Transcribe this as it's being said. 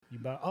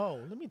about. Oh,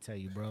 let me tell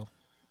you, bro.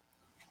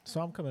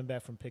 So I'm coming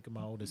back from picking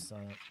my oldest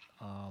son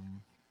up,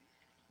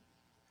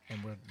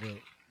 and we're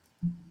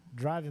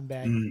driving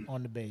back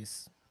on the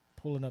base,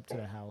 pulling up to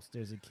the house.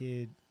 There's a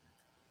kid,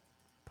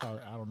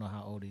 probably I don't know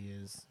how old he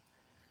is,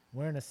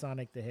 wearing a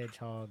Sonic the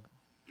Hedgehog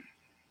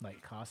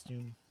like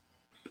costume,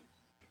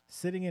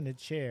 sitting in a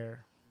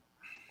chair,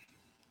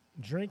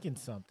 drinking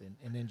something,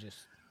 and then just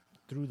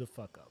threw the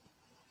fuck up,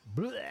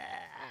 blah,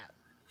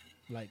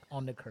 like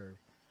on the curb,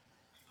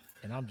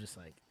 and I'm just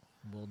like,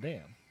 well,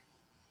 damn,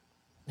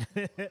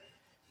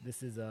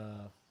 this is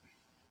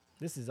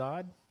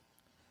odd.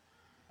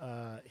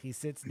 He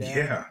sits down.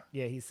 Yeah.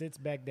 Yeah, he sits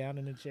back down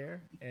in the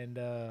chair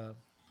and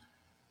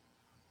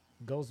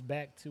goes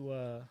back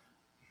to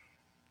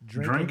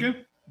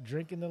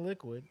drinking the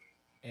liquid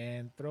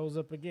and throws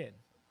up again.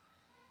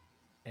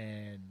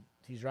 And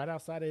he's right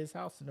outside of his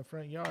house in the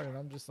front yard, and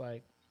I'm just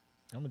like,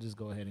 I'm gonna just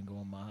go ahead and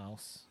go in my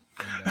house.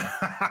 And,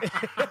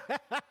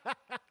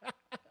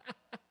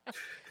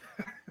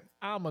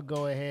 I'm gonna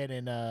go ahead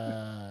and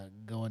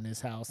go in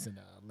this house and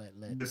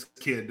let This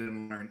kid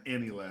didn't learn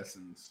any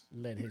lessons.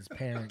 let his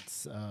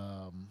parents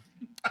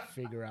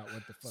figure out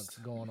what the fuck's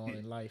going on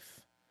in life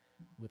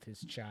with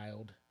his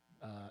child.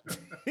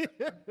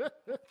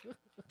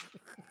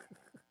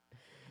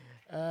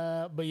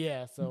 But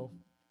yeah, so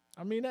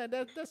I mean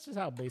that's just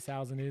how base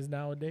housing is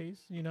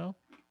nowadays. You know,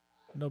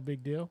 no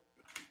big deal.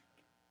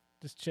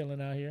 Just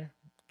chilling out here,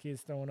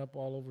 kids throwing up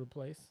all over the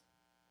place.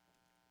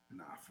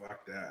 Nah,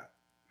 fuck that.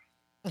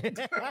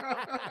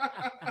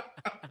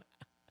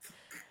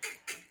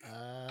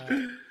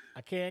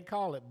 I can't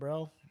call it,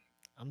 bro.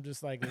 I'm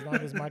just like, as long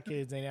as my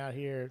kids ain't out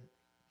here,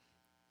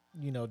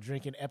 you know,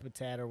 drinking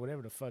Epitat or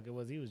whatever the fuck it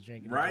was he was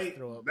drinking. Right?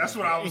 That's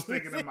what I was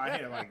thinking in my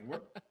head. Like,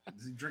 what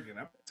is he drinking?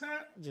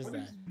 Epitat? Just what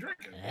is he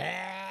drinking?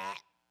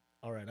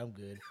 All right, I'm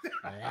good.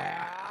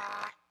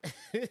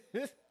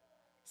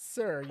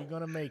 Sir, you're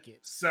gonna make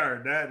it.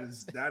 Sir, that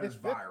is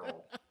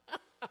viral.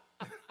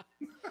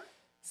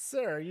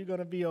 Sir, you're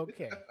gonna be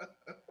okay.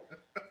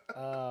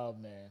 Oh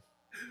man.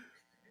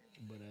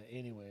 But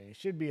anyway, it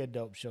should be a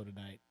dope show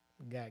tonight.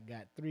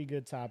 Got 3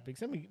 good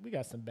topics. I mean, we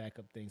got some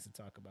backup things to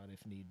talk about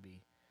if need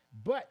be.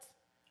 But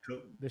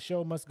cool. The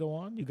show must go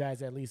on. You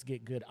guys at least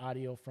get good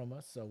audio from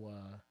us. So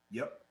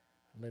yep.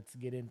 Let's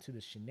get into the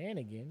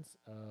shenanigans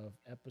of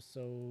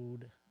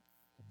episode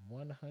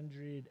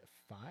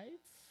 105.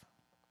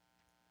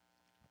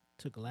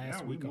 Took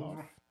last week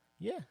off.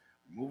 Yeah.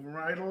 Moving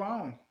right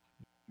along.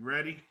 You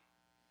ready?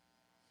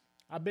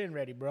 I've been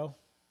ready, bro. All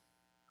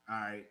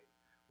right.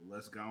 Well,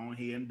 let's go on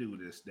here and do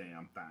this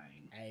damn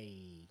thing.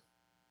 Hey.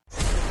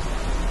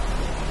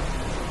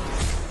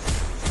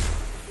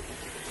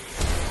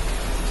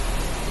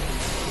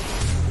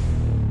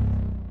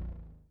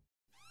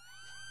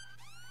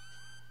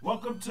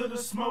 Welcome to the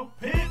smoke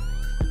pit.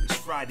 It's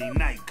Friday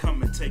night,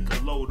 come and take a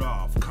load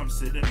off. Come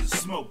sit in the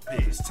smoke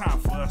pit, it's time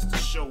for us to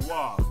show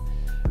off.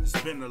 It's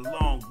been a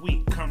long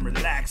week, come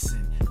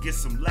relaxing, get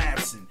some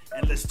laughs in,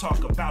 and let's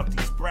talk about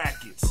these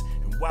brackets.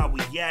 And while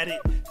we at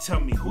it, tell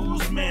me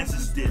whose man's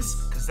is this?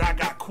 Cause I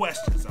got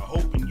questions, I'm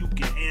hoping you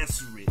can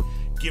answer it.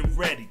 Get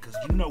ready, cause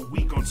you know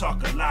we gon'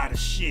 talk a lot of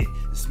shit.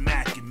 It's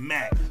Mac and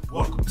Mac,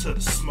 welcome to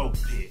the smoke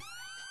pit.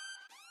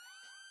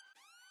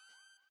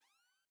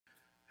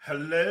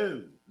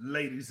 Hello,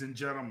 ladies and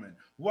gentlemen.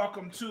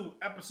 Welcome to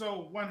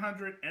episode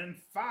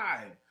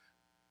 105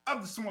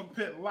 of the Smoke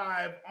Pit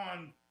live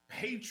on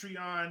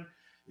Patreon.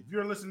 If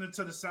you're listening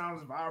to the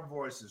sounds of our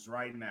voices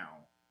right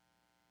now,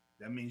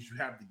 that means you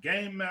have the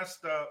game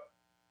messed up.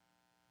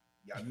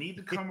 Y'all need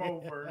to come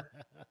over.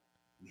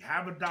 We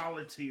have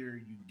 $1 tier.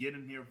 You can get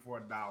in here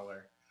for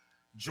 $1.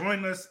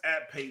 Join us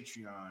at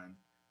Patreon,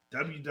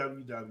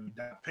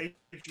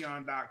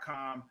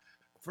 www.patreon.com.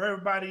 For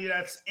everybody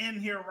that's in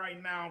here right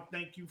now,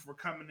 thank you for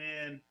coming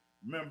in.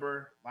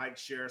 Remember, like,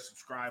 share,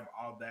 subscribe,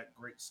 all that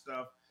great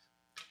stuff.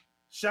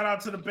 Shout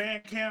out to the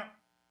Bandcamp.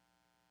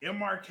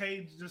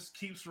 MRK just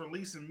keeps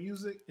releasing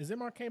music. Is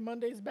MRK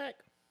Mondays back?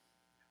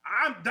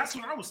 That's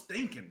what I was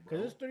thinking, bro.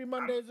 Because it's 3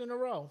 Mondays in a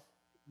row.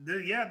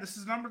 Yeah, this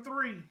is number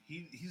 3.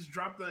 He's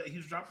dropped the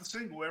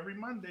single every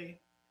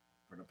Monday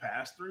for the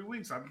past 3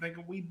 weeks. I'm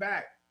thinking we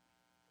back.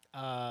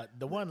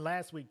 The one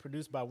last week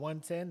produced by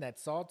 110,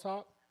 that Saw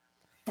Talk.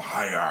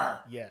 Fire.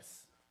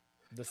 Yes.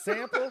 The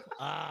sample?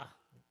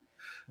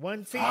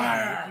 110,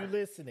 Fire. if you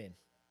listening.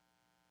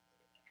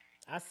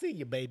 I see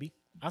you, baby.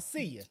 I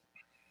see you.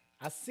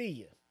 I see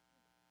you.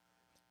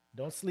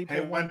 Don't sleep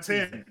Hey, on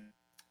 110.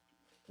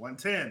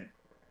 110.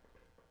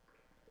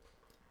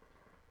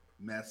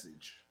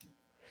 Message.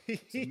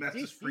 It's a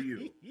message for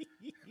you.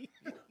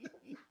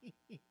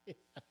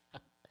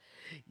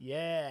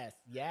 Yes.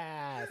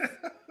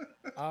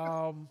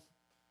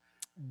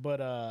 But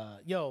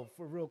yo,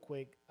 for real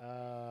quick,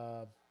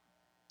 I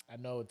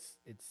know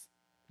it's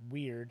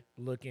weird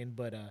looking,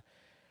 but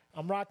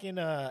I'm rocking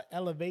a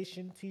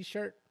Elevation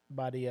t-shirt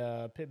by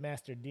the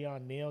Pitmaster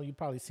Dion Neal. You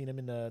probably seen him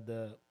in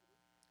the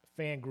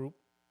fan group,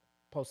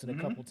 posted a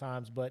couple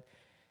times, but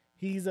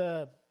he's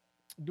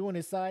doing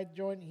his side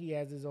joint. He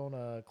has his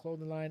own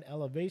clothing line,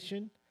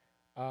 Elevation.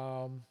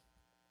 Um,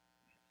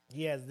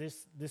 he has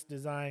this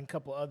design,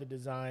 couple other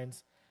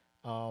designs,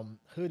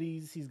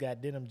 hoodies. He's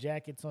got denim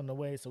jackets on the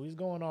way, so he's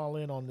going all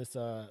in on this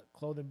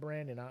clothing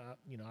brand, and I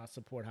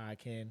support how I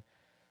can.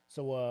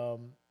 So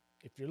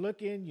if you're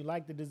looking, you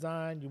like the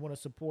design, you want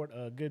to support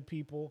good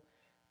people,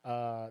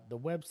 the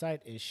website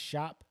is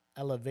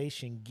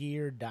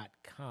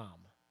shopelevationgear.com.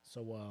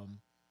 So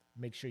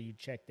make sure you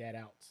check that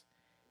out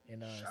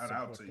and Shout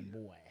out support to the you.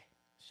 boy,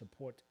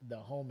 support the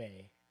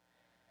homie.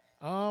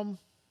 Um,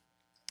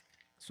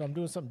 so I'm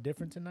doing something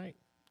different tonight.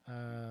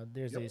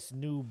 There's Yep. this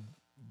new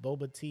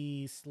boba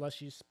tea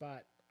slushy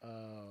spot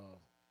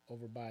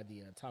over by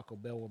the Taco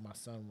Bell where my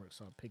son works.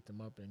 So I picked him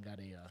up and got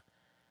a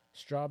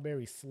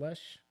strawberry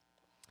slush,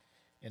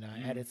 and I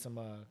added some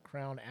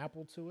crown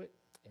apple to it,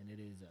 and it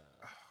is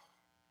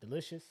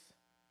delicious.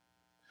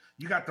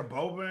 You got the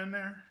boba in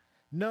there?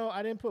 No,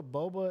 I didn't put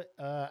boba.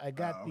 I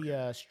got Okay.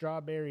 the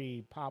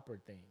strawberry popper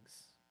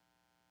things.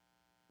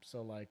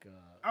 So like,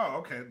 Oh,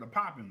 okay. The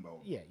popping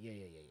boba. yeah.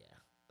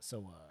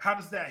 So How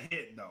does that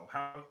hit though?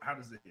 How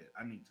does it hit?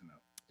 I need to know.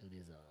 it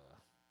is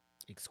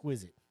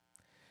exquisite,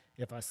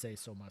 if I say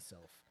so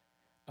myself.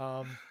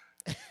 Um,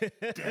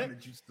 Damn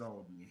it, you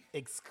sold me.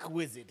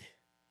 exquisite.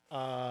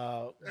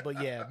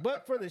 But yeah,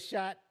 but for the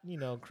shot,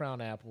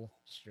 crown apple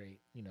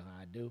straight. You know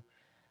how I do.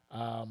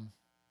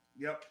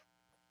 Yep.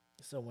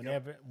 So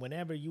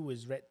whenever you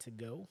was ready to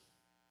go,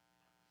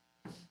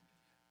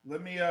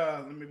 Let me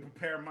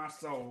prepare my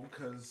soul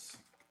because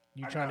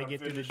you trying to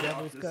get through the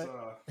devil's cut.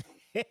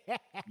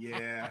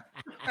 Yeah.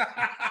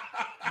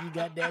 You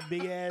got that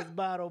big ass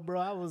bottle, bro.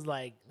 I was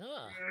like,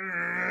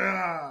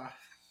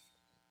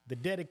 the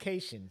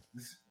dedication.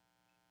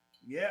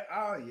 Yeah.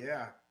 Oh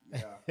yeah.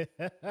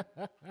 Yeah.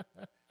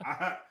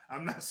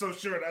 I'm not so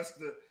sure that's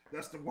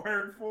the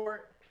word for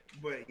it,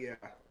 but yeah,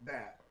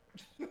 that.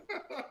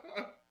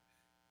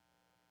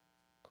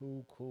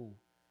 Cool.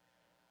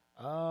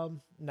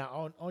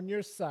 Now on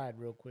your side,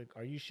 real quick,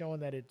 are you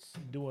showing that it's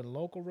doing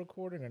local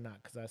recording or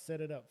not? Because I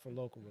set it up for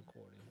local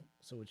recording,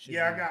 so it should.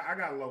 Yeah, be... I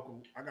got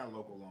local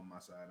on my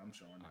side. I'm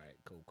showing. All right,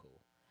 cool.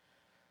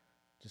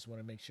 Just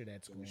want to make sure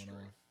that's going straight.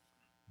 on.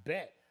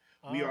 Bet.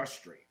 We are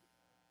straight.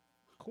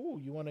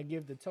 Cool. You want to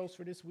give the toast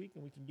for this week,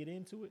 and we can get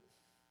into it.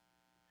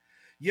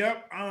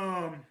 Yep.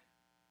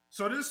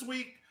 So this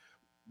week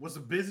was a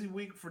busy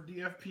week for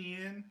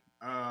DFPN.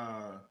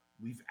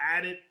 We've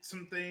added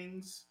some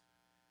things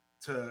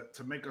to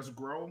make us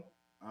grow.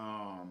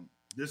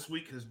 This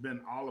week has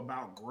been all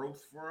about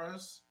growth for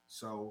us.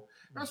 So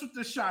that's what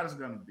this shot is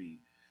going to be.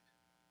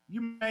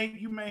 You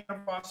may have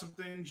lost some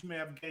things. You may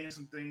have gained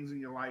some things in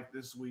your life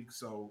this week.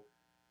 So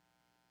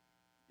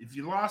if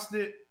you lost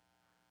it,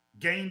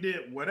 gained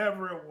it,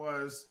 whatever it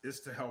was, is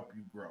to help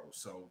you grow.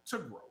 So to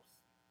growth.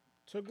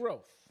 To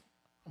growth.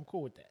 I'm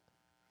cool with that.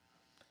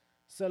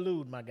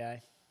 Salute, my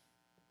guy.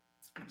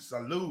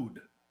 Salute.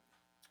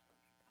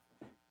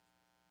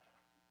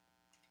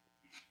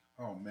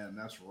 Oh man,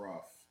 that's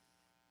rough.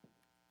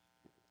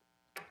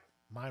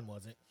 Mine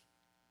wasn't.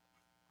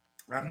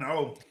 I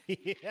know.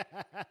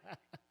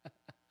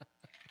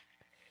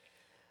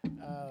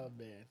 Oh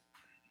man.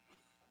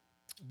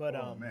 But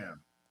Oh man.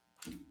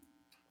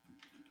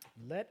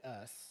 let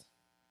us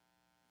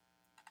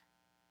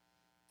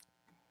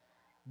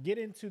get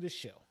into the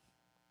show.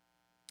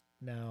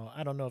 Now,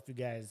 I don't know if you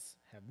guys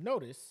have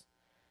noticed,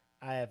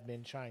 I have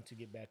been trying to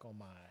get back on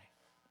my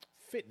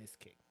fitness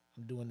kick.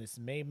 I'm doing this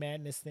May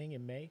Madness thing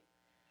in May,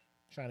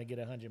 trying to get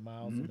 100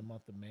 miles in the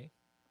month of May.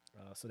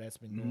 So that's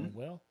been going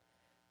well.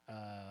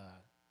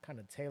 Kind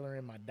of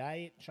tailoring my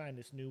diet, trying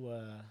this new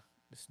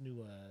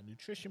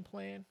nutrition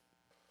plan,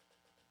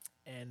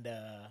 and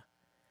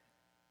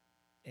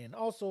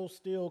also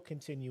still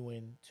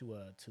continuing to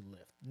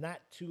lift.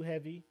 Not too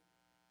heavy,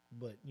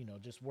 but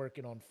just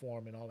working on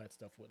form and all that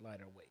stuff with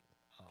lighter weight.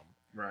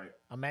 Right.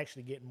 I'm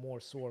actually getting more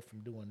sore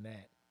from doing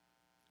that,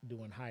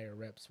 doing higher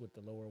reps with the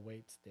lower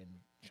weights than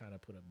trying to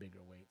put up bigger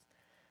weights.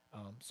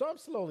 So I'm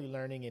slowly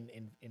learning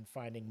and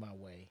finding my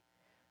way.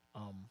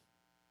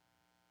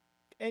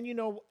 And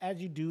as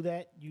you do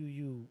that,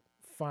 you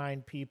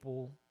find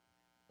people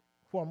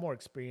who are more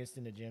experienced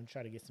in the gym,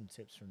 try to get some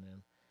tips from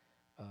them.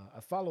 I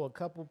follow a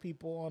couple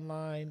people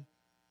online.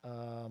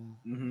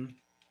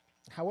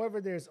 However,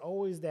 there's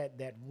always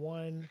that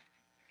one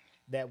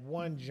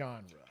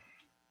genre,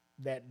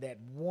 that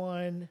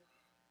one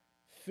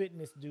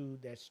fitness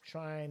dude that's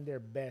trying their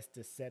best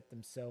to set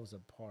themselves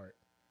apart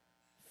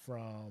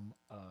from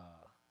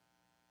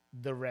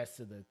the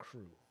rest of the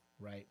crew,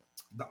 right?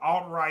 The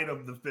alt-right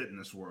of the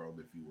fitness world,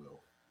 if you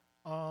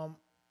will.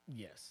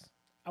 Yes.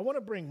 I want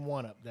to bring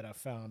one up that I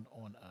found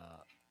on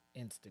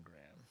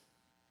Instagram.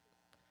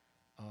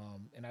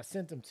 And I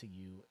sent them to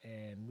you,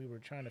 and we were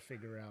trying to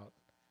figure out,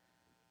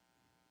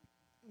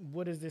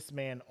 what is this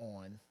man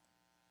on?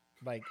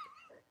 Like,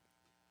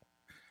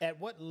 at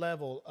what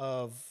level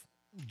of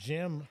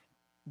gym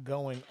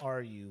going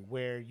are you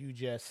where you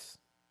just,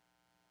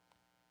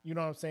 you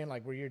know what I'm saying?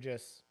 Like, where you're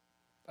just,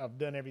 I've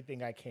done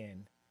everything I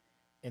can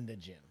in the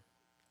gym.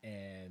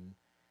 And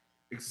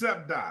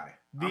Except die.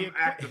 I'm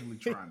actively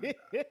trying to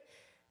die.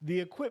 the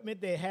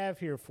equipment they have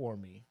here for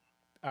me,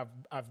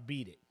 I've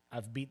beat it.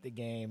 I've beat the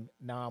game.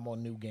 Now I'm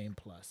on New Game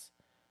Plus.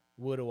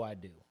 What do I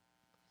do?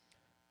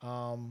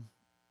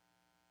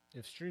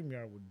 If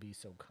StreamYard would be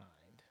so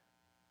kind,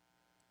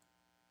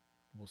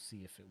 we'll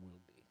see if it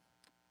will be.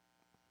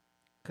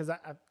 Because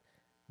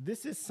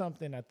this is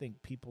something I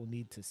think people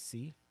need to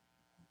see.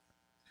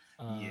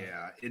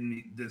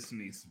 This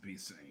needs to be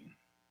seen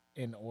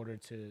in order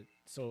to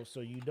so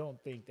you don't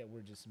think that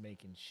we're just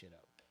making shit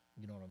up.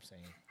 You know what I'm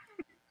saying?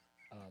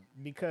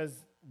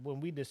 Because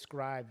when we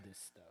describe this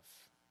stuff,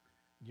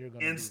 you're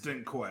gonna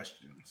instant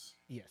questions.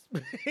 Yes.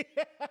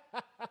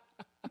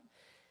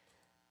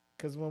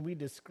 Because when we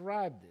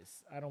describe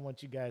this, I don't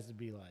want you guys to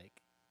be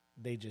like,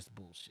 they just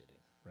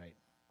bullshitting, right?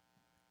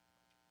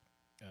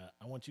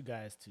 I want you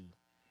guys to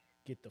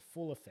get the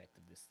full effect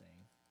of this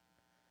thing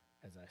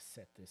as I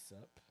set this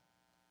up.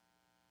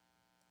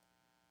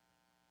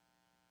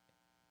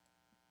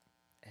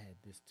 Add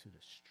this to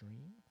the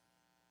stream.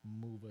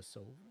 Move us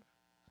over.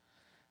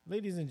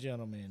 Ladies and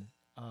gentlemen,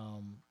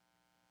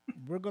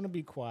 we're going to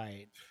be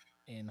quiet,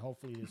 and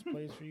hopefully this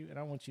plays for you, and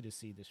I want you to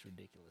see this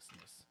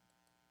ridiculousness.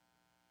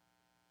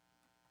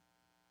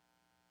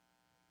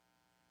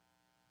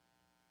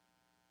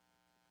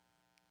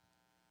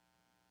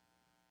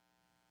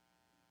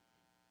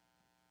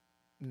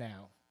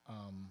 Now,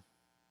 I'm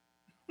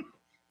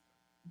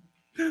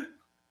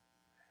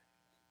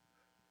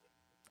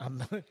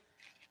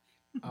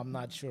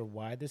not sure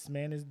why this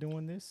man is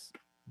doing this,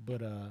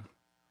 but I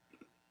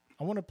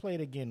want to play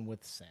it again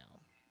with sound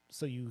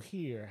so you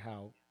hear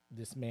how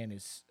this man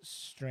is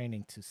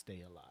straining to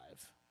stay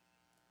alive.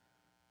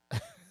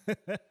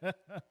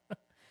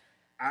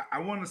 I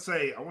want to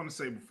say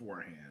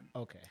beforehand.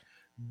 Okay.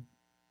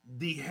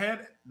 The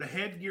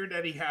headgear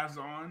that he has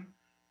on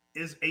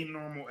is a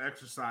normal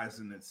exercise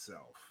in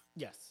itself.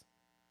 Yes.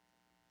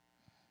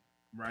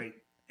 Right?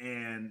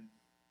 And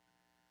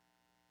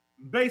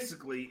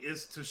basically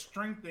is to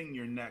strengthen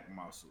your neck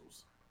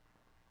muscles.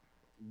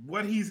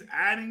 What he's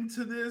adding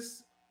to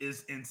this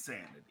is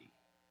insanity.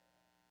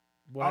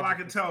 All I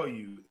can tell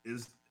you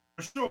is,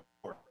 for sure,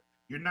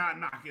 you're not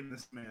knocking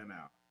this man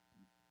out.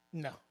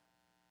 No.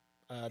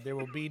 There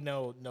will be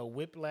no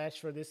whiplash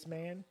for this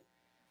man.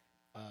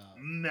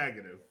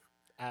 Negative.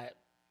 I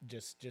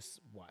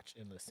just watch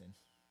and listen.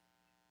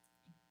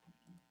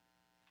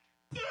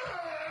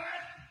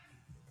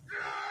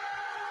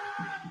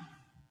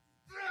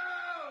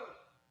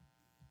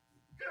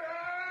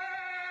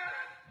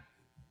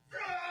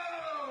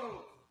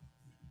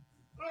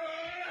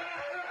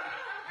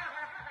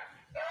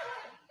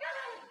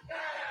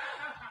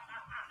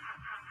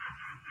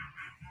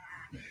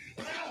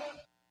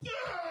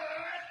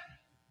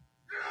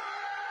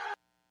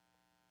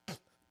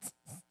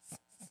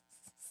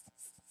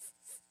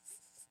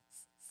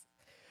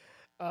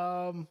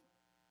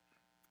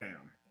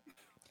 Damn.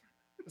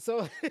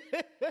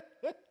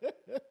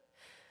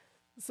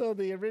 So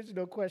the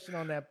original question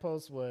on that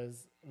post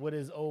was, what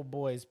is old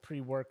boy's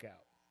pre-workout?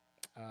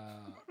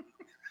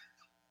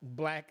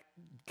 Black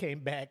came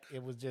back.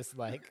 It was just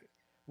like,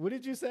 what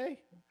did you say?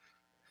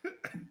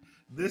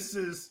 This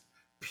is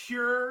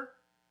pure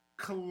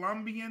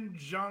Colombian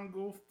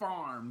jungle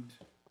farmed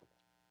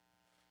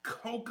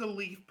coca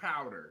leaf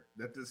powder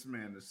that this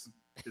man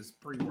is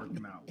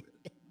pre-working out with.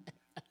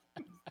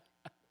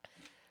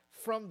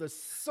 From the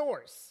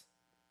source.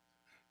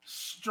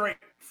 Straight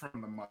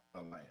from the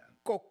motherland.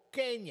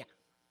 Coqueña.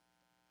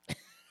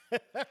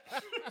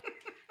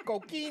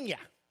 Coquinha.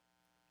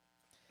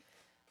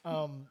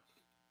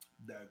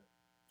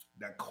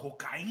 That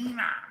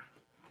cocaina.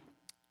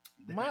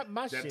 My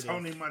that shit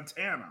Tony is,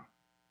 Montana.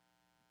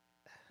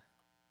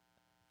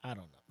 I don't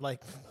know.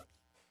 Like,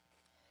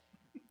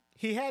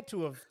 he had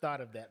to have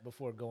thought of that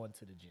before going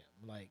to the gym.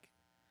 Like,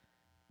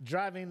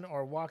 driving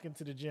or walking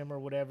to the gym or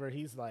whatever,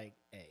 he's like,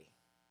 hey,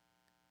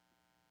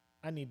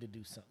 I need to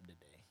do something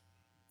today.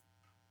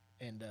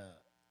 And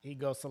he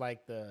goes to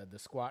like the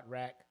squat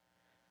rack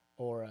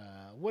or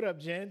what up,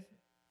 Jen?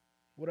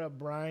 What up,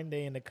 Brian?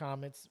 They in the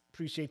comments.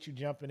 Appreciate you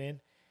jumping in.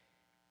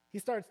 He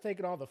starts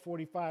taking all the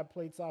 45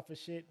 plates off of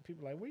shit.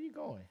 People are like, where you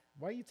going?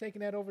 Why are you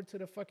taking that over to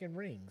the fucking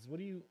rings? What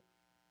do you...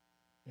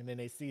 And then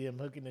they see him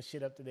hooking the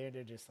shit up to there.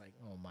 They're just like,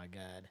 oh my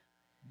God.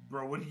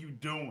 Bro, what are you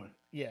doing?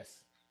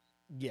 Yes.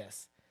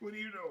 Yes. What are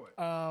you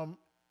doing?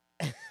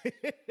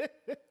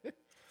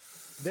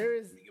 There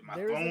is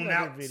another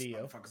out.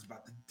 video. This motherfucker's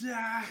about to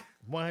die.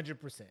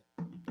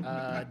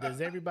 100%. Does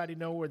everybody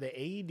know where the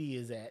AED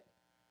is at?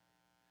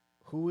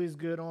 Who is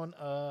good on,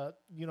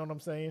 you know what I'm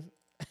saying?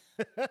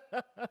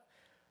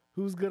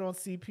 Who's good on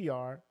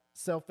CPR?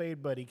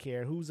 Self-aid buddy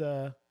care. Who's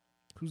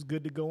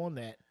good to go on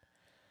that?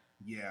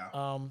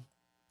 Yeah.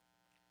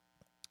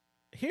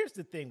 Here's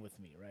the thing with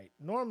me, right?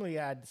 Normally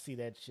I'd see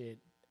that shit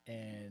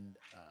and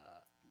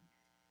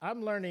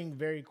I'm learning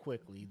very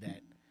quickly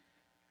that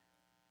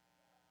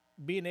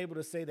being able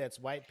to say that's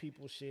white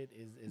people shit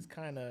is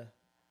kind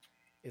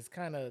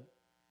of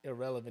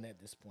irrelevant at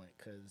this point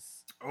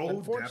because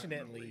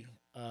unfortunately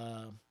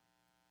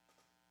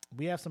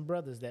we have some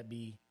brothers that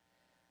be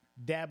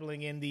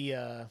dabbling in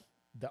the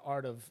the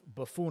art of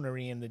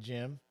buffoonery in the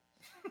gym.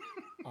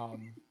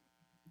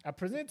 I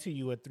present to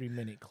you a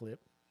 3-minute clip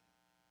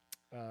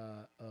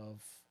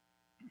of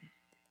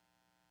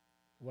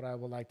what I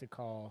would like to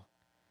call,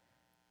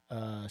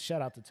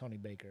 shout out to Tony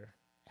Baker,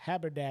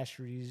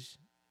 haberdasheries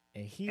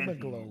and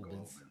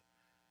hemoglobins.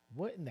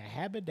 What in the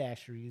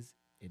haberdasheries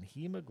and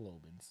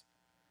hemoglobins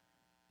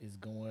is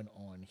going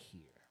on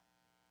here?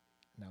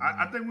 Now,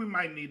 I think we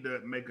might need to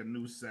make a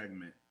new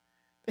segment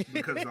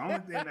because the only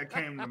thing that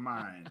came to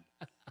mind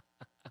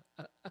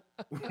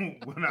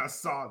when I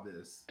saw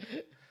this,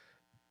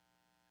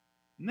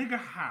 nigga,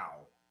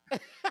 how?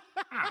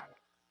 How?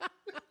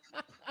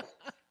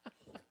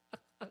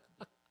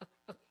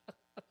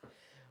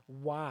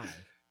 Why?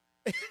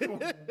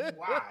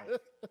 Why?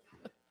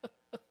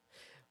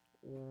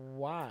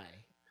 Why?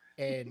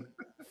 And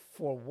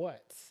for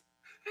what?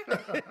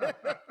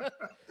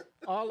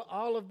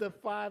 all of the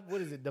five,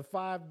 what is it? The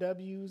 5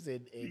 W's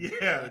and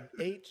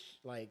H,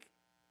 like,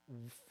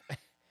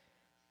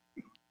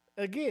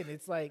 again,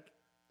 it's like,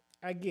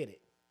 I get it.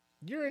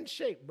 You're in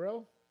shape,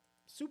 bro.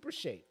 Super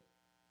shape.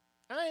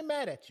 I ain't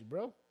mad at you,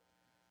 bro.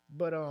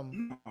 But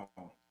No.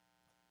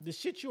 the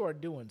shit you are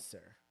doing,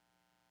 sir.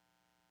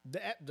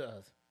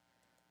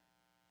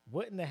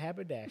 What in the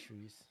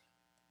haberdasheries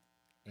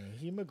and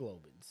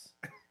hemoglobins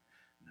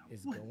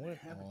is going on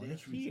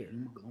here?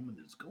 Hemoglobin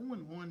is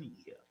going on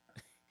here.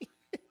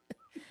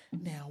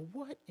 Now,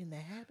 what in the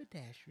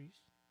haberdasheries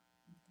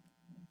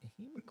and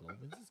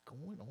hemoglobins is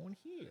going on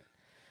here?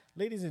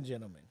 Ladies and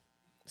gentlemen,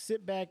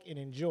 sit back and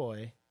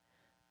enjoy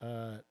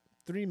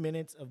 3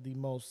 minutes of the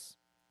most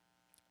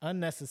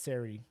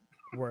unnecessary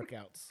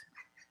workouts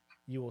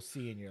you will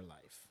see in your life.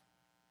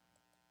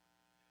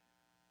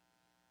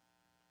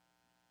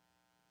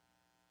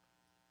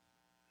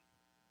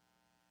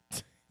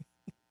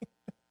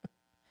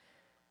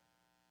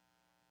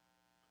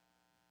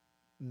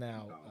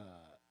 Now,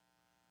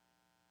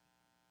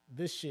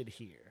 this shit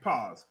here.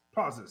 Pause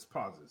this.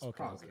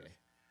 Okay.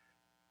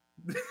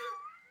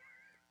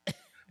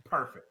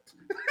 Perfect.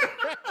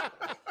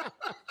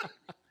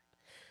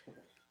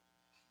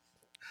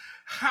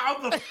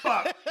 How the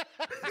fuck?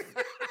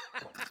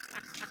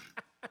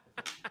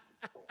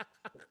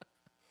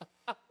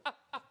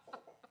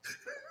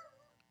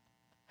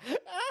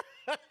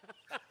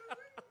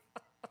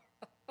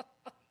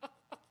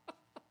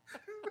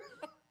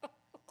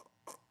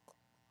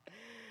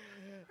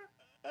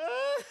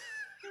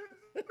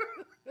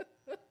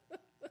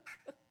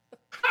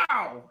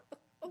 How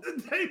did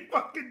they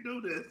fucking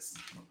do this?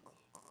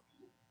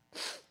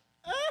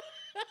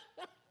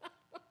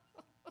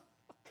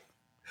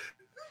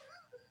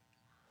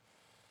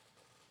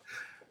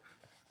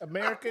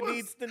 America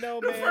needs to know,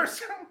 man.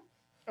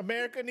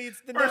 America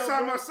needs to know. First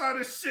time I saw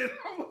this shit,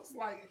 I was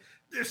like,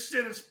 this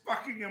shit is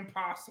fucking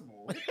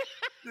impossible.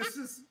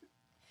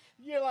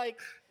 You're like,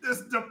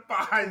 this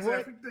defies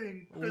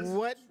everything.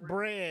 What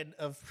brand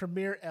of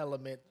Premiere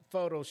Element,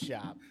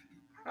 Photoshop,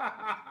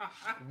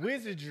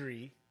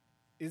 wizardry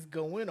is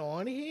going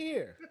on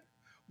here?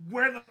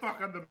 Where the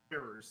fuck are the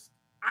mirrors?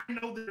 I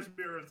know there's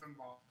mirrors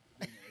involved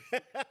in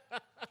this.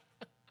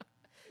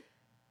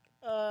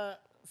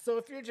 So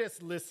if you're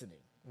just listening,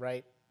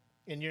 right,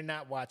 and you're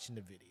not watching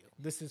the video,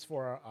 this is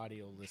for our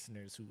audio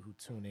listeners who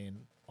tune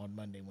in on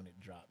Monday when it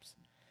drops.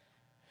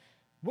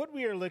 What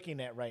we are looking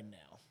at right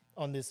now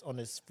on this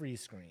free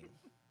screen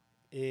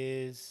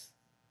is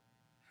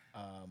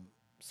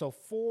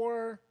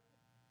 4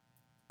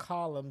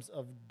 columns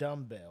of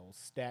dumbbells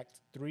stacked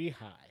 3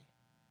 high,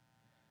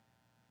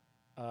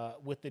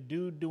 with the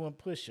dude doing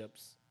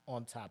push-ups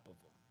on top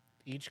of them.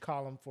 Each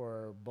column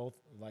for both,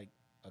 like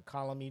a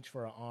column each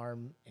for an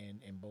arm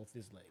and both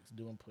his legs,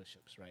 doing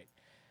push-ups, right?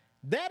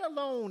 That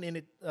alone in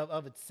it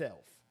of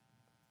itself,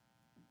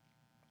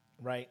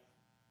 right?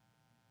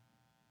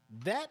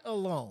 That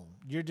alone,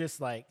 you're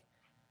just like,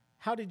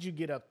 how did you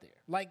get up there?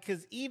 Like,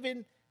 because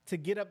even to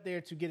get up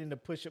there to get into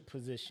push-up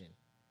position,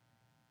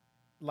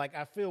 like,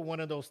 I feel one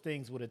of those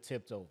things would have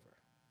tipped over.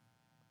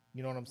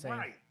 You know what I'm saying?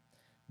 Right.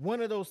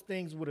 One of those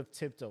things would have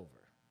tipped over.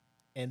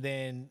 And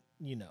then,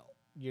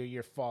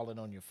 you're falling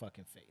on your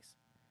fucking face.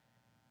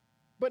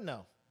 But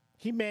no,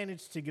 he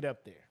managed to get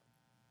up there.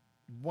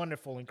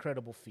 Wonderful,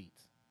 incredible feat.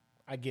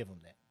 I give him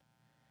that.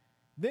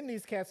 Then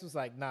these cats was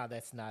like, nah,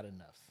 that's not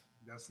enough.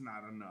 That's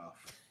not enough.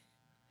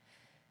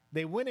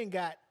 They went and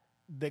got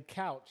the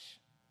couch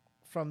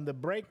from the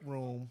break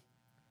room,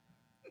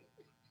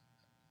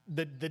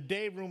 the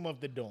day room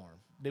of the dorm.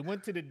 They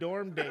went to the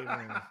dorm day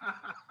room,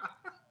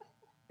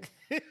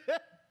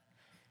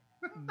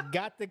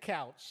 got the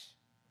couch,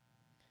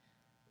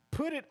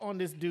 put it on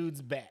this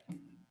dude's back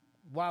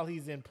while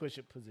he's in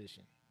push-up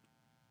position.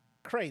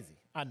 Crazy,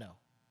 I know.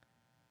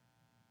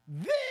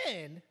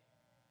 Then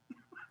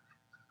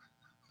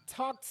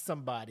talked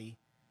somebody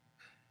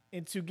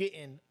into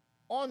getting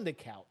on the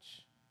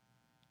couch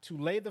to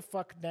lay the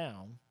fuck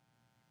down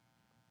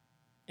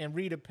and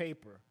read a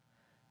paper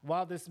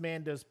while this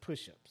man does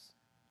push-ups.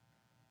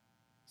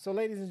 So,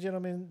 ladies and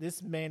gentlemen,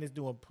 this man is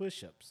doing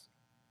push-ups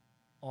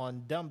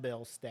on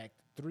dumbbells stacked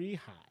 3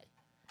 high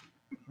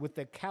with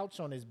a couch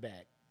on his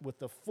back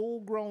with a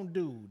full-grown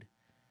dude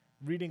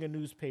reading a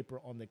newspaper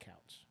on the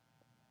couch.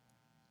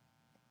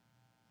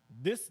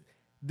 This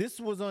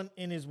was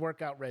in his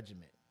workout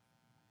regimen.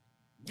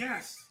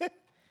 Yes.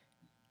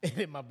 And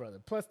then my brother.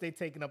 Plus, they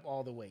taking up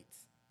all the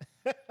weights.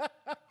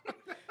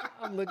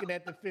 I'm looking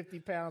at the 50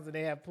 pounds and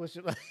they have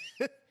push-ups.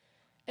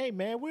 Hey,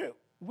 man,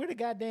 where the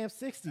goddamn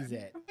 60s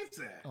at? What's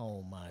that?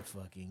 Oh, my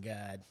fucking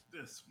God.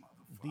 This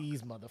motherfucker.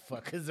 These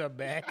motherfuckers are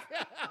back.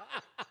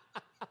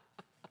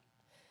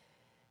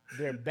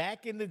 They're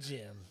back in the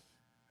gym.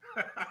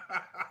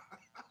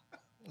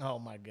 Oh,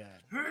 my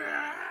God.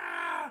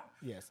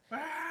 Yes.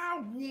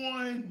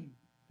 One.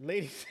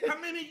 Ladies. How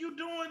many you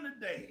doing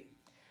today?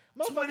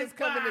 Motherfuckers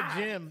come in the 25.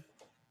 gym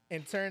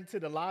and turn to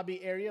the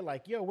lobby area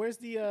like, yo, where's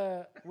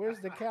the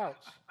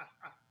couch?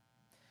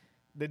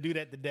 The dude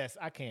at the desk,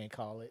 I can't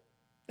call it.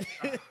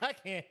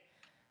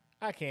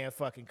 I can't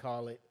fucking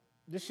call it.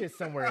 This shit's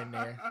somewhere in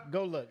there.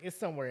 Go look. It's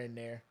somewhere in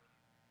there.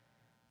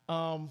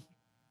 Mind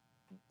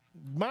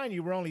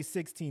you, we're only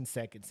 16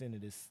 seconds into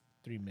this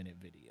 3-minute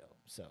video.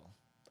 So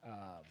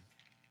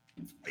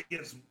it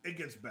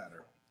gets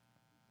better.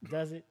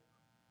 does it?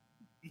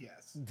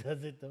 Yes.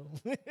 Does it though?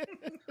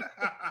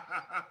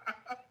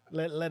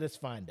 Let us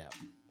find out.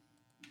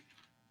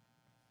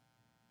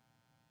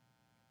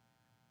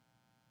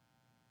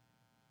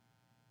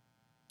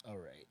 All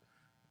right.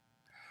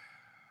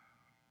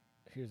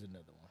 Here's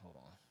another one. Hold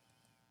on.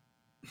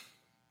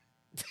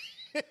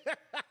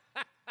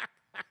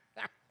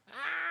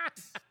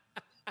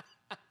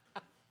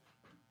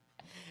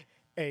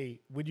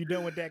 Hey, when you're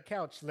done with that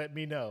couch, let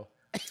me know.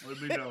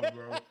 Let me know,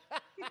 bro.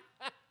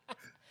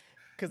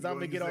 Cause You I'm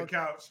gonna gonna get use on that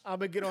couch? I'm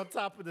gonna get on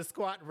top of the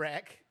squat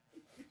rack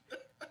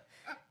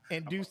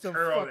and do some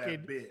Curl fucking.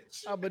 that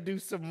bitch. I'm gonna do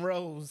some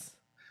rows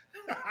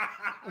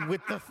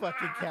with the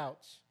fucking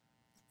couch.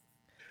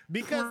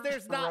 Because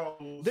there's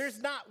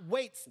not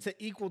weights to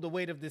equal the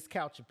weight of this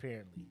couch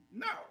apparently.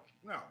 No,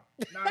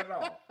 not at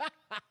all.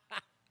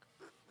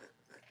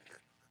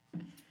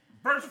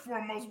 First and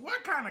foremost,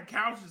 what kind of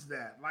couch is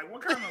that? Like,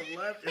 what kind of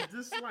left is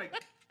this? Like,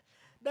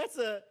 That's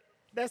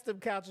them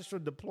couches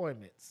from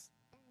deployments.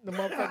 The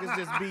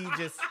motherfuckers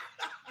just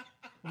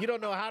you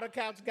don't know how the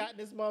couch got in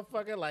this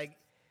motherfucker. Like,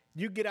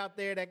 you get out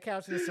there, that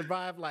couch has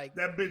survived like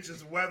that bitch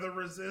is weather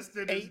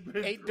resistant.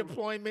 eight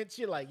deployments.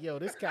 You're like, yo,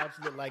 this couch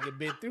look like it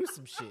been through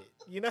some shit.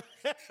 You know?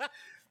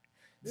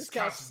 This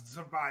couch has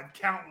survived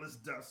countless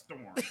dust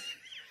storms.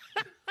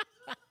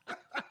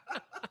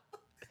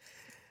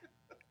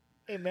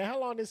 Hey man, how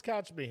long this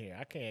couch been here?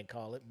 I can't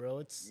call it, bro.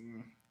 It's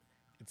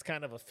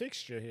kind of a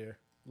fixture here,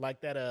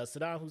 like that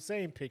Saddam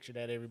Hussein picture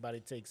that everybody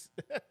takes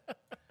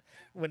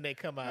when they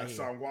come out here.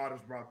 Son Waters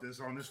brought this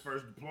on his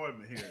first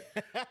deployment here.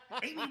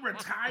 Ain't he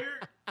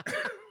retired?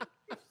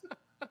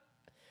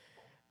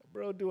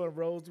 Bro, doing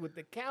rows with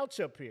the couch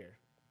up here.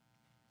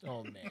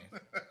 Oh man,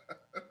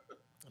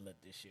 I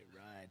let this shit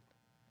ride.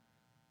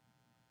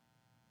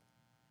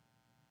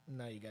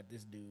 Now you got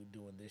this dude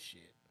doing this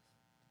shit.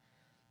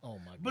 Oh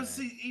my god! But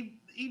see,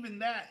 even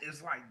that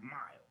is like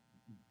mild.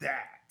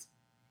 That.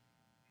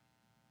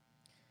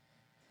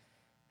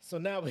 So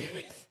now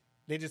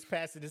they just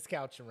passing this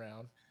couch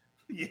around.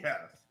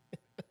 Yes.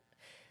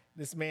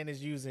 This man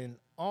is using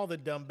all the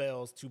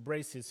dumbbells to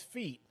brace his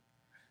feet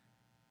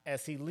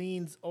as he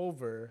leans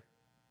over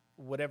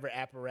whatever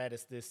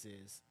apparatus this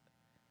is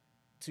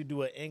to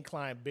do an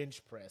incline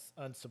bench press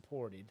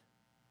unsupported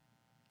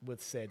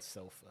with said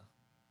sofa.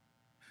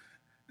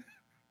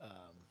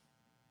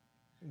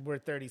 We're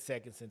 30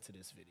 seconds into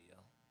this video.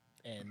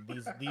 And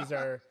these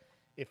are,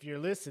 if you're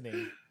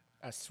listening,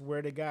 I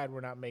swear to God,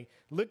 we're not making.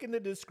 Look in the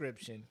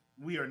description.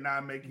 We are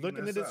not making. Look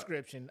in the this up.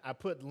 description. I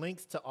put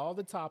links to all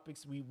the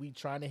topics we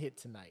trying to hit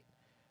tonight.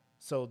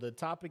 So the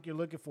topic you're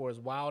looking for is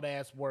wild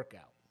ass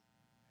workout.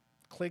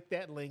 Click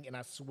that link, and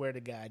I swear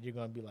to God, you're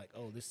gonna be like,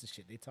 "Oh, this is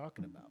shit they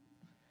talking about."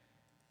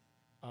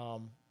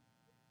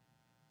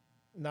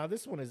 Now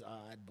this one is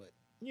odd, but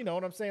you know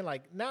what I'm saying.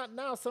 Like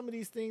now, some of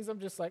these things I'm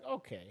just like,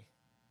 okay,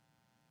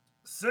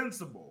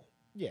 sensible.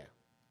 Yeah.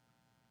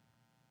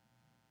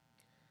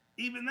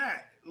 Even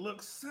that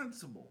looks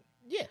sensible.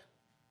 Yeah.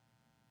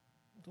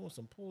 Doing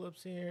some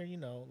pull-ups here, you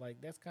know,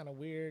 like that's kind of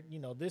weird. You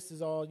know, this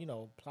is all, you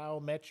know,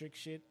 plyometric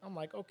shit. I'm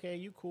like, okay,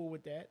 you cool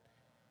with that.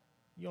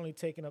 You only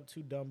taking up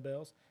 2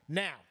 dumbbells.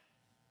 Now,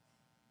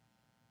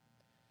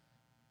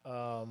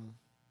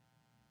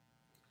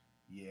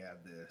 yeah,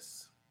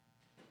 this.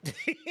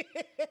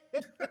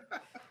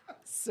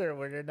 Sir,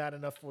 were there not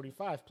enough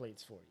 45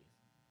 plates for you?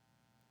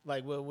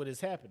 Like, what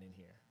is happening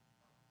here?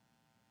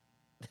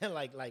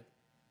 like,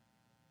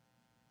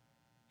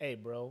 hey,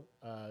 bro,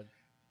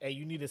 hey,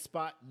 you need a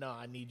spot? No,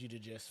 I need you to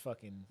just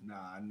fucking... Nah,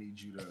 I need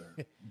you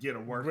to get a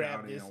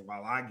workout in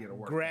while I get a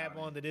workout grab in.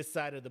 onto this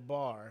side of the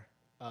bar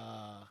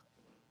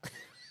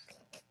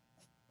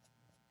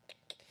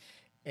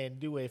and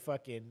do a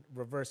fucking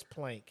reverse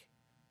plank.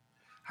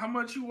 How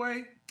much you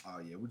weigh? Oh,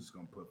 yeah, we're just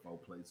going to put 4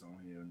 plates on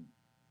here. And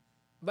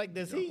like,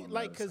 does he...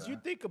 Like, because you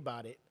think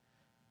about it,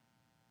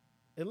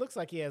 it looks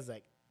like he has,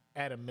 like,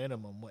 at a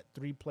minimum,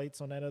 3 plates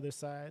on that other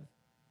side?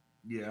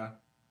 Yeah.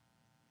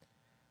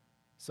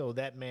 So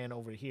that man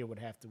over here would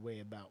have to weigh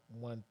about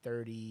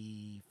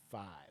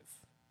 135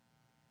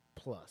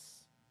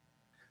 plus.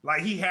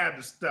 Like he had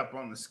to step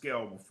on the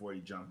scale before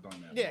he jumped on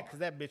that. Yeah, bar. because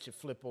that bitch would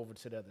flip over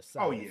to the other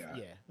side. Oh, yeah.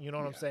 Yeah. You know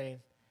what I'm saying?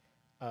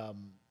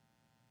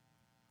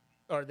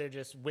 Or they're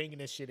just winging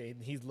this shit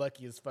and he's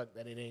lucky as fuck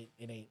that it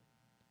ain't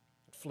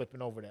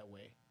flipping over that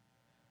way.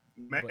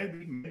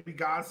 Maybe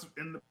God's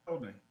in the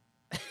building.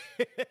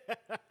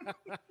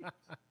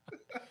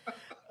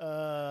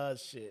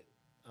 Shit.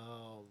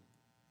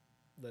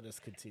 Let us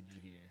continue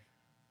here.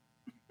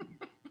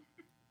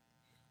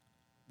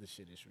 This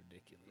shit is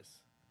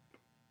ridiculous.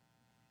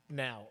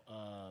 Now,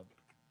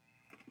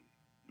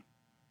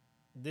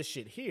 this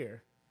shit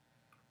here,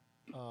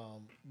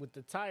 with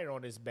the tire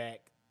on his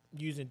back,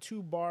 using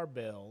 2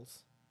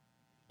 barbells,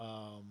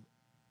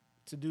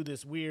 to do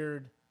this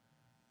weird,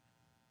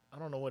 I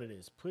don't know what it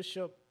is,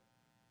 push-up,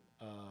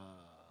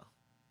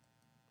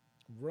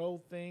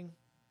 row thing.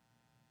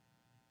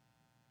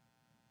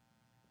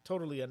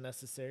 Totally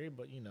unnecessary,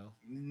 but you know.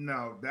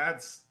 No,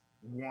 that's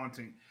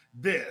wanting.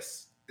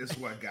 This is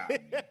what got me.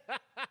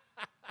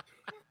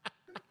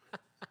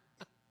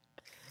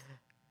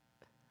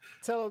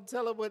 Tell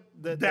him what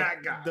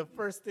the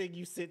first thing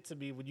you said to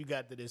me when you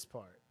got to this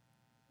part.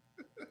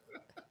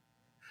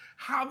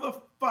 How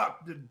the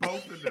fuck did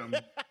both of them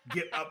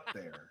get up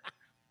there?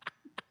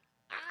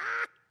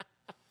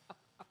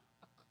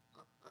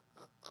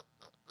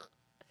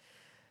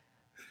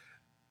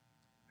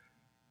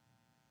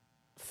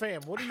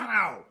 Fam, what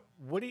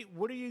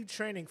are you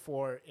training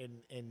for?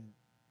 And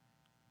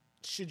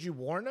should you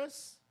warn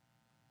us,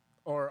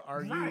 or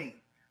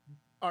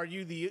are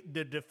you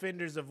the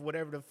defenders of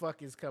whatever the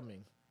fuck is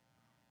coming?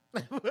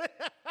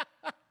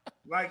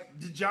 Like,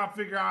 did y'all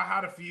figure out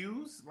how to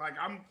fuse? Like,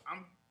 I'm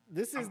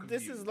This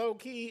is low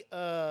key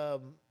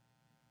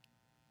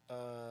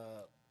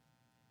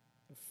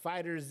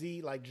Fighter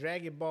Z, like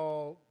Dragon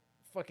Ball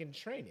fucking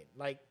training.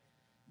 Like,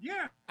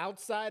 yeah,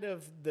 outside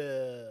of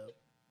the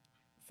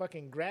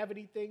fucking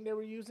gravity thing they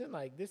were using,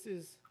 like this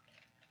is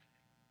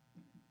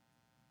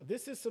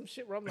some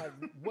shit where I'm like,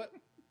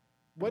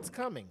 what's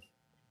coming?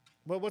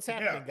 What's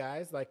happening,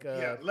 guys? Like,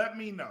 let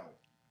me know.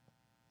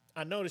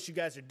 I noticed you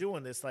guys are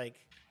doing this. Like,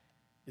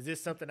 is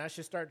this something I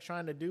should start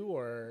trying to do,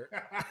 or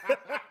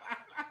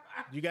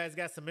you guys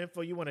got some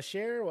info you want to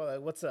share? Well,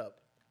 like, what's up?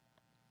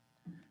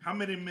 How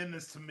many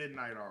minutes to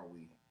midnight are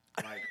we?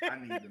 Like, I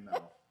need to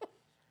know.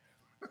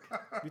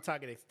 You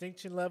talking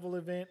extinction level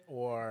event,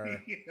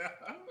 or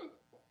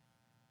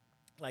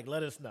like,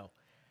 let us know,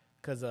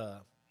 cause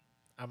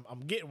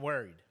I'm getting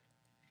worried.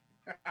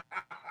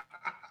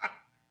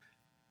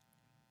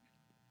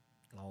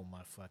 Oh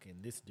my fucking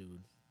this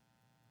dude.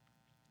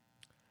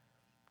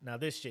 Now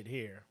this shit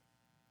here.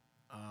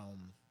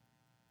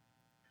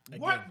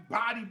 What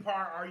body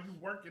part are you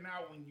working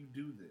out when you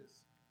do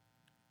this?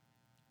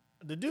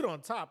 The dude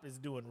on top is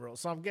doing row,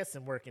 so I'm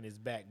guessing working his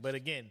back. But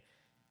again,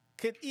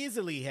 could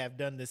easily have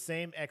done the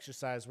same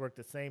exercise, work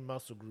the same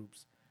muscle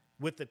groups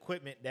with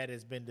equipment that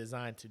has been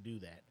designed to do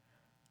that.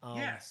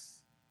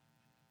 Yes.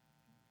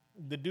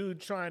 The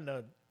dude trying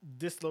to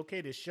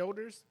dislocate his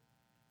shoulders,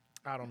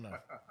 I don't know.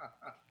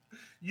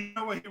 You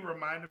know what he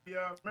reminded me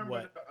of? Remember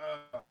What?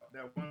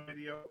 That one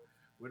video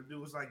where the dude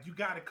was like, "You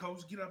got it,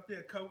 coach. Get up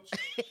there, coach."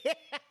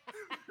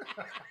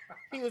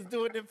 He was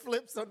doing them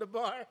flips on the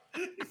bar.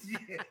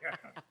 Yeah.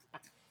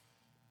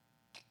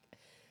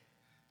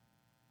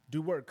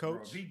 Do work, coach.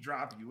 Bro, if he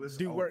drop you, it's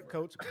Do over. work,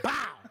 coach.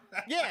 Bow.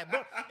 Yeah,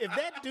 but if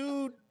that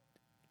dude,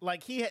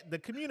 like, he had the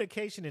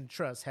communication and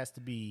trust has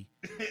to be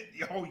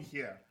Oh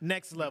yeah.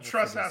 next level.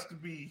 Trust has to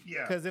be,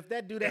 yeah. Because if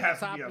that dude It at has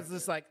the to top be up is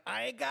just there. like,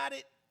 I ain't got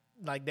it,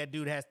 like, that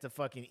dude has to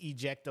fucking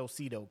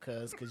ejectocito,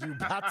 because you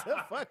about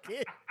to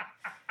fucking,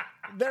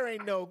 there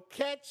ain't no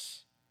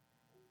catch.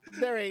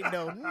 There ain't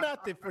no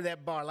nothing for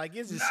that bar. Like,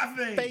 it's just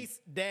Nothing. face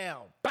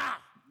down. Bow.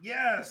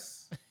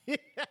 Yes. Bro,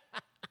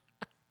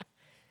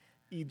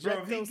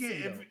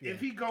 Ejectocito. if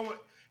he go,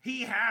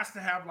 he has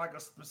to have like a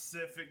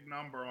specific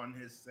number on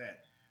his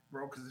set,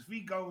 bro. Because if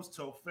he goes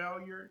till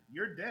failure,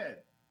 you're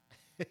dead.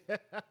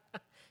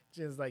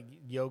 Just like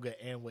yoga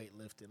and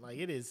weightlifting. Like,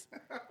 it is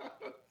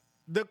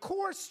the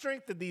core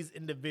strength of these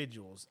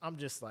individuals. I'm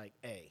just like,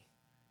 hey,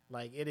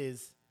 like it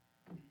is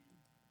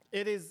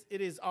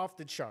off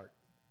the chart.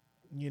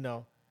 You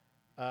know,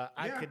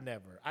 I could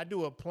never. I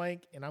do a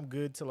plank and I'm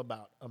good till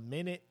about a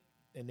minute,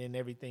 and then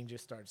everything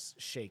just starts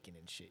shaking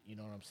and shit. You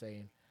know what I'm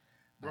saying?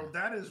 Bro,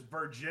 that is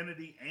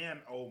virginity and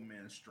old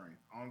man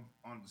strength on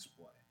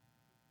display.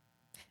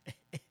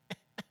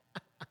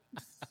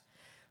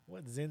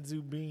 What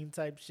Zenzu bean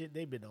type shit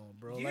they been on,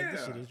 bro? Like, this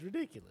Yeah. shit is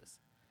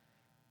ridiculous.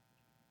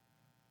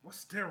 What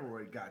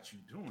steroid got you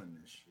doing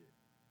this shit?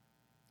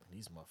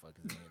 These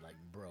motherfuckers ain't like,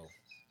 bro,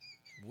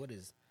 what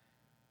is?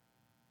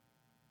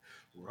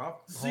 We're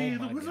off to Oh see the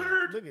my God.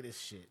 wizard. Look at this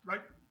shit.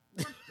 Like,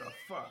 what the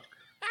fuck?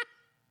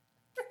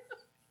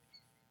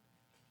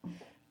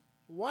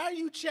 Why are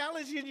you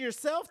challenging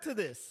yourself to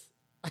this?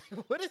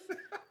 what is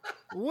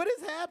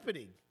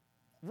happening?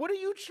 What are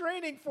you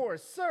training for,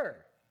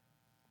 sir?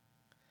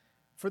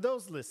 For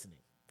those listening,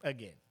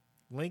 again,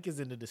 link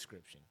is in the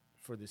description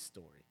for this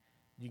story.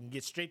 You can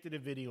get straight to the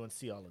video and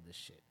see all of this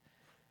shit.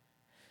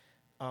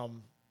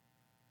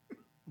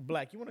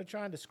 Black, you want to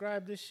try and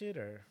describe this shit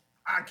or?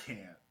 I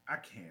can't.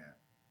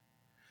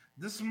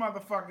 This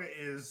motherfucker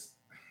is.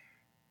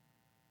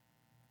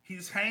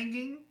 He's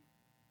hanging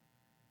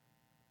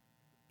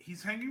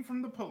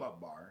from the pull-up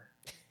bar.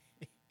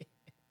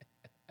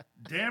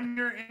 Damn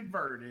near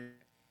inverted.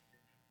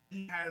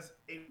 He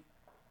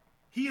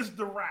is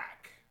the rack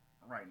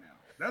right now.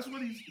 That's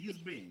what he's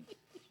being.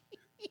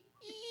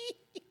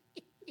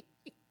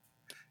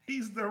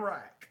 He's the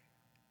rack.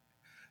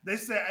 They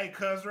said, "Hey,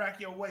 cuz,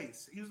 rack your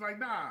waist." He was like,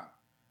 "Nah,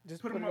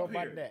 Just put him up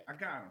here. Neck. I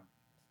got him."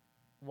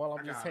 While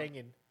I'm just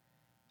hanging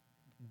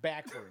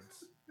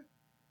backwards.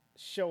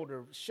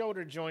 Shoulder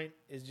joint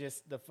is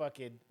just the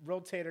fucking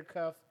rotator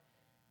cuff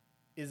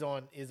is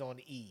on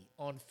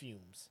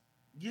fumes.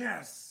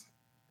 Yes.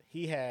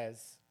 He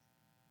has,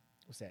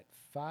 what's that,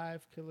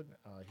 5 kilograms?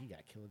 Oh, he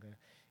got kilograms.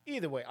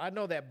 Either way, I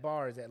know that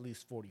bar is at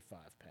least 45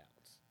 pounds.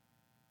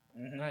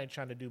 Mm-hmm. I ain't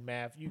trying to do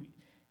math. You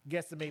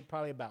guesstimate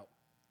probably about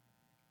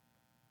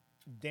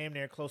damn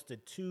near close to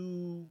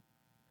 2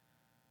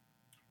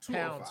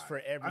 pounds for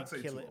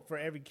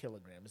every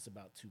kilogram. It's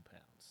about 2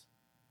 pounds,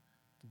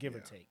 give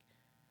or take.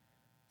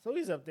 So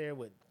he's up there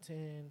with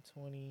 10,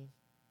 20,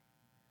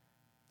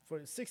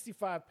 for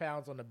 65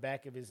 pounds on the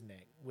back of his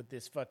neck with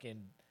this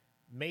fucking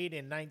made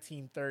in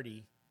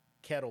 1930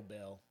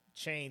 kettlebell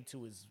chained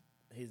to his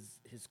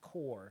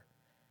core,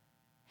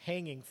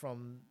 hanging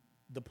from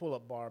the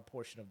pull-up bar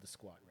portion of the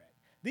squat rack.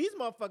 These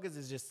motherfuckers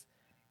is just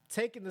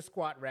taking the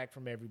squat rack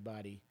from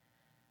everybody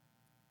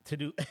to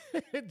do.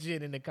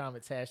 Jen in the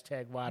comments,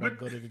 hashtag why I don't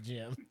go to the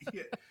gym.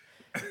 Yeah.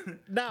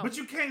 Now, but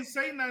you can't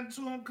say nothing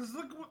to him because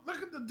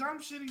look at the dumb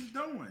shit he's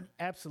doing.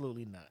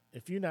 Absolutely not.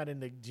 If you're not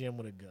in the gym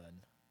with a gun,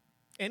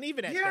 and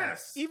even at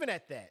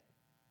that,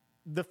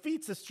 the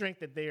feats of strength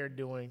that they are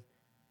doing,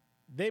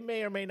 they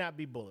may or may not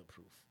be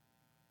bulletproof.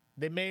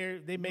 They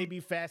may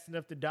be fast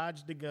enough to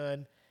dodge the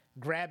gun,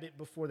 grab it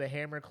before the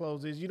hammer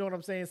closes. You know what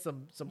I'm saying?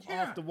 Some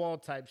off the wall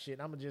type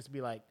shit. I'm gonna just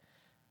be like,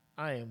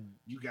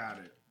 You got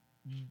it.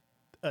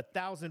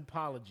 1,000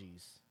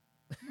 apologies.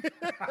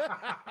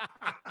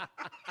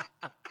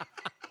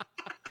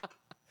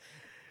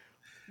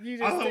 You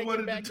just all I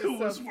wanted to do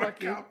was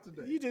work out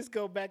today. You just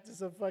go back to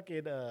some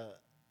fucking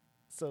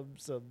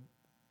some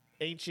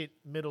ancient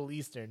Middle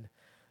Eastern.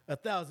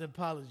 1,000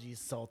 apologies,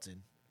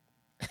 Sultan.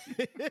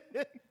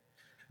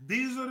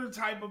 These are the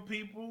type of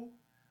people,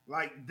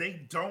 like,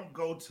 they don't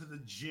go to the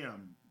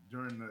gym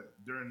during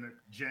the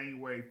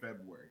January,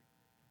 February.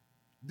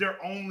 They're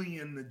only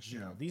in the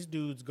gym. No, these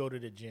dudes go to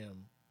the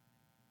gym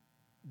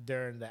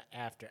during the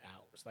after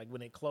hours. Like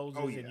when it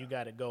closes and you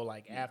got to go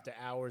like after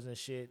hours and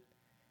shit.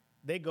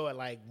 They go at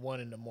like 1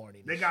 a.m.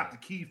 They got the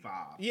key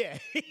fob. Yeah.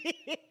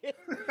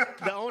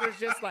 The owner's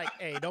just like,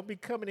 hey, don't be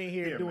coming in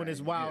here doing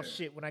this wild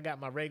shit when I got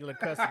my regular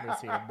customers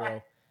here,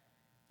 bro.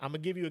 I'm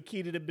going to give you a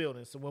key to the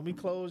building. So when we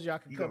close, y'all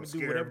can come and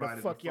do whatever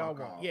the fuck y'all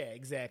want. Off. Yeah,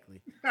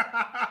 exactly.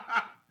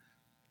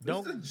 This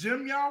is the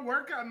gym y'all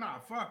work out? Nah,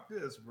 fuck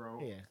this,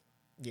 bro. Yeah.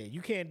 Yeah, you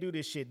can't do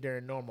this shit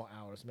during normal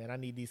hours, man. I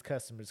need these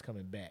customers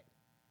coming back.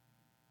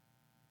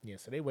 Yeah,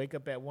 so they wake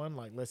up at 1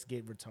 like, let's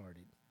get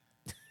retarded.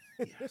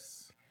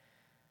 Yes.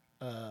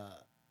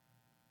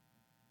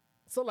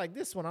 So like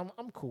this one,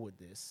 I'm cool with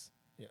this.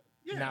 Yeah.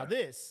 Now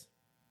this,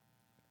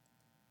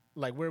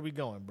 like, where are we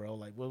going, bro?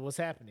 Like, what's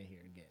happening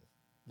here again?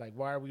 Like,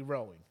 why are we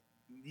rowing?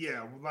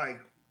 Yeah,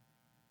 like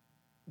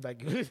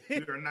we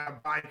are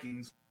not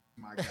Vikings,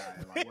 my guy.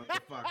 Like, what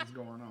the fuck is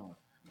going on?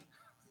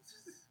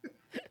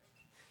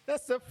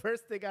 That's the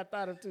first thing I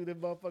thought of too. The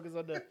motherfuckers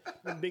on the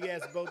big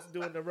ass boats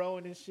doing the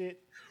rowing and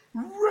shit.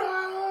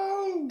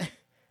 Row.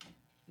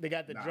 They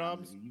got the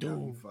drums.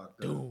 Doom,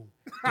 doom,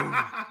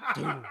 doom,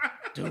 doom,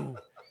 doom.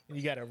 And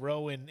you got to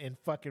row in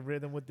fucking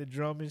rhythm with the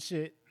drum and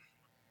shit.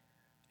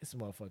 This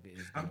motherfucker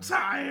is. I'm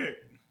tired.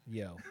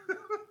 Yo.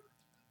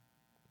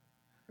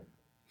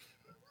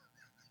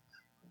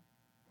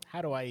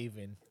 How do I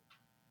even?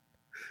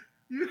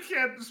 You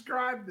can't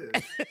describe this.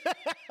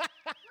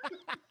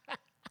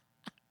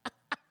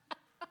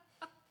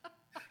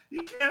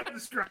 You can't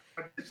describe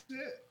this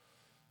shit.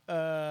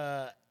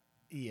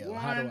 Yeah.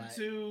 1,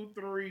 2,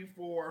 3,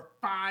 4,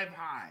 5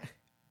 high.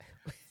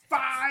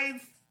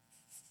 5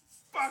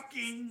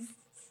 fucking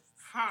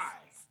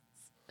high.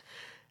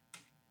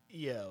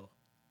 Yo.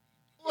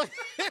 What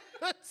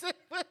the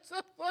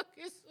fuck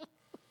is?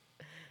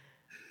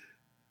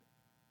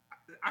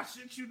 I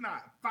shit you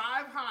not.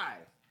 5 high.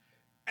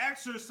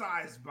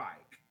 Exercise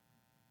bike.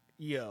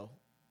 Yo.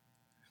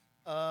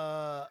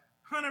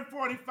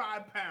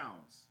 145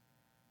 pounds.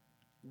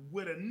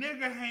 With a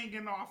nigga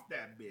hanging off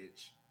that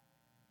bitch.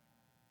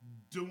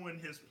 Doing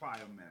his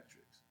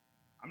plyometrics.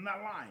 I'm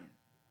not lying.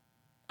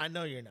 I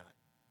know you're not.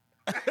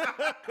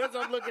 Because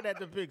I'm looking at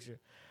the picture.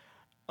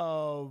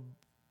 Fuck,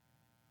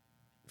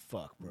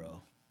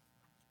 bro.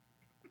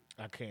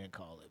 I can't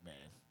call it,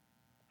 man.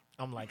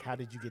 I'm like, how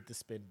did you get the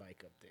spin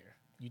bike up there?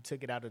 You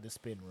took it out of the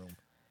spin room.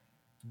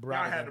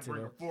 brought Y'all it had to into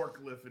bring the. a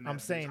forklift in that I'm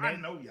bitch. saying I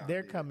know y'all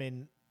they're did.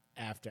 coming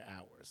after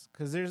hours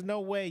because there's no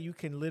way you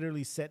can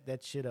literally set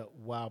that shit up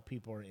while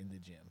people are in the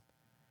gym.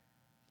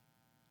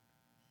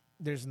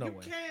 There's no You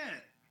way.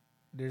 can't.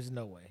 There's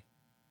no way.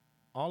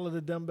 All of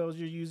the dumbbells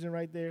you're using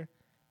right there,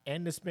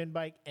 and the spin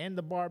bike, and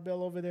the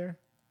barbell over there.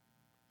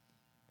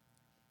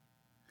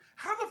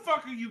 How the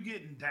fuck are you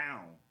getting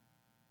down?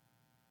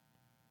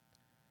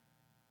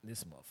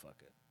 This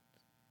motherfucker.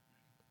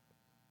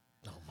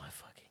 Oh my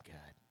fucking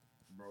god,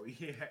 Bro,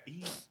 he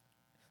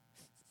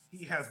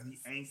has the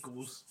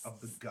ankles of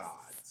the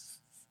gods.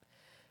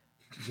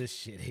 this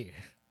shit here.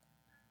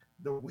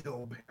 The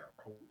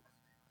wheelbarrow.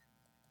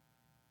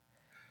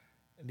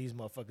 And these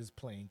motherfuckers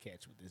playing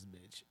catch with this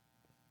bitch.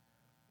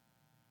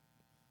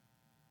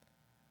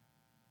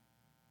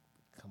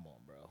 Come on,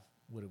 bro.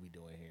 What are we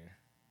doing here?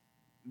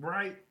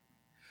 Right?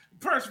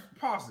 First,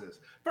 pause this.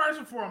 First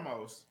and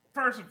foremost,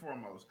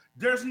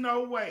 there's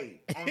no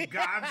way on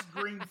God's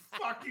green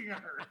fucking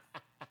earth.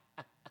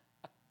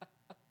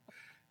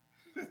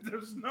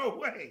 There's no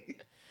way.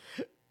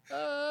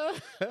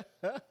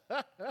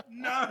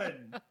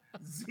 None.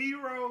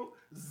 Zero,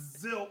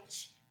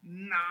 zilch,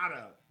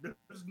 nada.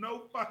 There's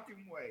no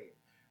fucking way.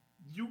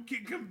 You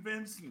can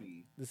convince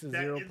me. This is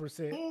that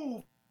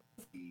 0%.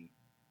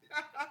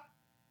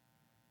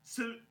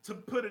 To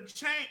put a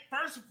chain,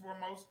 first and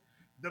foremost,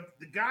 the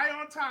guy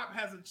on top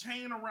has a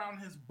chain around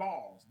his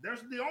balls.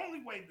 There's the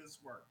only way this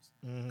works.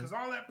 Because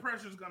all that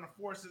pressure is going to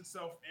force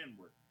itself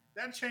inward.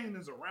 That chain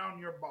is around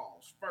your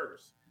balls,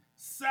 first.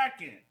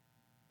 Second,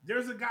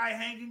 there's a guy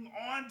hanging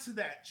on to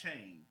that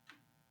chain.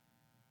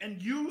 And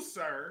you,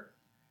 sir,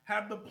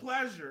 have the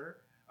pleasure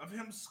of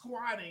him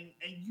squatting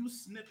and you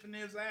sniffing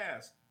his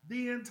ass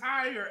the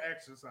entire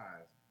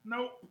exercise.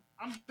 Nope,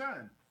 I'm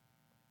done.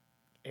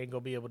 Ain't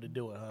gonna be able to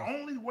do it, huh?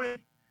 Only way.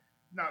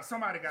 No,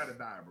 somebody got to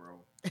die,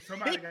 bro.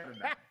 Somebody got to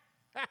die.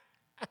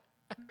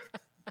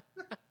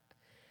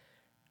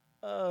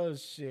 Oh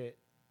shit.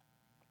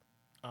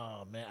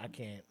 Oh man, I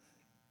can't.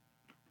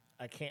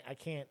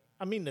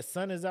 I mean, the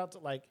sun is out to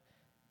like.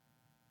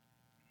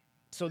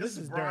 So this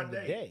is during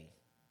the day.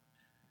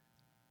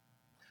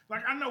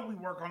 Like, I know we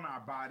work on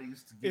our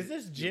bodies to get. Is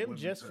this gym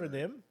just for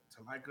them?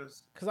 To like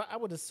us? Because I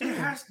would assume it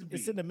has to be.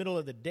 It's in the middle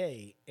of the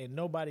day and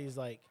nobody's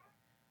like,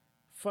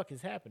 "Fuck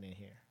is happening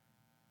here?"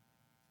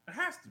 It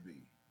has to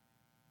be.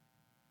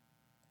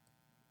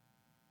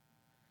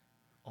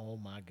 Oh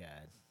my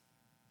god.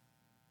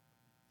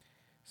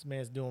 This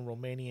man's doing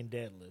Romanian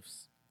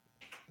deadlifts.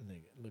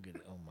 Nigga, look at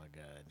it. Oh my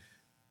god.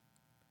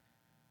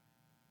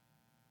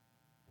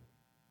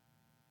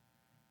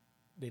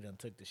 They done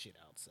took the shit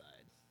outside.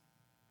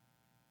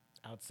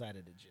 Outside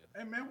of the gym.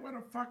 Hey man, where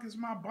the fuck is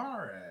my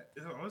bar at?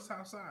 Oh, it's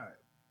outside.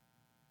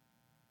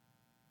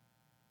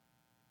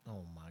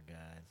 Oh my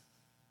god.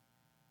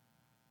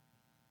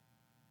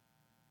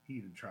 He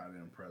to try to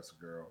impress a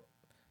girl.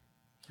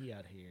 He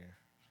out here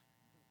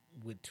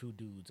with two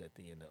dudes at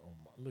the end of, oh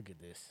my, look at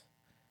this.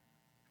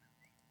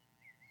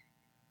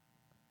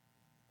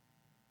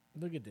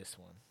 Look at this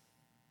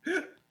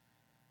one.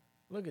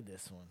 Look at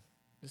this one.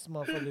 This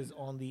motherfucker is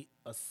on the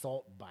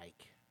assault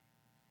bike.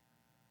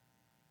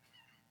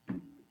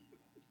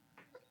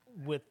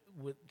 With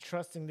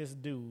trusting this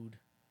dude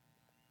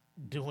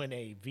doing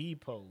a V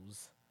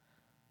pose,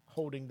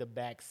 holding the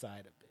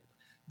backside of it.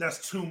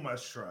 That's too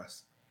much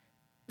trust.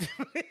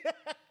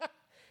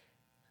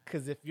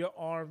 Because if your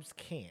arms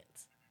can't,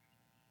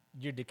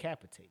 you're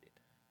decapitated.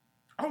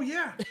 Oh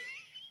yeah.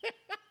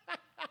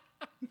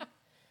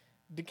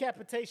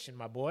 Decapitation,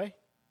 my boy.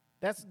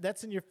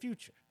 That's in your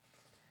future.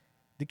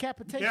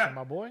 Decapitation,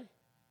 my boy.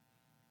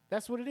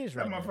 That's what it is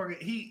right now. That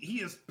motherfucker,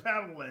 he is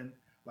pedaling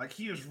like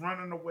he is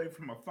running away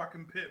from a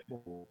fucking pit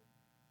bull.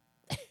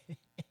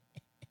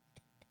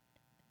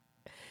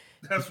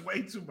 That's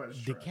way too much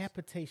stress.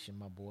 Decapitation,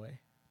 my boy.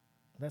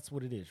 That's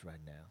what it is right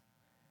now.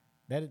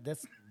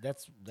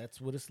 That's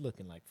what it's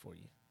looking like for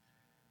you.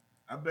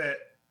 I bet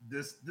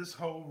this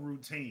whole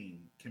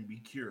routine can be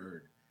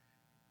cured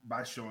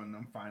by showing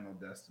them Final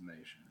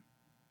Destination.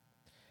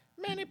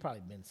 Man, they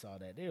probably been saw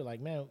that. They were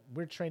like, man,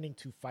 we're training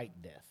to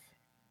fight death.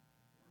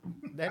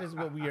 That is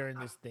what we are in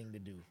this thing to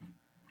do.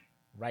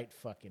 Right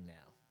fucking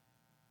now.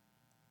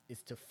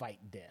 It's to fight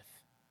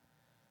death.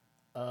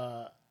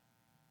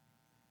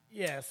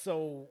 Yeah,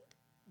 so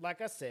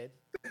like I said,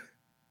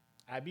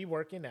 I be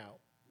working out,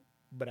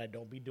 but I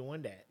don't be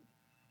doing that.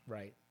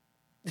 Right?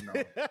 No.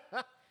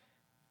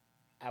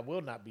 I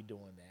will not be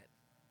doing that.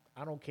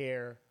 I don't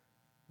care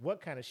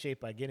what kind of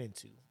shape I get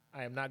into.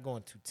 I am not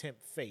going to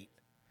tempt fate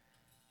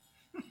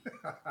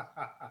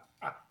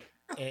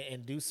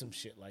and do some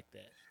shit like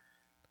that.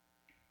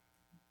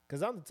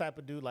 Because I'm the type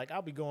of dude, like,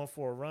 I'll be going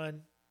for a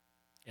run,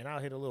 and I'll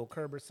hit a little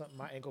curb or something.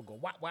 My ankle go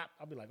whap, whap.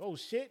 I'll be like, oh,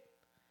 shit.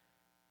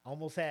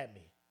 Almost had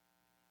me.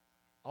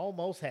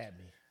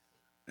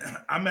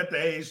 I'm at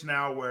the age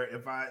now where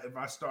if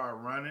I start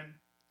running,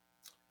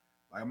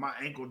 like, my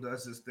ankle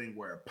does this thing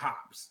where it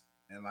pops.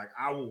 And, like,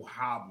 I will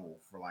hobble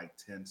for, like,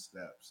 10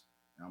 steps.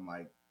 And I'm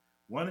like,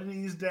 one of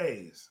these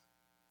days,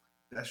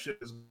 that shit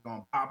is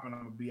gonna pop, and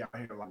I'm gonna be out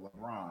here like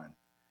LeBron.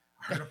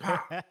 I heard a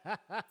pop.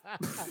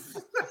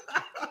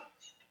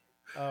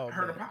 Oh, I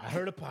heard a man. pop. I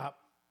heard a pop.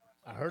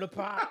 I heard a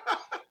pop.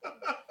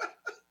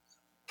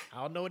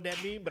 I don't know what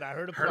that means, but I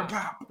heard a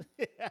pop.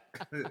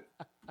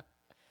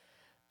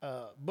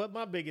 But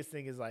my biggest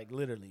thing is like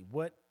literally,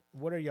 what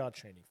are y'all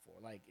training for?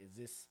 Like,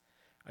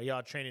 are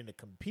y'all training to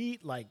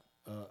compete? Like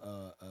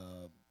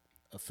a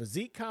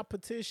physique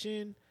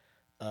competition,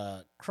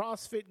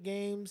 CrossFit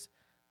games?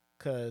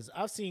 Because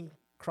I've seen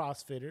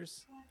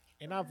CrossFitters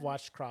and I've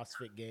watched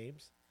CrossFit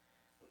games.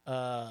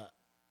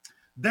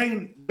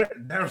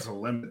 There's a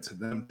limit to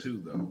them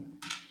too, though.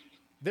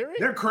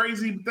 They're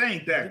crazy, but they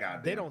ain't that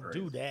goddamn. They don't crazy.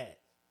 do that.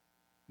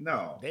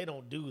 No, they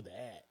don't do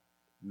that.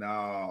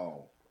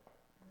 No.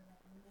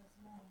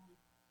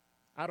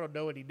 I don't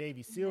know any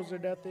Navy SEALs or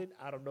nothing.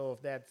 I don't know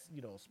if that's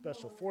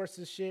special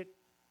forces shit.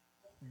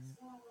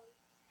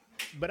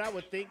 But I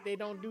would think they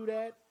don't do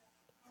that.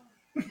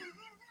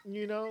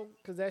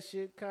 Because that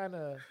shit kind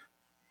of,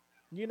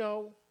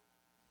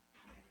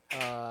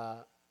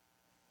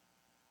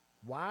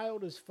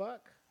 wild as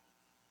fuck.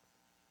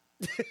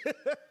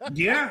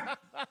 Yeah.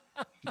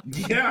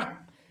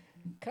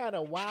 Kind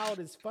of wild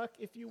as fuck,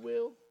 if you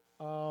will.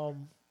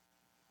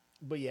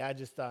 But yeah, I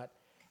just thought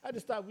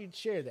we'd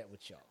share that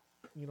with y'all.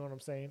 You know what I'm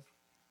saying?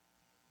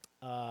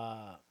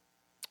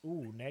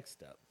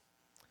 Next up.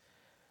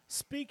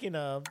 Speaking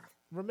of,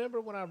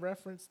 remember when I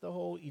referenced the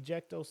whole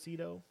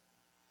ejectocito?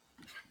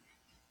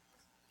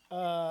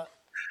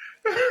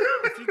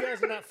 If you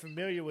guys are not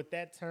familiar with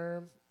that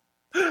term,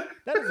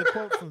 that is a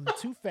quote from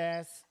Too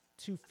Fast,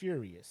 Too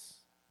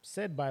Furious,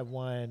 said by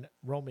one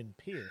Roman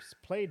Pierce,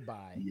 played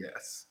by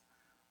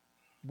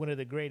one of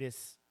the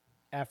greatest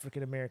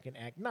African-American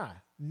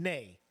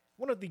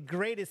one of the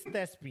greatest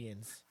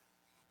thespians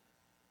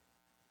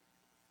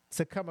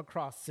to come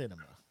across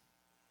cinema.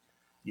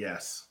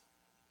 Yes.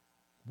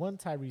 One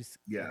Tyrese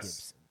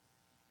Gibson.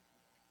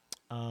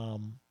 A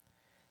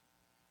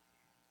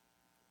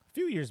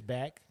few years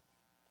back,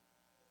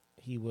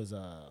 he was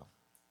on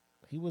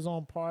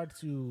par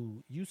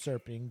to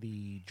usurping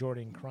the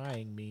Jordan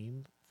crying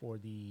meme for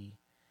the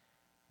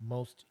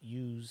most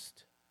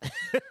used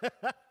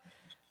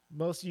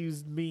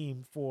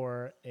meme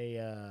for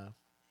a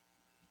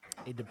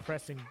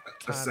depressing time,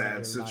 a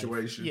sad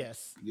situation. Life.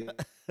 Yes. Yeah.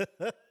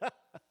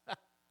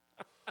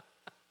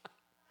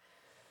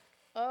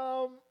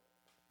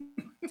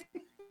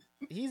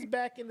 He's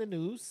back in the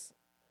news.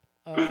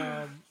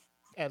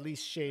 At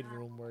least Shade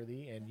Room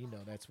worthy, and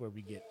that's where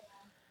we get.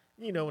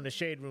 When the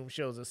Shade Room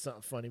shows us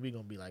something funny, we're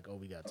gonna be like, "Oh,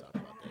 we gotta talk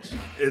about that shit."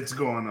 It's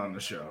going on the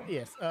show.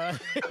 Yes.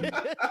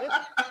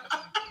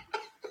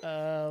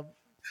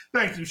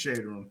 Thank you, Shade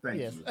Room.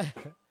 Thank you.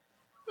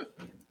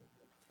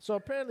 So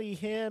apparently,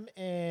 him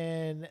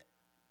and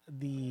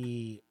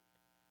the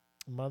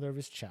mother of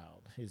his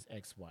child, his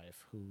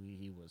ex-wife, who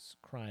he was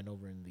crying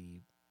over in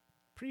the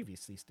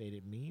previously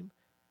stated meme,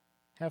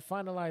 have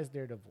finalized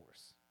their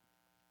divorce.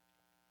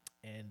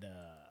 And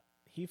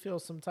he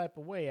feels some type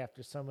of way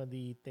after some of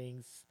the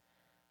things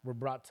were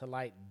brought to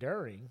light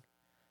during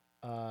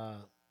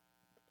the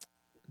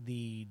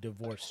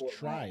divorce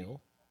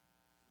trial.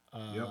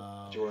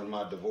 During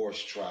my divorce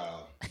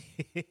trial.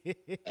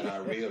 And I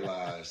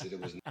realized that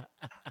it was...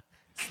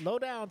 Slow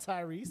down,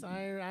 Tyrese.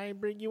 I ain't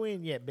bring you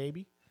in yet,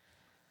 baby.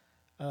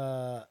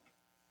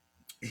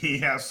 He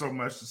has so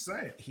much to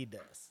say. He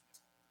does.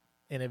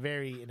 In a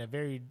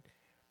very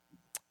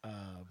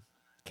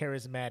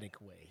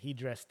charismatic way. He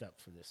dressed up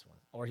for this one.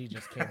 Or he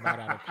just came right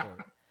out of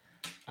court.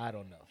 I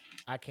don't know.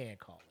 I can't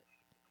call it.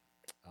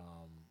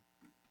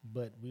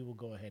 But we will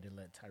go ahead and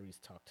let Tyrese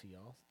talk to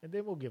y'all. And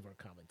then we'll give our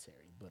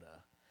commentary. But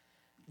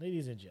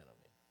ladies and gentlemen,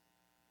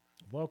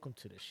 welcome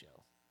to the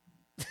show.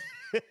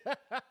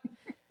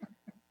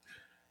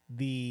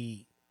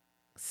 The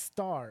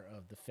star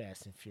of the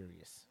Fast and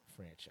Furious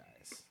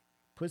franchise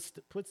puts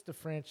the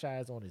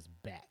franchise on his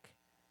back,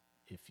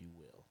 if you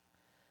will.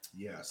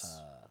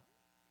 Yes.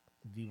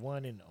 The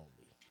one and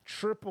only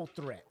triple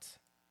threat.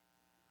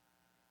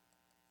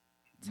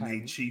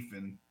 Made chief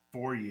in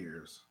 4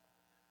 years.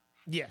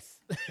 Yes.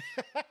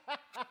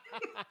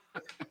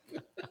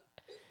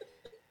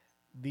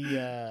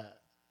 The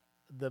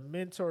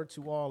mentor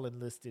to all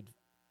enlisted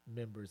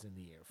members in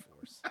the Air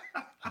Force.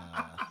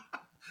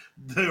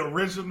 The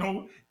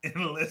original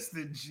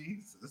enlisted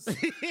Jesus.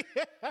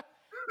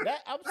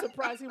 I'm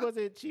surprised he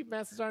wasn't Chief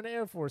Master Sergeant of the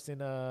Air Force in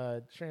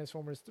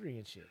Transformers 3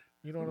 and shit.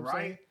 You know what I'm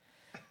saying?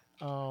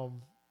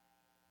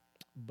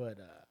 But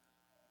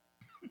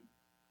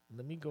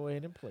let me go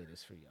ahead and play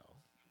this for y'all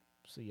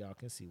so y'all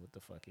can see what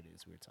the fuck it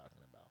is we're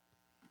talking about.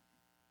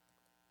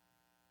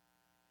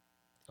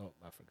 Oh,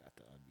 I forgot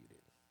to unmute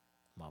it.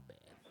 My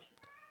bad.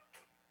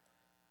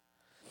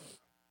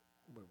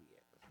 Where we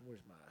at?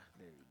 Where's my...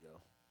 There you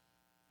go.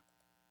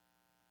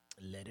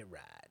 Let it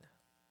ride.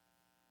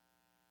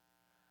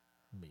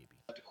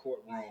 Maybe. At the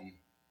courtroom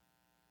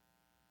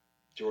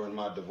during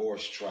my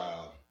divorce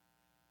trial,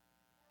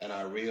 and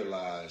I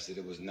realized that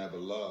it was never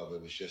love,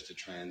 it was just a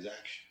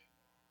transaction.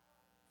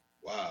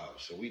 Wow,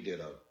 so we did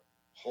a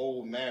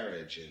whole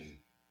marriage and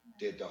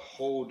did the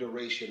whole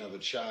duration of a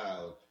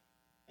child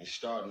and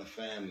starting a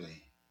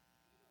family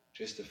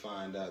just to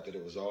find out that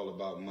it was all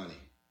about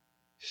money,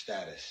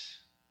 status,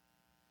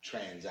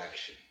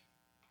 transaction.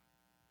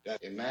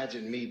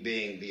 Imagine me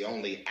being the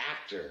only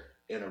actor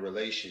in a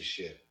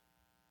relationship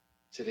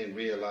to then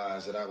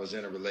realize that I was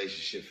in a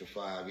relationship for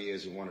 5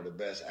 years with one of the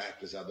best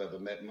actors I've ever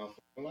met in my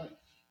life.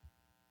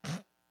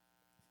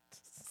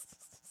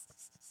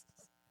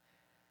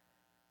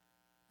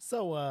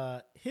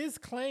 So his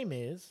claim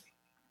is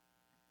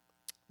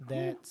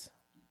that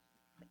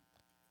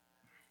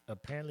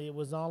apparently it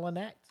was all an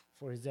act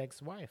for his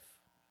ex-wife.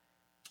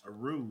 A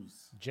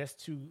ruse.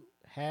 Just to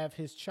have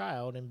his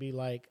child and be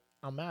like,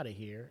 I'm out of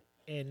here,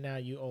 and now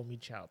you owe me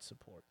child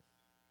support.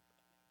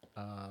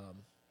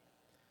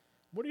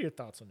 What are your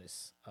thoughts on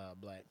this,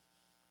 Black?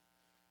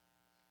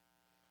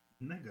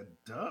 Nigga,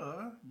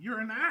 duh. You're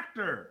an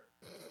actor.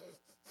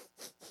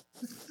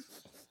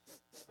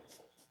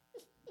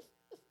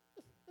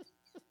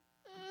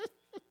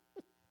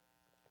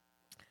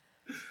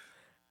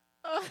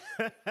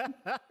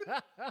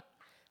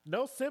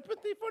 No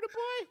sympathy for the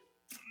boy?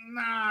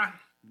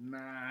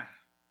 Nah.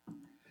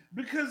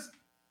 Because,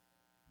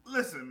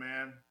 listen,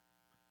 man.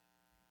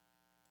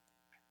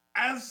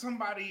 As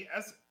somebody,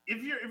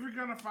 if you're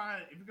gonna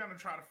try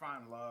to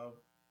find love,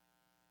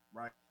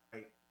 right?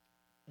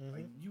 Mm-hmm.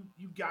 Like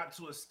you got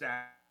to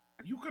establish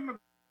you can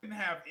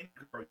have any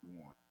girl you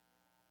want,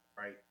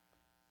 right?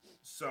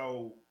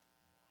 So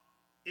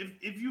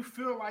if you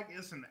feel like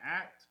it's an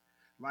act,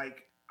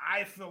 like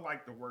I feel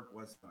like the work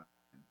was done.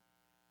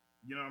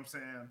 You know what I'm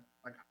saying?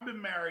 Like I've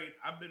been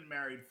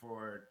married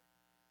for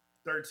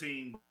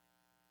 13.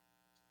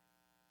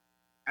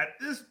 At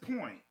this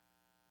point,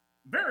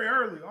 very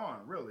early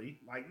on,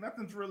 really, like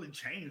nothing's really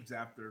changed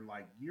after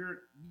like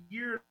year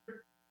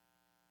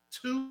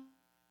 2.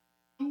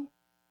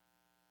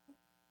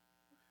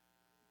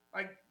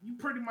 Like you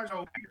pretty much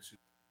know.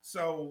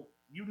 So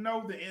you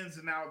know the ins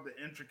and outs, the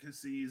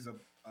intricacies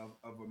of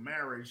a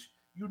marriage.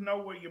 You know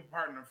what your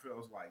partner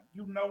feels like.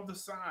 You know the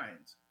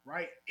signs,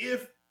 right?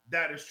 If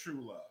that is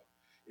true love.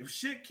 If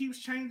shit keeps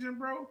changing,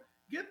 bro,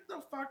 get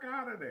the fuck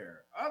out of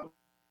there.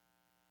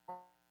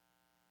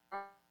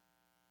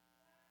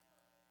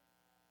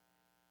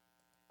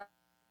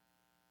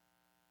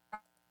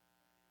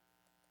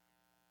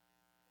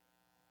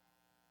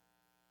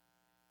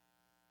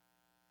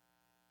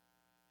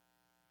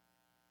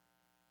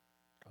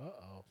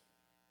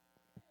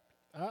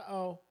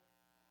 Uh-oh.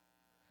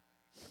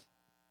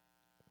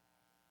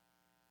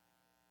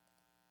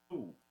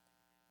 Ooh.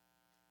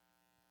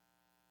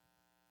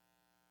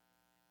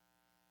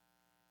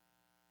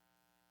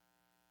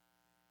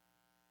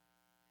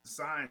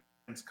 Signs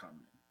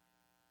coming.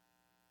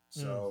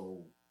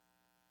 So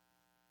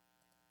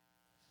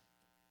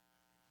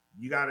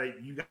you gotta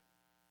do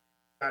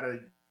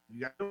that.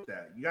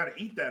 You gotta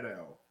eat that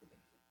L.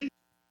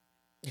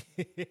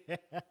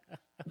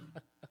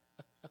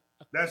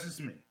 That's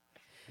just me.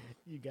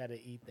 You gotta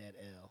eat that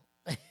L.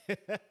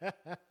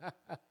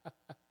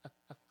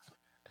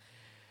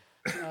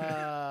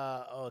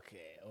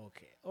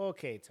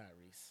 Okay,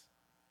 Tyrese.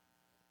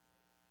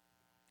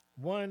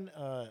 One,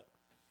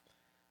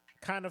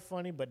 kind of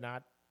funny, but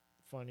not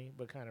funny,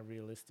 but kind of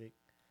realistic.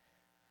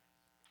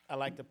 I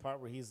like the part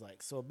where he's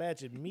like, so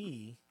imagine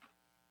me,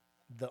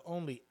 the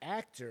only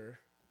actor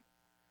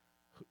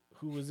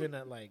who was in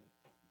that, like,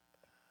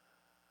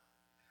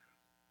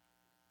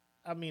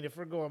 I mean, if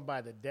we're going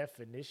by the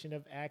definition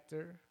of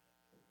actor,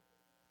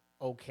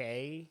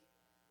 okay.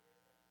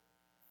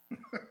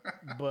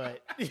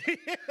 But,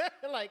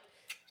 like,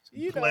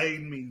 you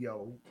played me,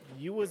 yo.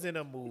 You was in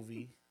a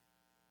movie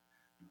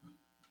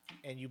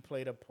and you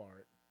played a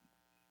part.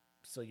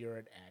 So you're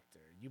an actor.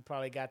 You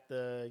probably got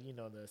the,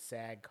 the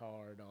SAG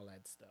card, all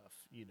that stuff,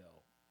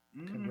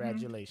 Mm-hmm.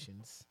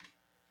 Congratulations.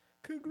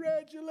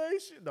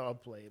 No, I'm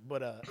playing.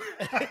 But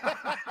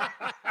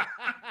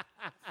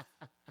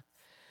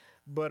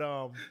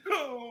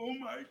oh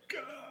my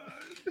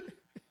God.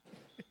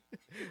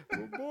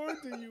 What more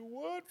do you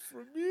want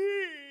from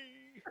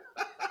me?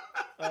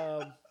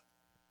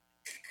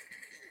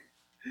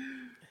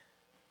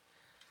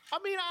 I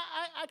mean,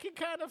 I can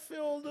kind of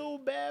feel a little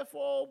bad for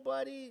old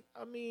buddy.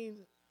 I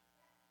mean,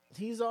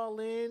 he's all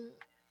in.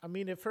 I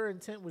mean, if her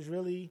intent was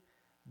really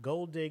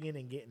gold digging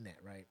and getting that,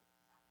 right?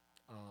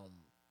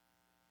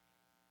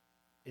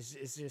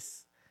 It's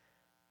just,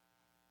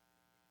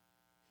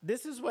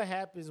 this is what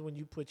happens when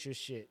you put your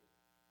shit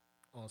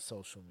on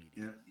social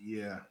media.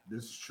 Yeah,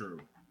 this is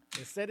true.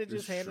 Instead of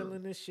just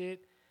handling this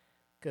shit,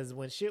 because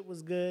when shit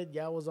was good,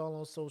 y'all was all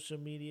on social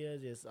media,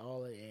 just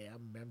all,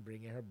 I'm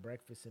bringing her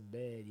breakfast in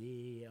bed,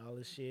 all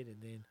this shit,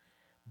 and then,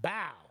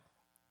 bow.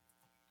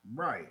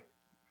 Right.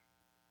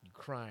 You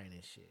crying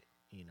and shit,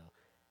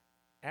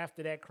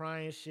 After that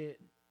crying shit,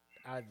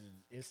 I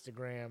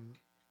Instagram,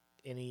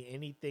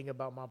 anything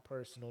about my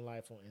personal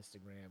life on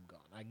Instagram, gone.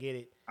 I get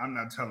it. I'm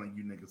not telling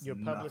you niggas your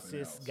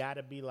publicist got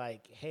to be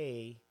like,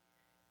 hey,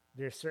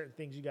 there's certain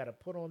things you got to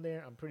put on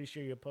there. I'm pretty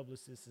sure your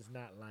publicist is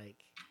not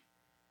like,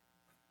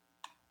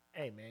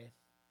 hey, man,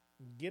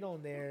 get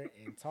on there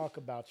and talk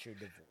about your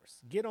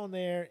divorce. Get on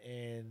there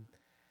and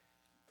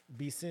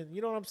be sent.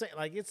 You know what I'm saying?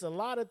 Like, it's a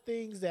lot of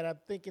things that I'm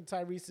thinking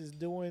Tyrese is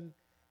doing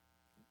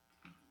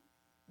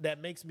that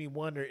makes me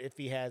wonder if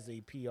he has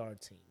a PR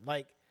team.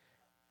 Like,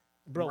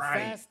 bro,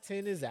 Right. Fast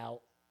 10 is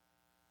out.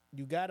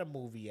 You got a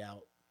movie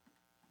out.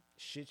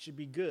 Shit should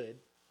be good.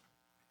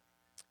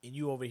 And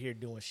you over here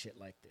doing shit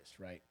like this,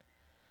 right?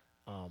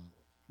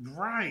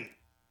 Right.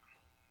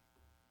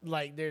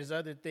 Like, there's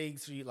other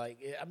things for you. Like,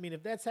 I mean,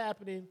 if that's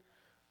happening,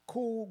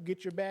 cool.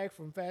 Get your bag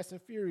from Fast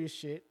and Furious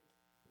shit.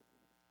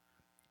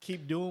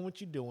 Keep doing what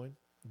you're doing.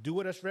 Do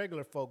what us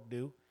regular folk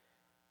do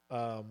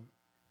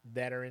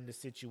that are in the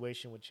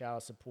situation with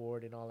child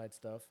support and all that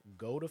stuff.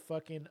 Go to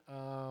fucking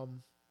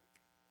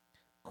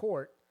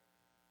court.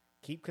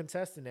 Keep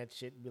contesting that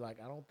shit and be like,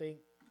 I don't think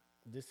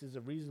this is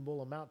a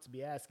reasonable amount to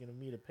be asking of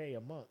me to pay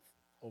a month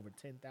over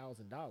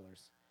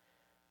 $10,000.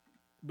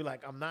 Be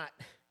like, I'm not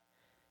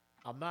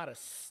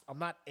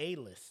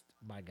A-list,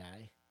 my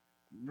guy.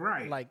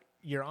 Right. Like,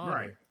 Your Honor,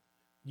 Right.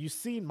 you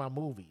seen my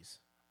movies.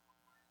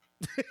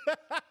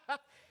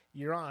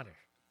 Your Honor,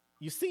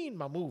 you seen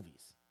my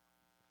movies.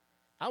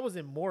 I was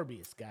in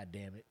Morbius,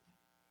 goddammit.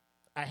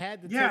 I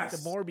had to take the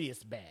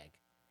Morbius bag.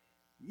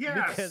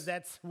 Yes. Because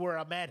that's where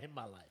I'm at in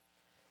my life.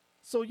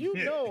 So you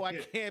know I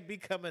can't be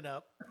coming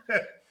up.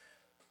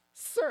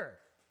 Sir.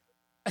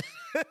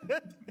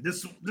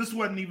 This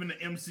wasn't even the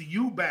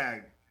MCU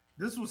bag.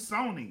 This was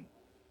Sony.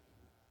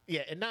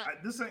 Yeah, and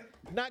This ain't.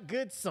 not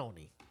good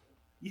Sony.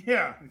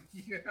 Yeah.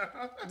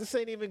 This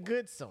ain't even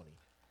good Sony.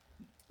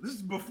 This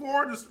is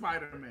before the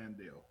Spider-Man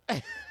deal.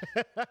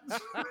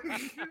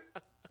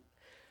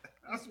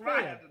 That's what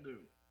I had to do.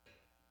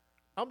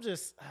 I'm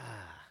just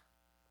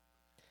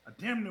I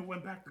damn near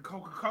went back to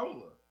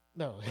Coca-Cola.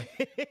 no.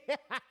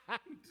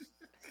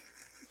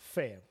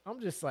 Fam, I'm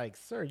just like,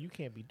 sir, you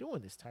can't be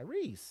doing this,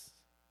 Tyrese.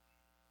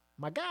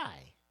 My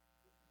guy.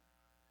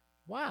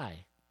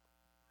 Why?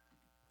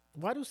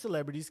 Why do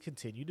celebrities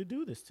continue to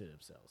do this to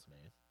themselves,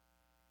 man?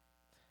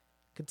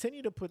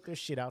 Continue to put their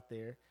shit out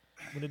there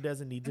when it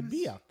doesn't need to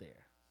be out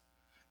there.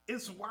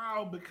 It's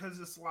wild because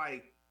it's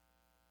like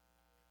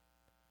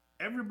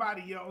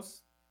everybody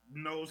else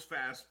knows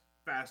Fast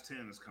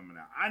 10 is coming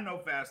out. I know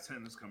Fast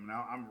 10 is coming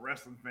out. I'm a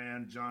wrestling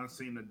fan. John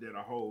Cena did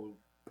a whole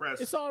press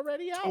It's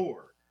already out.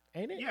 tour.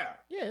 Ain't it? Yeah.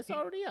 Yeah, it's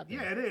already out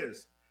there. Yeah, it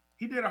is.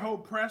 He did a whole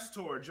press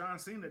tour. John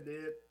Cena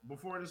did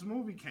before this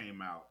movie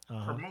came out,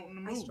 promoting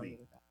the I struggle movie.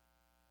 with that.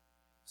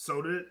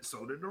 So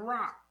did The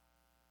Rock.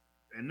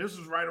 And this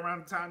was right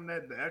around the time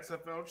that the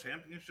XFL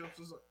championships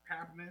was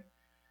happening.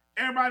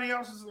 Everybody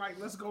else is like,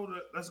 let's go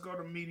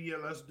to media,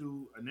 let's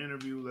do an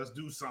interview, let's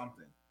do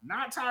something.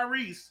 Not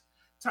Tyrese.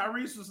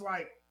 Tyrese was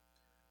like,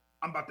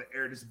 I'm about to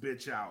air this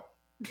bitch out.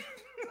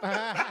 I'm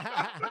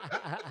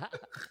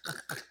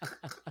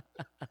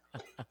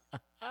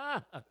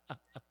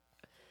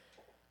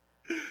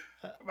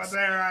about to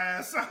air her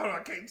ass out.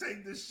 I can't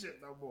take this shit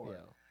no more.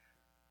 Yeah.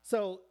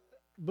 So,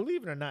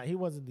 believe it or not, he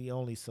wasn't the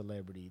only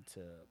celebrity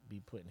to be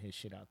putting his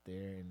shit out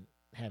there and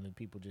having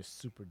people just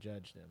super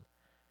judge them.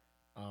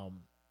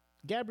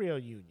 Gabrielle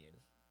Union,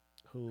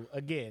 who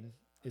again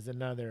is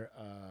another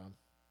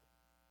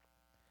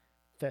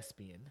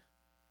thespian,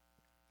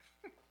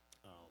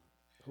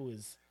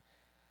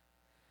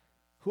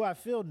 who I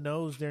feel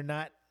knows they're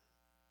not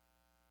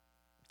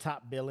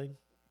top billing.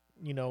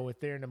 You know, if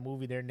they're in a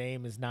movie, their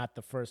name is not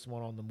the first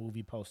one on the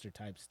movie poster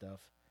type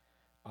stuff.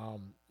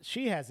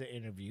 She has an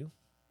interview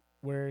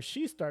where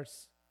she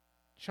starts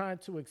trying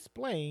to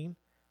explain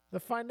the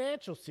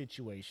financial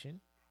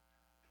situation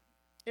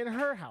in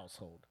her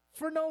household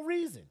for no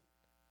reason.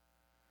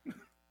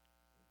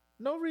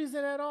 No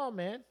reason at all,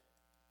 man.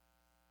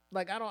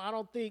 Like, I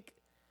don't think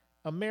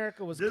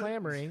America was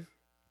clamoring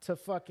to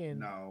fucking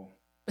No.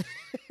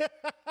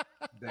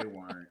 They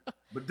weren't.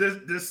 But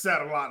this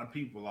set a lot of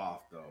people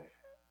off though.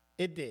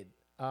 It did.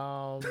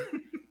 And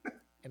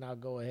I'll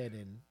go ahead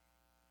and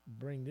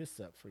bring this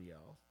up for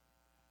y'all,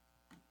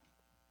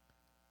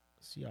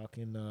 so y'all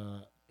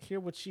can hear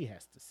what she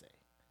has to say.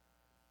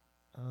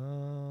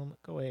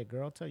 Go ahead,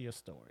 girl. Tell your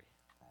story.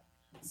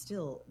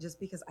 Still, just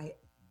because I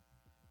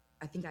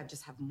think I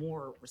just have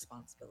more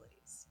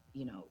responsibilities,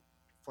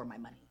 for my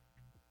money.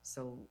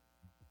 So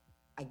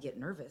I get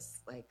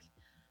nervous, like,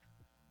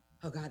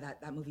 oh God,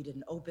 that movie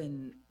didn't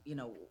open,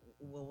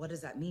 well, what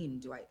does that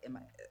mean? Am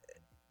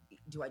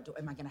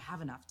I going to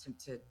have enough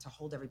to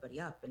hold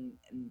everybody up? And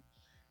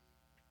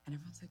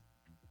everyone's like,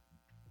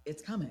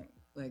 it's coming,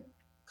 like,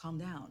 calm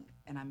down.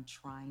 And I'm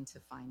trying to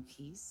find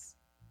peace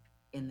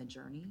in the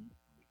journey,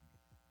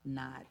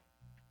 not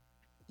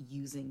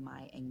using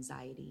my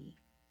anxiety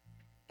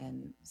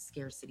and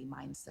scarcity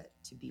mindset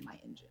to be my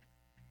engine,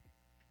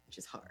 which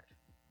is hard.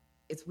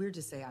 It's weird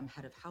to say I'm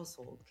head of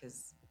household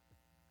because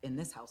in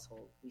this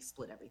household, we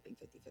split everything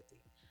 50-50.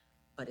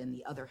 But in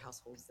the other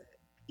households that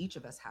each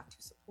of us have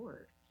to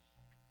support,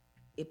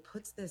 it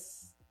puts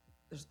there's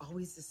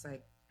always this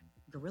like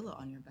gorilla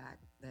on your back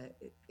that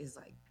is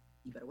like,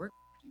 you better work,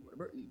 you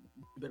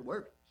better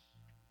work.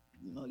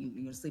 You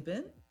gonna sleep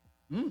in?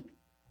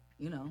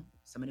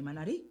 somebody might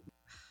not eat.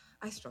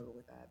 I struggle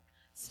with that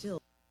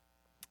still.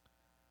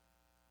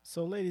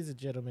 So, ladies and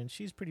gentlemen,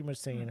 she's pretty much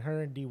saying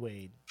her and D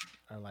Wade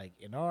are like,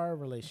 in our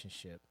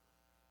relationship,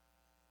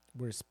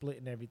 we're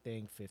splitting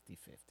everything 50-50.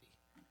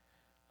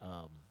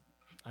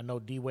 I know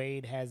D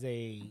Wade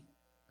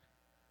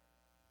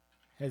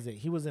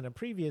he was in a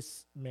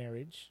previous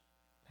marriage,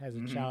 has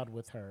a child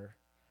with her.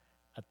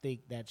 I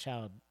think that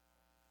child,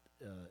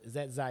 is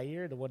that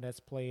Zaire, the one that's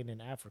playing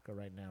in Africa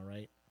right now,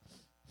 right?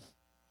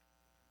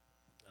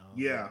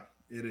 Yeah,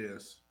 it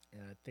is.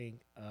 And I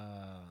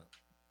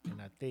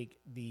think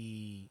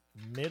the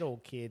middle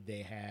kid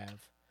they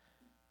have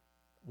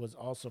was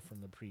also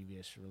from the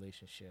previous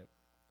relationship.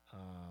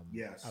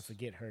 Yes. I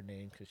forget her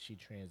name because she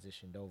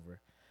transitioned over.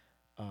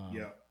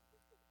 Yeah.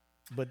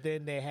 But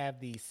then they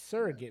have the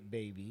surrogate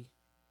baby,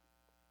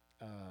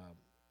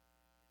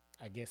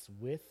 I guess,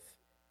 with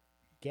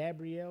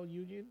Gabrielle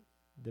Union.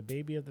 The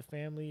baby of the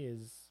family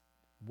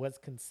was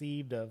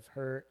conceived of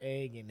her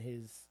egg and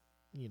his,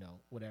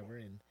 whatever.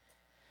 And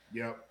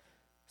Yep.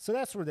 so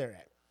that's where they're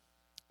at.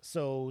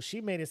 So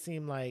she made it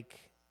seem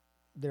like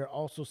they're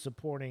also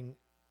supporting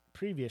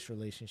previous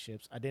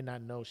relationships. I did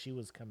not know she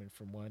was coming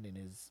from one and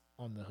is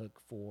on the hook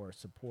for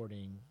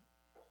supporting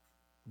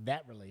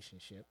that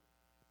relationship.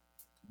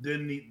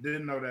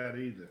 Didn't know that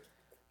either.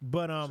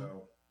 But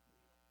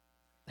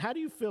how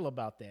do you feel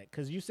about that?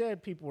 Because you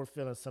said people were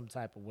feeling some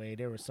type of way.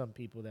 There were some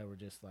people that were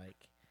just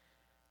like,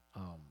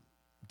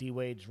 D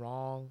Wade's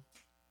wrong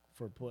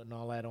for putting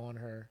all that on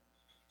her.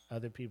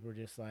 Other people were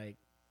just like,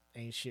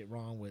 ain't shit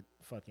wrong with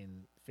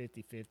fucking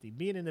 50-50.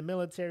 Being in the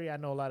military, I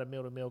know a lot of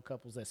mill-to-mill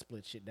couples that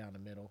split shit down the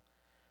middle,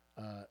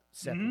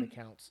 separate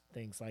accounts,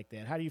 things like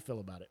that. How do you feel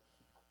about it?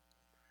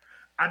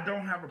 I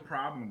don't have a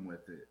problem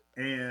with it.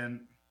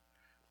 And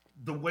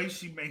the way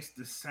she makes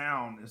this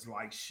sound is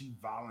like she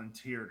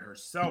volunteered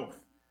herself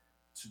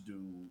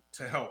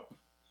to help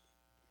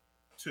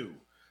too.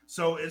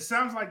 So it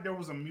sounds like there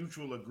was a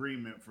mutual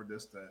agreement for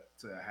this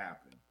to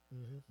happen.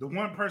 Mm-hmm. The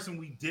one person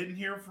we didn't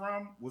hear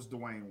from was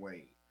Dwayne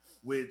Wade,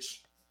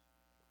 which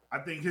I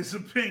think his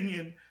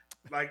opinion,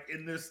 like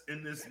in this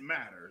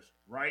matters,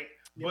 right?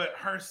 Yep. But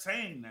her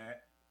saying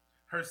that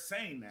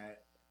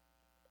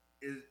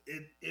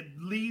it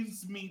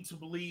leads me to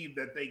believe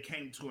that they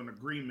came to an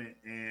agreement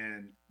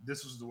and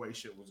this was the way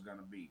shit was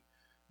gonna be,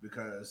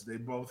 because they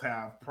both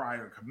have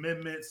prior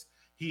commitments.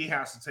 He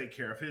has to take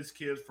care of his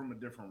kids from a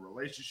different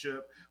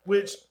relationship,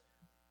 which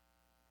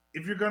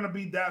if you're gonna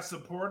be that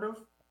supportive,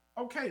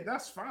 okay,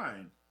 that's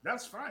fine.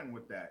 That's fine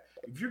with that.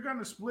 If you're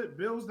gonna split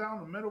bills down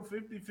the middle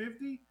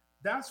 50-50,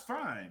 that's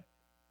fine.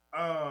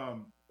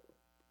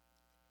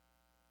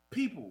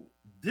 People,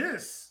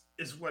 this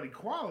is what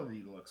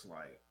equality looks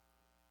like.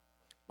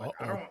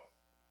 I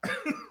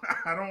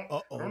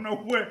don't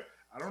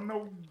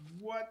know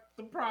what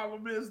the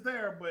problem is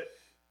there, but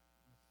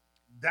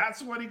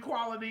that's what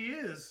equality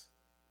is.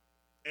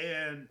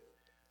 And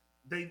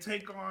they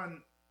take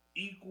on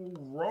equal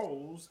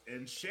roles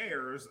and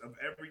shares of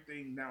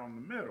everything down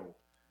the middle.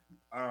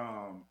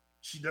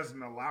 She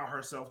doesn't allow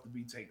herself to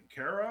be taken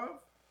care of.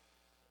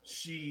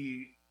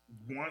 She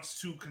wants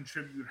to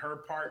contribute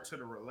her part to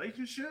the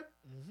relationship.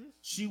 Mm-hmm.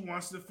 She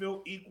wants to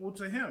feel equal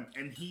to him,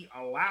 and he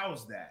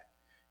allows that.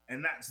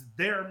 And that's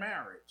their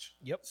marriage.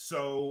 Yep.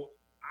 So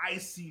I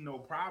see no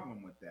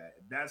problem with that.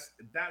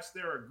 That's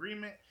their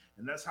agreement,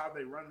 and that's how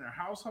they run their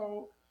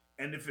household.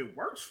 And if it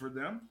works for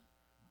them,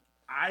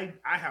 I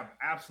have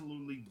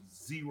absolutely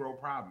zero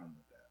problem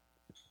with that.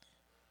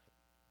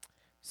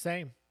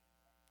 Same.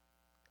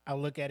 I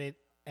look at it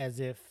as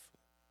if,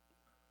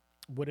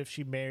 what if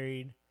she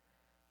married,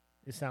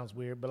 it sounds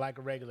weird, but like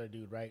a regular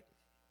dude, right?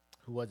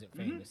 Who wasn't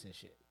famous and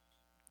shit.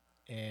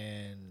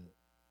 And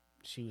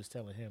she was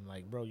telling him,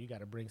 like, bro, you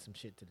got to bring some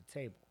shit to the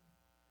table.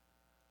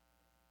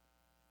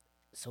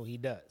 So he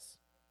does.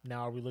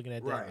 Now, are we looking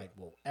at that like,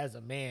 well, as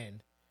a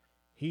man,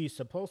 he's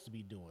supposed to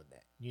be doing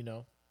that,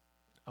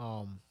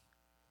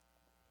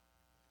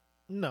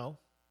 No,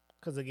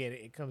 because again,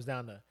 it comes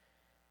down to,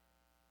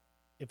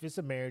 if it's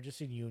a marriage,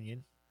 it's a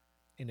union,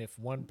 and if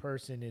one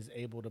person is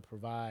able to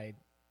provide,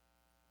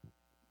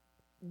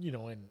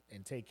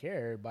 and take care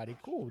of everybody,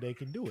 cool, they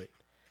can do it.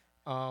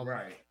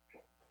 Right.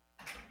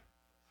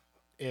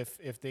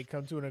 If they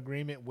come to an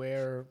agreement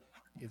where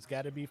it's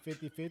got to be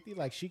 50-50,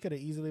 like she could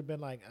have easily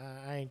been like,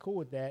 I ain't cool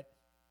with that.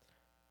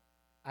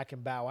 I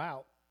can bow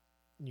out,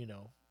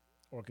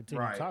 or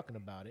continue talking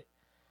about it.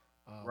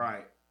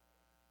 Right.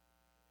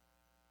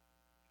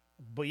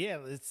 But yeah,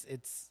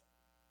 it's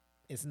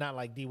not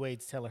like D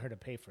Wade's telling her to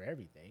pay for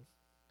everything.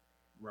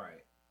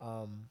 Right.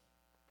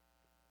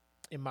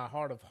 In my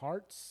heart of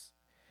hearts,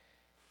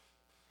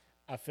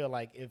 I feel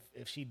like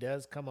if she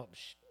does come up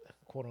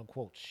quote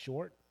unquote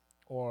short,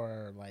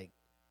 or like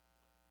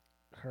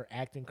her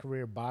acting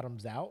career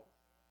bottoms out,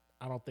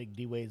 I don't think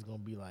D Wade's gonna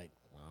be like,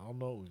 I don't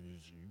know,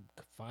 you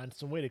find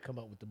some way to come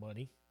up with the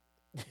money.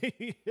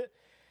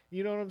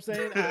 You know what I'm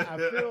saying?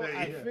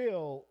 I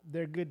feel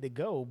they're good to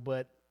go,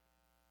 but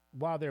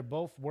while they're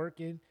both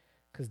working,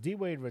 because D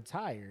Wade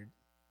retired,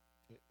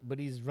 but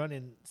he's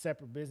running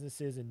separate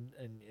businesses and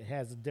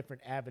has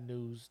different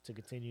avenues to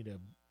continue to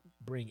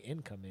bring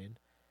income in.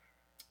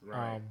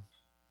 Right.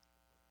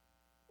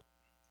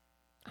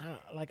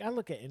 I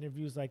look at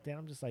interviews like that.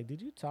 I'm just like,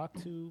 did you talk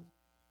to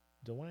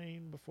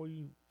Dwayne before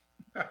you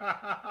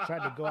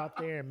tried to go out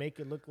there and make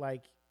it look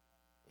like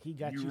he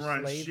got you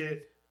run slaving?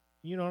 shit.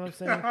 You know what I'm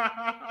saying?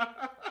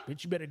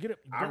 Bitch, you better get up.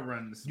 I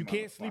run this. You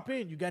can't sleep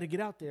in. You got to get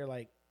out there.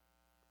 Like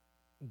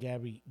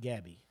Gabby,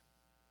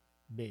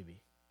 baby.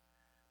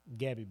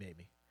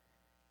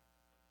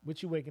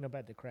 What you waking up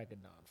at the crack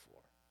of dawn for?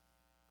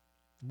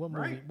 What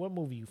movie? Right. What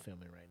movie you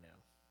filming right now?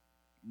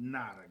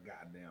 Not a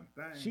goddamn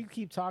thing. She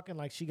keep talking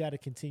like she got to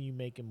continue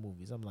making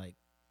movies. I'm like,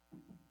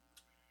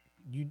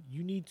 you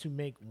need to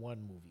make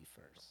one movie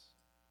first,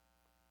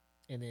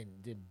 and then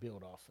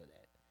build off of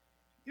that.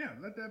 Yeah,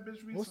 let that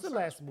bitch be. What's the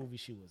last movie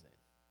she was in?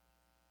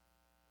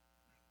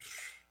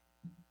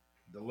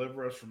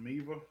 Deliver Us from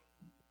Evil.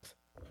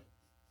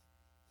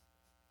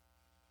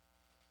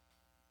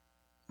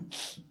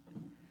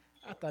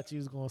 I thought you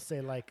was gonna say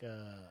like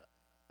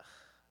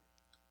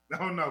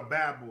Oh no,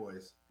 Bad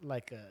Boys.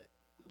 like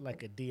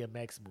a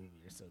DMX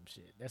movie or some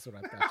shit. That's what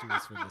I thought you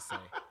was going to say.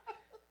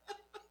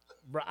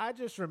 Bro, I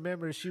just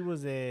remember she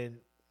was in.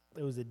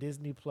 It was a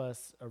Disney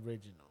Plus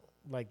original.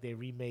 Like they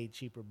remade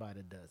Cheaper by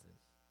the Dozen.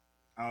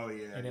 Oh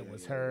yeah, And it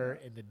was her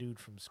and the dude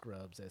from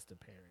Scrubs as the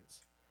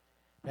parents.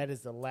 That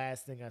is the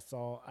last thing I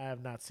saw. I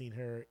have not seen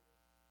her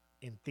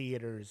in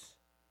theaters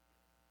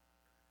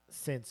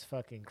since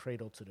fucking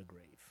Cradle to the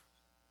Grave.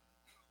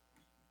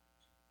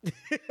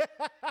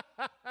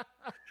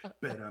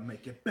 Better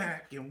make it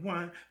back in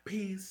one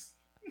piece.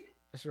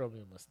 That's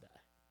Romeo Must Die.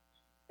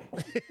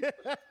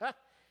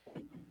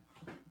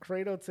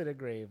 Cradle to the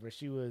Grave, where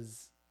she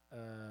was,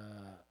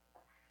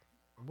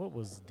 what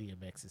was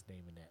DMX's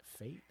name in that?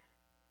 Fate?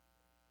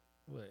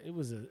 Well, it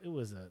was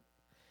a.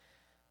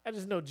 I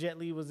just know Jet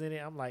Li was in it.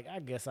 I'm like, I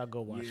guess I'll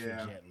go watch for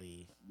Jet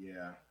Li.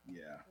 Yeah.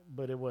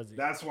 But it wasn't.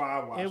 That's why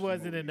I watched. It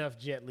wasn't enough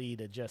Jet Li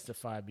to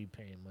justify me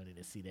paying money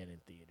to see that in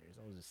theaters.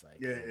 I was just like,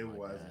 Yeah, oh it my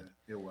wasn't. God.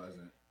 It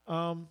wasn't.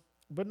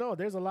 But no,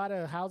 there's a lot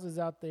of houses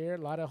out there, a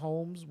lot of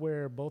homes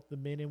where both the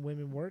men and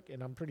women work,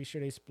 and I'm pretty sure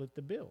they split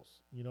the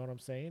bills. You know what I'm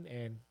saying?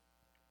 And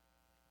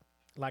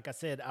like I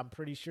said, I'm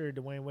pretty sure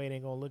Dwayne Wade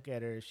ain't gonna look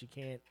at her if she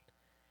can't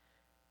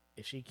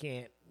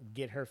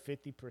get her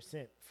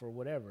 50% for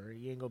whatever.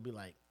 He ain't gonna be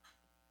like,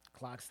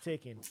 clock's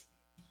ticking.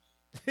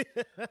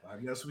 I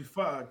guess we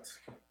fucked.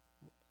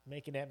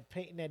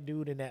 Painting that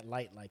dude in that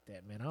light like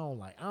that, man. I don't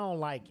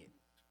like it.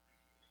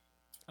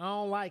 I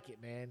don't like it,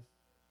 man.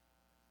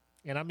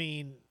 And I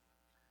mean,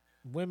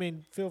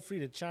 women, feel free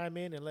to chime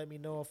in and let me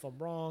know if I'm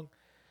wrong.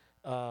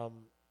 I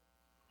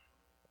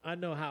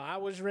know how I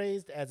was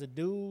raised as a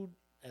dude,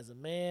 as a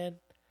man.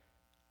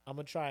 I'm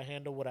gonna try to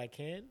handle what I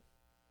can.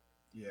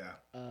 Yeah.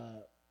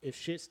 If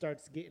shit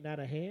starts getting out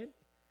of hand,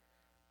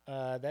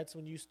 that's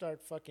when you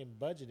start fucking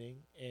budgeting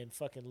and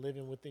fucking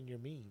living within your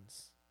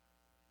means.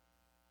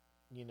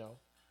 You know,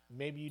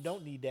 maybe you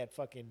don't need that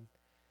fucking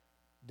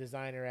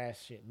designer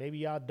ass shit. Maybe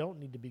y'all don't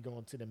need to be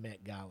going to the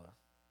Met Gala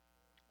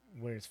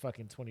where it's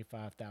fucking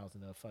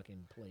 25,000 a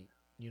fucking plate.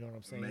 You know what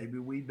I'm saying? Maybe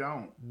we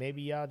don't.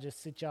 Maybe y'all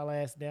just sit y'all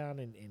ass down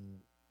and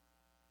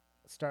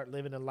start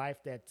living a life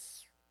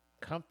that's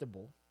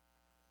comfortable,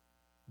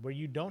 where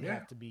you don't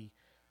have to be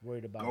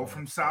worried about. Go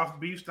from South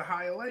Beach to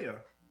Hialeah.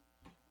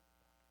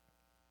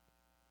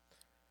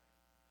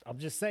 I'm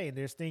just saying,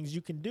 there's things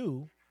you can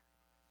do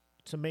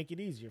to make it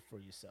easier for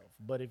yourself.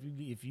 But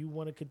if you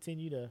want to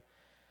continue to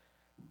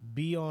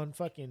be on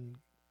fucking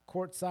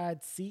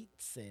courtside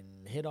seats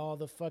and hit all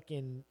the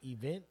fucking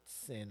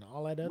events and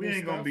all that other stuff, we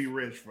ain't gonna be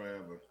rich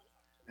forever,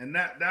 and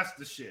that's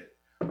the shit.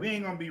 We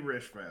ain't gonna be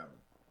rich forever.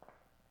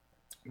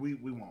 We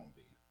won't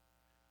be.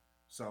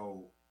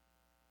 So,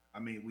 I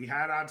mean, we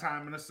had our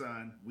time in the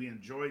sun. We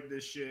enjoyed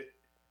this shit.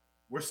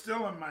 We're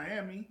still in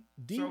Miami.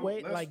 D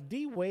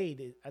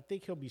Wade, I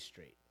think he'll be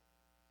straight.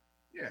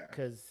 Yeah,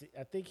 because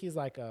I think he's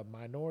like a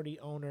minority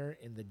owner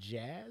in the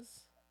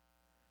Jazz.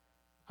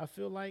 I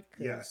feel like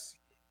yes,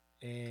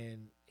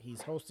 and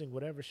he's hosting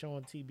whatever show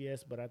on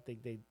TBS. But I think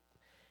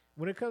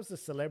when it comes to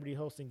celebrity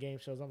hosting game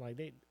shows, I'm like,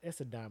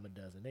 it's a dime a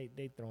dozen.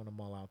 They throwing them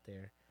all out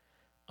there.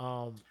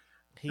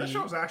 That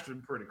show's actually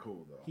pretty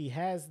cool though. He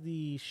has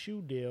the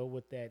shoe deal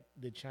with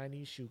the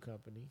Chinese shoe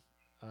company,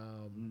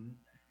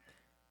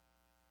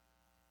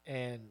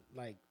 and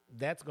like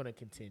that's going to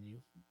continue.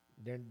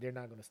 They're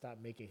not going to stop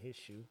making his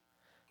shoe.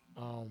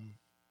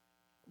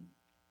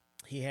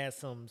 He has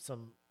some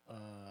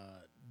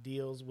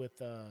deals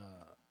with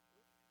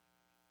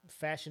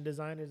fashion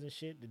designers and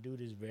shit. The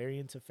dude is very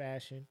into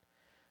fashion,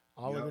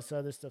 all of this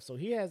other stuff. So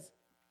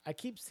I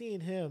keep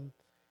seeing him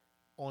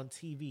on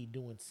TV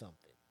doing something.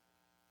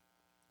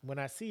 When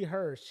I see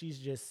her, she's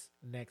just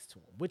next to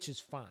him, which is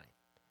fine.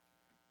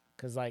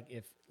 Cause like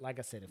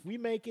I said, if we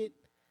make it,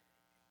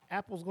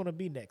 Apple's gonna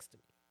be next to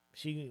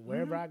me.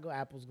 Wherever I go,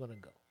 Apple's gonna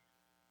go.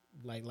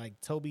 Like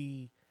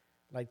Toby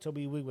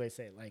Wigway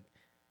said, like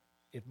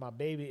if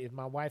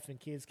my wife and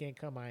kids can't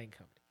come, I ain't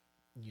coming.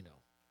 You know.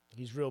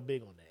 He's real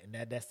big on that,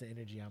 and that's the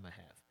energy I'm gonna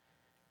have.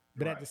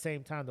 But at the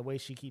same time, the way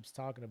she keeps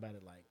talking about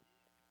it, like,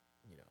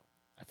 you know,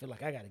 I feel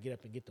like I got to get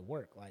up and get to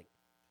work. Like,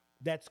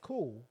 that's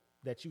cool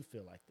that you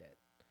feel like that,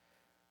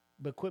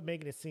 but quit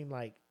making it seem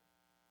like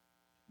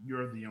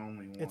you're the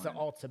only one. It's an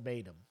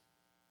ultimatum.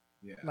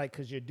 Yeah. Like,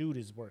 because your dude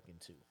is working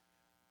too.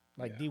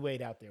 Like, D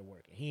Wade out there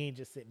working. He ain't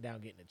just sitting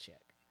down getting a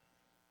check.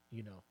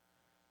 You know?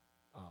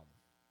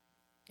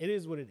 It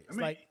is what it is. I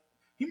mean, like,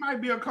 he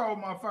might be a cold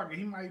motherfucker.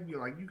 He might be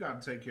like, you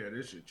got to take care of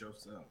this shit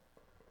yourself.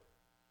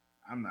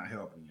 I'm not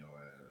helping your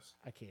ass.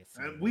 I can't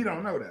see. And we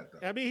don't know that,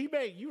 though. I mean,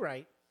 you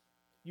right.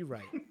 You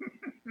right.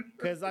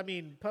 Because, I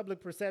mean,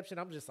 public perception,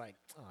 I'm just like,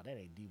 oh, that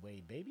ain't D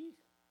Wade, baby.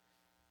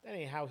 That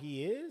ain't how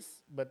he is.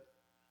 But,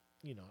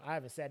 you know, I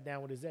haven't sat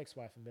down with his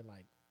ex-wife and been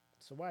like,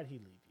 so why'd he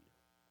leave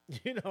you?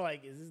 You know,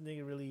 like, is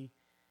he really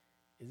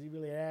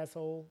an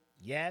asshole?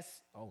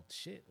 Yes. Oh,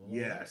 shit. Well,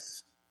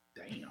 yes.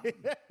 Damn.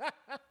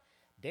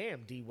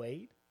 Damn, D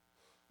Wade.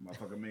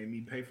 Motherfucker made me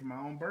pay for my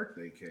own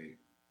birthday cake.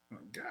 Oh,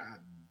 God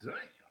damn.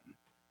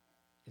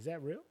 Is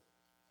that real?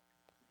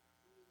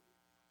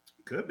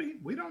 Could be.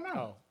 We don't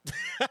know. Oh.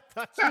 I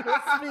thought you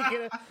were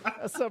speaking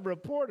of some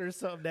report or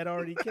something that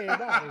already came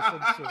out or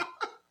some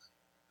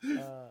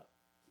shit.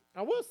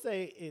 I will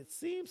say it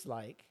seems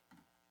like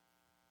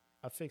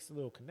I fixed a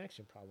little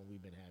connection problem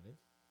we've been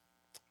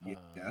having.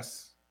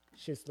 Yes.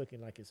 Shit's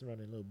looking like it's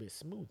running a little bit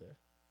smoother.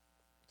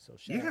 So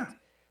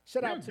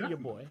shout out to your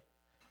boy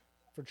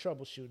for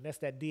troubleshooting. That's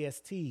that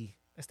DST.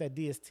 That's that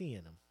DST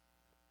in him.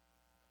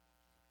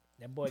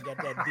 That boy got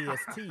that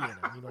DST in him.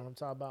 You know what I'm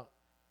talking about?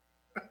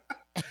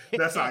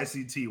 That's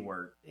ICT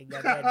work. He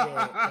got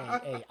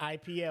that hey,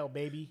 IPL,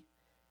 baby.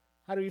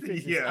 How do we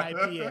fix this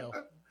IPL?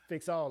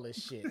 Fix all this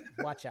shit.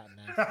 Watch out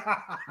now.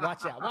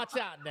 Watch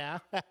out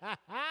now.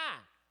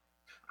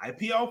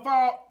 IPO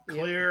fault.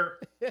 Clear.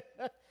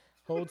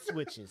 Hold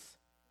switches.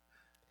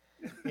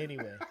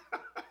 Anyway.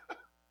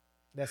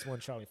 That's one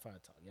Charlie Fire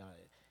talk. Y'all,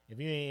 if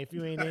you ain't in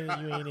it,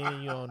 you ain't in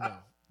it, you don't know.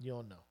 You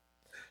don't know.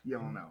 You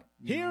don't know.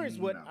 Here is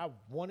what I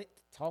wanted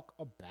to talk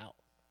about.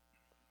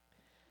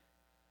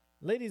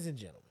 Ladies and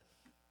gentlemen,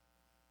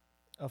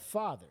 a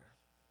father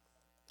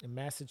in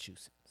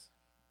Massachusetts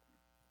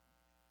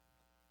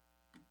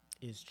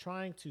is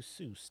trying to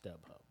sue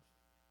StubHub.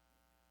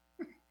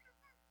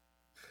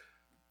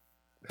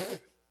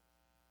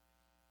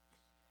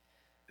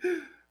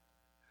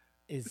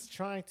 Is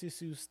trying to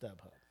sue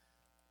StubHub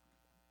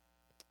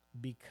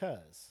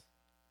because,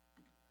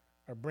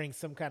 or bring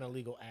some kind of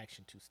legal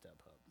action to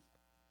StubHub.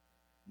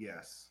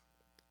 Yes.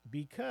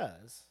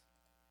 Because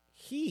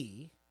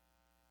he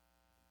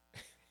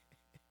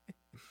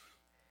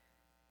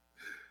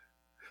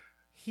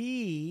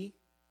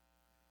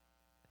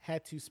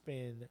had to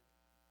spend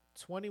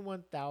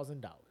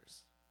 $21,000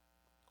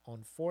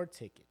 on 4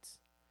 tickets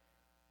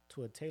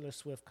to a Taylor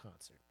Swift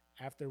concert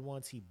after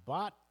once he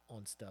bought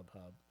on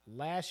StubHub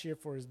last year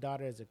for his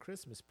daughter as a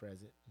Christmas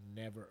present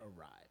never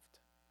arrived.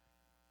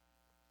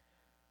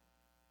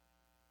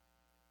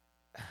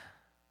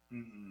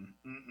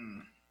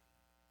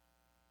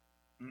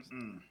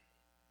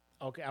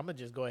 Okay, I'm gonna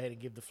just go ahead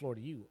and give the floor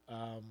to you.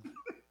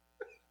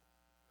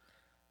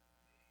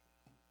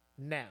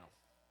 Now,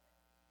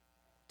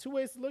 2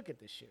 ways to look at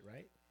this shit,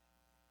 right?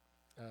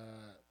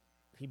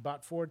 He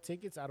bought 4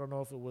 tickets. I don't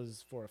know if it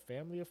was for a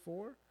family of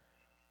 4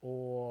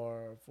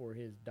 or for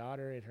his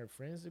daughter and her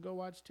friends to go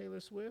watch Taylor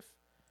Swift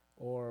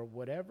or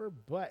whatever,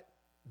 but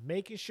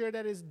making sure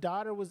that his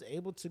daughter was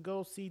able to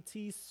go see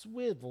T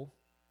Swivel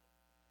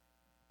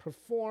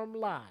perform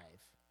live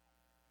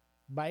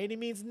by any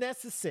means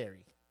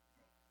necessary.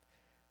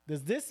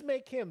 Does this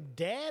make him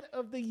dad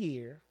of the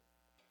year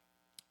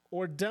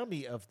or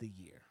dummy of the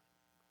year?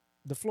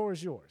 The floor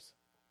is yours.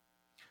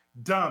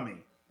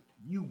 Dummy.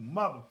 You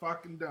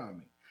motherfucking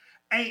dummy.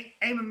 Ain't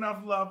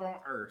enough love on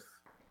earth.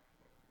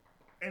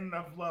 Ain't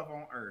enough love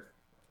on earth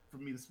for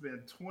me to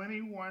spend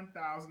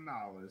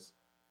 $21,000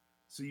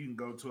 so you can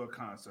go to a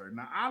concert.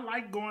 Now, I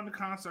like going to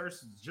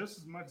concerts just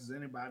as much as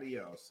anybody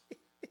else.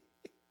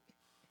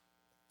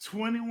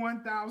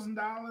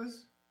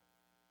 $21,000?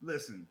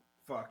 Listen,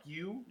 fuck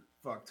you,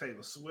 fuck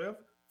Taylor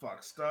Swift,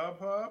 fuck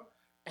StubHub,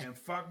 and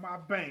fuck my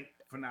bank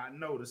for not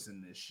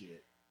noticing this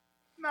shit.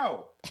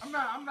 No, I'm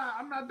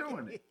not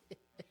doing it.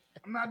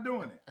 I'm not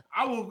doing it.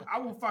 I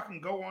will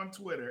fucking go on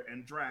Twitter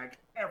and drag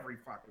every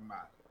fucking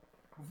body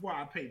before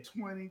I pay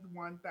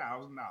 $21,000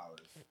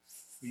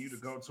 for you to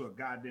go to a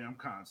goddamn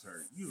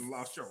concert. You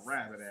lost your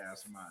rabbit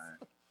ass mind.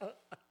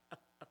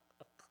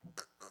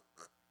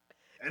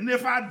 And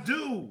if I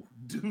do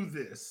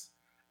this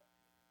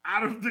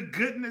out of the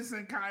goodness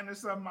and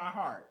kindness of my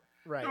heart,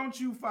 right, don't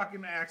you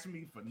fucking ask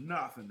me for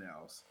nothing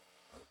else.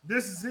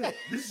 This is it.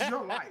 This is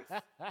your life.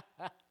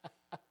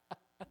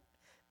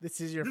 This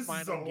is your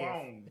final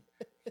loan.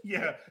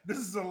 Yeah, this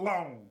is a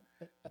loan.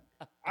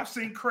 I've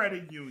seen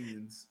credit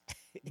unions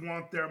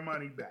want their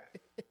money back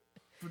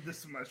for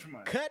this much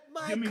money. Cut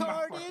my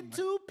card in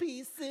 2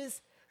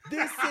 pieces.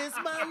 This is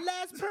my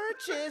last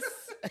purchase.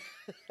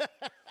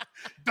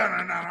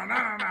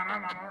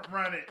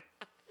 Run it.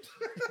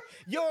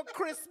 Your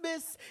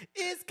Christmas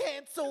is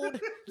canceled.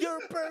 Your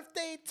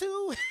birthday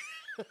too.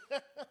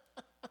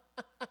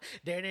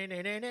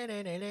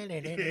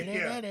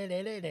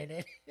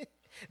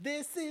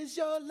 This is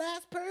your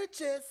last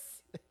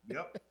purchase.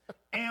 Yep.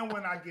 And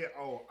when I get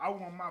old, I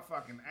want my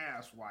fucking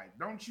ass wiped.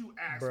 Don't you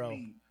ask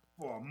me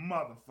for a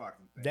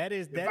motherfucking thing. That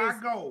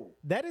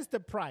is the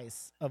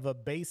price of a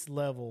base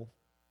level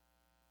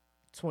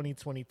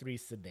 2023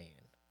 sedan.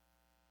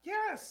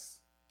 Yes.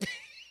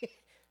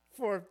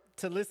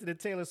 To listen to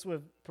Taylor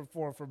Swift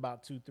perform for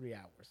about 2-3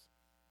 hours.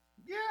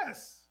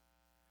 Yes.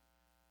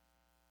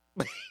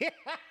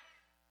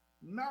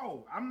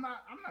 No, I'm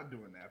not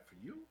doing that for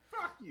you.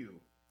 Fuck you.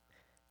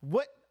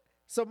 What?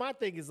 So my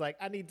thing is like,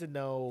 I need to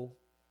know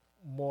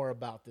more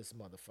about this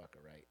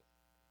motherfucker, right?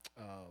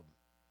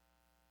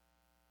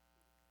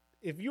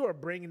 If you are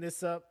bringing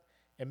this up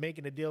and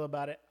making a deal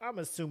about it, I'm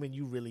assuming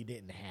you really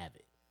didn't have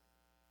it.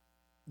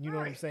 You know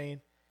what I'm saying?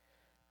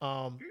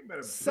 You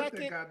better put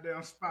that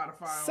goddamn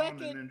Spotify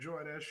on and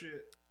enjoy that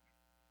shit.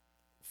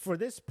 For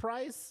this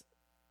price,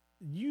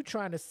 you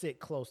trying to sit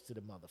close to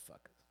the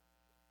motherfucker.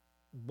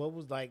 What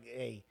was like,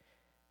 hey,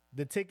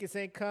 the tickets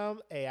ain't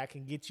come. Hey, I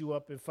can get you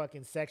up in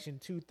fucking section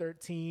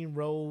 213,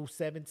 row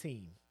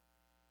 17.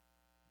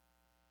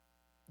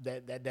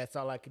 That's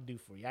all I can do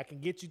for you. I can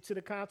get you to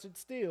the concert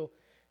still.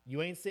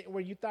 You ain't sitting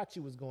where you thought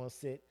you was going to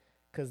sit.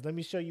 Because let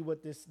me show you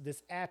what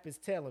this app is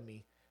telling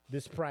me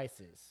this price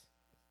is.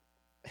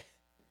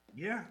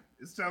 Yeah,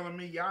 it's telling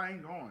me y'all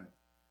ain't going.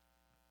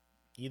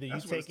 Either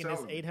you taking this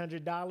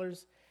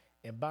 $800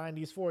 and buying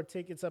these 4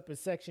 tickets up in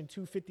section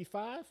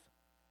 255.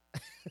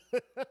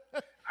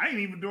 I ain't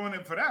even doing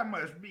it for that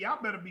much.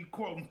 Y'all better be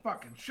quoting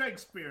fucking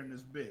Shakespeare in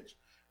this bitch.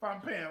 If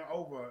I'm paying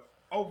over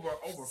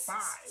 5.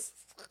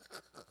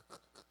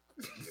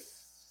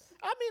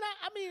 I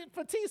mean,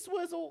 for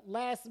T-Swizzle,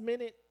 last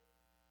minute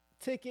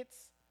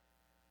tickets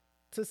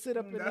to sit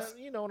up in the,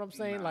 you know what I'm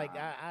saying? Like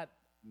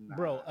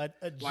bro,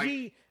 a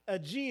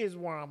G is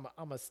where I'm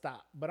gonna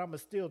stop, but I'm gonna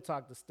still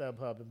talk to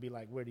StubHub and be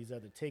like, where are these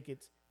other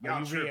tickets?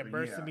 Are you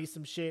reimbursing me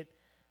some shit?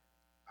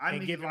 I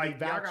need giving me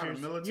vouchers.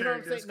 You know what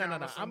I'm saying?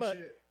 No.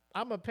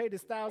 I'm gonna pay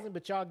this $1,000,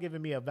 but y'all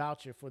giving me a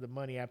voucher for the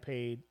money I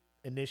paid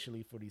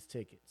initially for these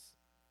tickets.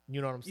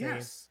 You know what I'm saying?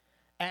 Yes.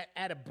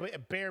 At a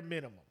bare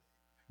minimum.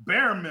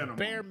 Bare minimum.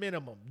 Bare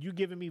minimum. You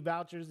giving me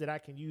vouchers that I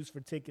can use for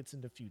tickets in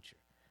the future.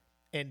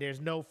 And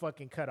there's no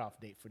fucking cutoff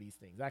date for these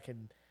things. I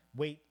can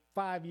wait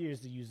 5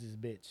 years to use this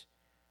bitch.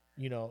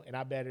 You know, and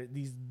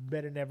these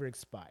better never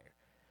expire.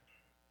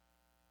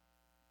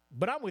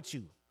 But I'm with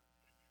you.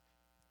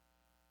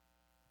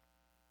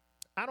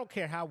 I don't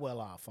care how well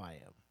off I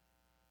am.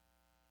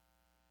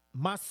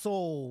 My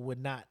soul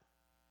would not.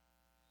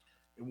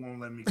 It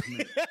won't let me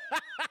commit.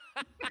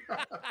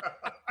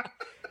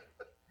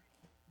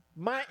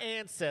 My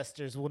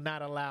ancestors will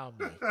not allow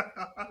me.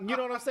 You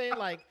know what I'm saying?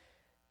 Like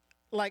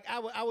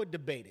I would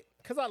debate it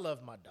because I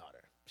love my daughter.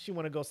 She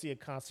want to go see a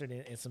concert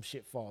and some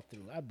shit fall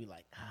through. I'd be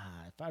like,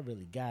 if I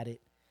really got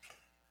it.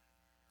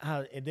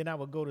 And then I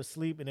would go to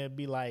sleep and it'd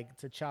be like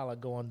T'Challa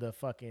go on the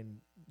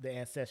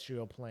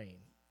ancestral plane.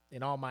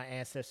 And all my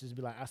ancestors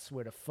be like, I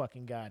swear to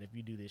fucking God, if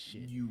you do this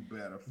shit, you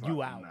better fucking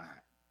not.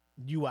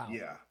 You out.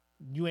 Yeah.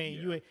 You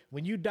ain't.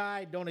 When you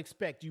die, don't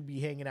expect you be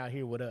hanging out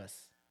here with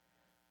us.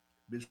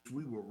 Bitch,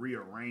 we will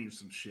rearrange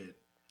some shit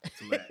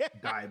to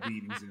let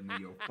diabetes into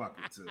your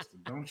fucking system.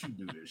 Don't you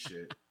do this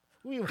shit.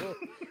 We will.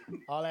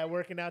 All that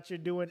working out you're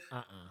doing,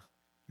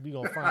 We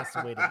gonna find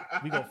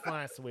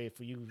some way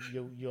for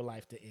your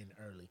life to end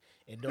early.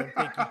 And don't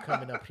think you're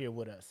coming up here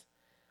with us.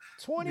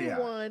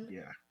 21.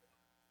 Yeah.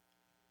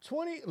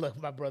 20.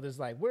 Look, my brother's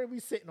like, where are we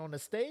sitting on the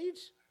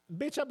stage?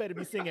 Bitch, I better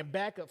be singing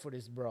backup for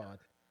this broad.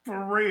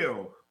 For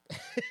real.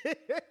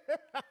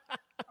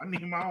 I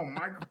need my own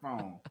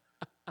microphone.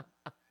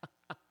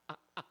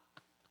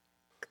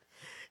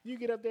 You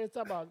get up there and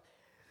talk about,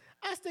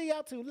 I stay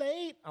out too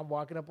late. I'm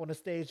walking up on the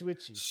stage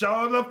with you.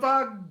 Show the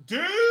fuck,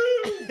 dude.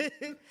 I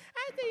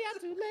stay out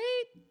too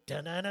late.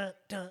 Dun dun dun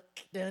dun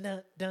dun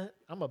dun dun.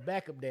 I'm a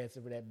backup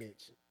dancer for that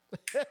bitch.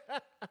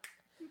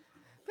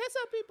 That's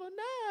how people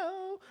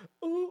know.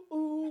 Ooh,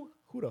 ooh.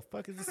 Who the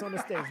fuck is this on the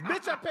stage?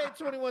 Bitch, I paid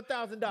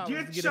 $21,000.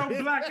 Get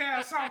your black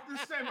ass off this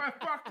stage. Man,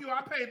 fuck you.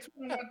 I paid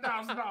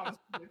 $21,000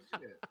 for this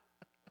shit.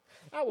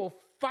 I will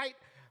fight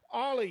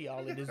all of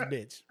y'all in this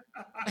bitch.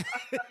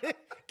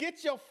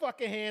 Get your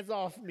fucking hands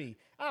off me.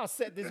 I'll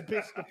set this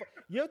bitch to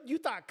You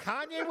thought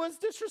Kanye was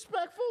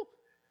disrespectful?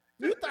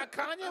 You thought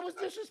Kanye was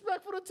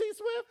disrespectful to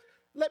T-Swift?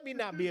 Let me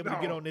not be able to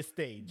get on this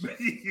stage.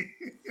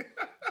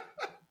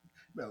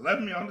 Now,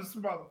 let me on this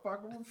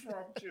motherfucker. What's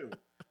wrong with you?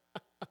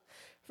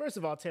 First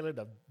of all, Taylor,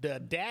 the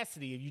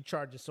audacity of you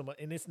charging so much,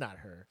 and it's not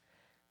her,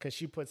 because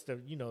she puts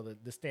the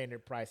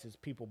standard prices.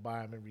 People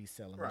buy them and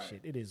resell them and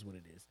shit. It is what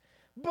it is.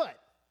 But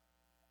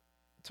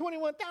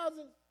 $21,000.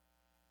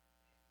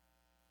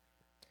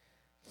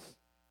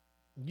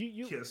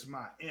 You kiss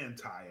my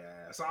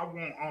entire ass. I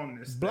won't own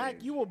this. Black,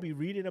 stage. You will be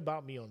reading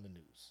about me on the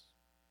news.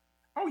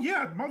 Oh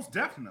yeah, most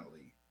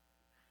definitely.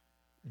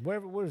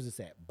 Where is this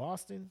at?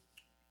 Boston?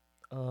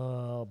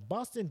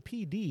 Boston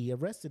PD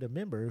arrested a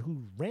member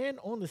who ran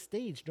on the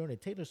stage during a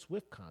Taylor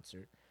Swift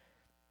concert.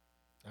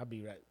 I'll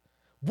be right.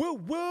 Woo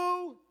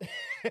woo!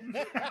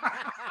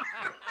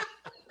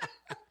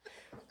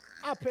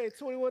 I paid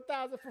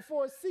 $21,000 for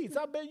 4 seats.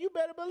 I bet you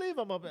better believe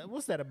I'm up.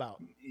 What's that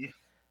about? Yeah.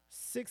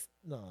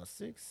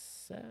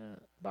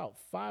 About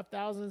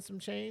 5,000 some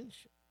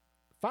change.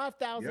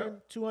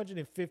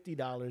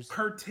 $5,250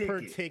 Per ticket.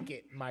 Per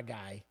ticket, my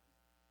guy.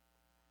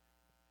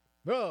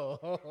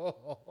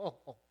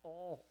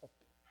 Oh,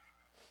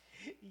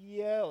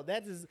 yo,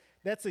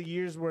 that's a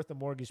year's worth of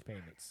mortgage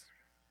payments.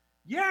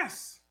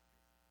 Yes.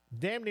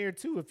 Damn near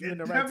two if you're in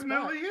the It right spot.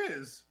 definitely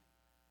is.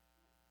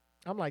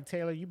 I'm like,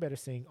 Taylor, you better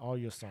sing all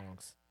your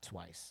songs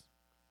twice.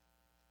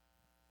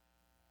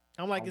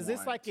 I'm like, is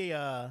this like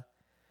a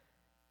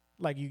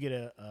like you get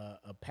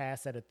a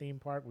pass at a theme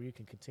park where you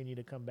can continue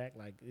to come back?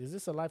 Like, is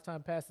this a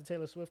lifetime pass to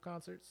Taylor Swift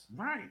concerts?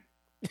 Right.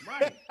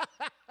 Right.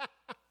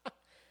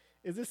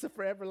 Is this a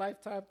forever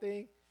lifetime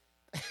thing?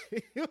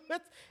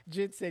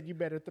 Jen said you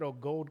better throw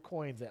gold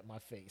coins at my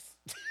face.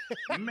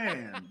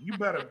 Man, you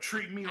better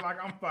treat me like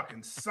I'm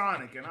fucking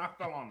Sonic and I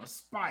fell on a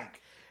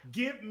spike.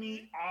 Give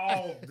me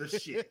all the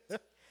shit.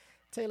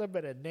 Taylor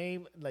better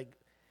name, like,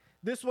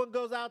 this one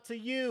goes out to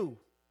you,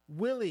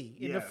 Willie,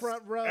 in the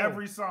front row.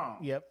 Every song.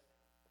 Yep.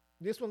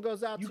 This one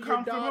goes out You to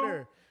comfortable? your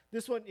daughter.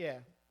 This one, yeah.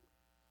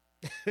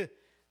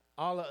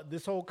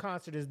 This whole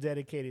concert is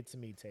dedicated to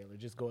me, Taylor.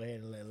 Just go ahead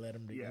and let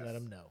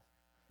him know.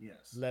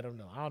 Yes. Let him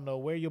know. I don't know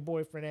where your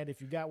boyfriend at.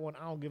 If you got one,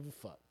 I don't give a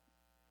fuck.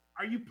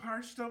 Are you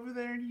parched over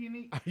there? Do you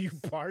need? Are you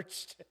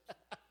parched?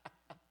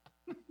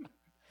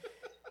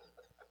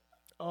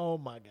 Oh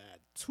my God.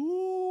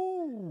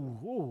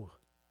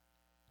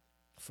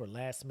 For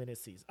last minute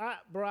seats. I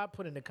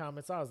put in the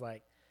comments, I was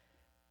like,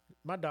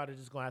 my daughter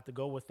just gonna have to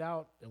go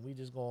without, and we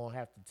just gonna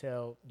have to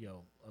tell,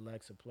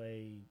 Alexa,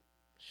 play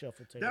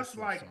Shuffle Taylor That's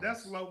Swift like songs.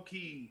 that's low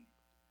key.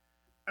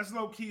 That's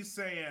low key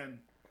saying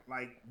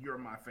like you're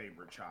my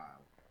favorite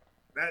child.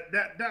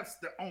 That's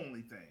the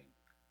only thing.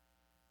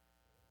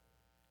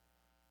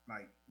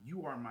 Like,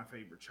 you are my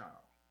favorite child.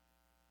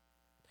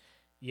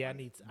 Yeah,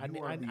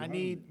 Like, I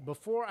need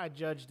before I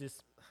judge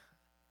this.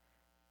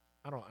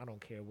 I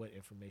don't care what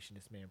information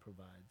this man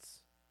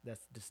provides.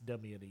 That's just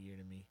dummy of the year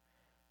to me.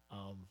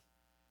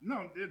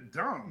 No, they're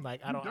dumb. Like,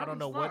 You I don't dumb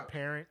know as what fuck.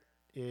 parent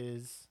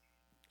is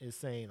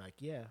saying, like,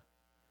 yeah.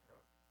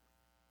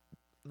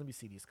 Let me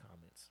see these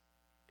comments.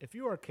 If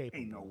you are capable,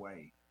 Ain't no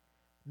way.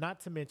 not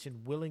to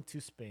mention willing to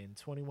spend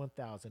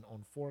 $21,000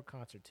 on 4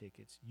 concert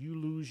tickets, you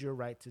lose your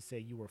right to say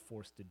you were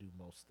forced to do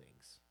most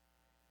things.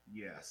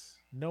 Yes,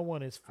 No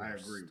one is I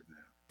forced. agree with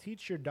that.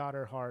 Teach your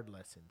daughter hard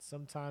lessons.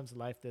 Sometimes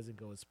life doesn't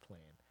go as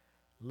planned.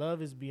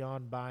 Love is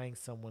beyond buying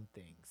someone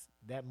things.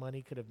 That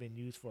money could have been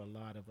used for a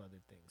lot of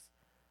other things.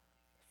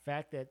 The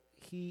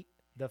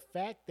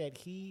fact that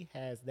he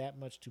has that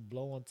much to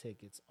blow on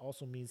tickets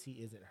also means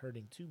he isn't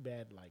hurting too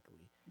bad,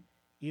 likely.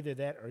 Either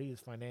that or he is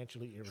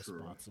financially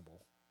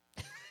irresponsible.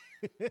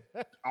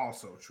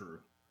 Also true.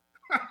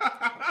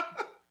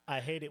 I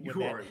hate it when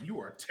You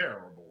are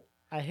terrible.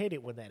 I hate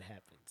it when that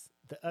happens.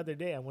 The other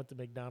day I went to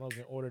McDonald's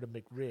and ordered a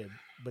McRib,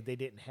 but they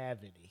didn't have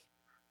any.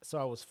 So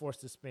I was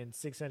forced to spend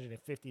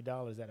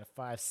 $650 at a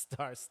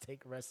 5-star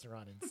steak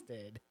restaurant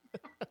instead.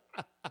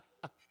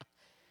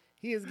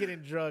 He is getting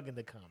drugged in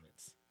the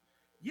comments.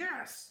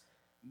 Yes,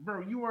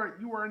 bro, you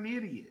are an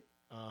idiot.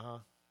 Uh-huh.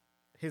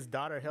 His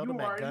daughter held You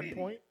him are at an idiot.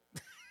 gunpoint.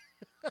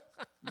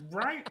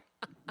 Right?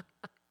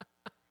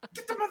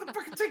 Get the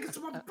motherfucking tickets,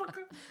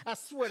 motherfucker. I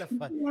swear to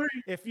fuck. Sorry.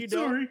 If you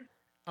don't,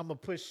 I'm going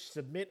to push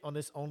submit on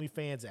this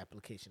OnlyFans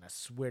application. I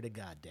swear to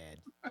God,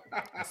 Dad.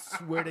 I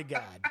swear to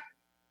God.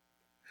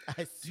 I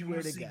Do you swear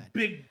want to to see God.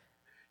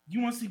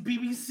 You want to see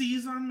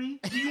BBCs on me?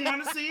 Do you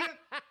want to see it?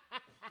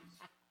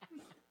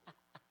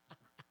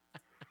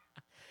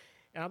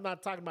 And I'm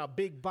not talking about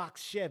big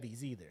box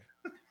Chevys either.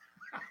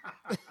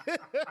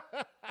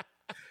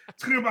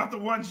 Talking about the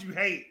ones you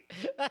hate.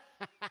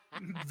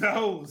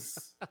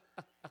 Those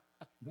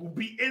will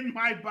be in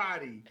my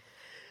body.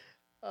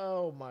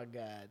 Oh my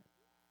God.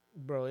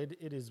 Bro, it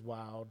is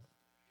wild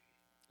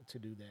to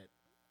do that.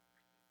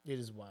 It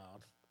is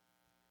wild.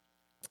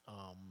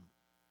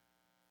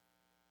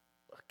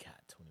 God,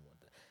 21.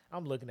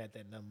 I'm looking at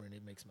that number and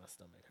it makes my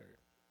stomach hurt.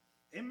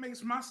 It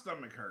makes my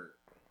stomach hurt.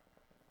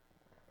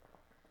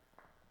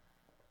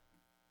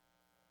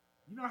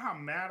 You know how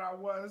mad I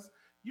was?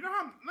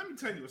 Let me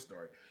tell you a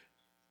story.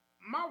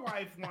 My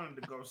wife wanted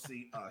to go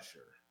see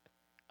Usher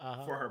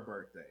for her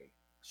birthday.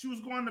 She was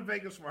going to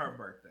Vegas for her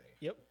birthday.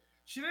 Yep.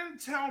 She didn't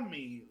tell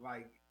me,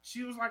 like,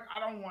 she was like, I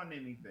don't want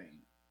anything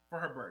for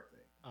her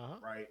birthday.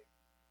 Right?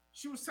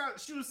 She was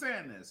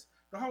saying this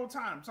the whole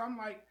time. So I'm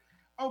like,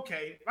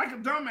 okay, like a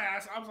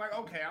dumbass, I was like,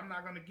 okay, I'm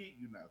not gonna get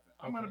you nothing.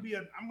 I'm gonna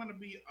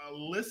be a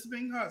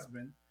listening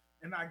husband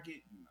and not get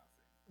you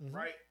nothing.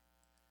 Right?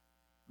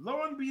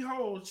 Lo and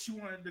behold, she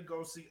wanted to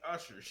go see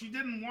Usher. She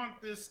didn't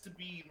want this to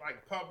be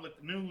like public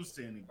news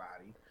to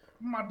anybody.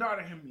 My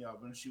daughter hit me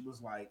up and she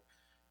was like,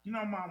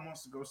 Mom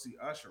wants to go see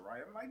Usher,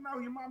 right? I'm like, no,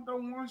 your mom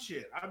don't want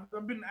shit.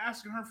 I've been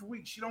asking her for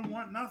weeks. She don't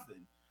want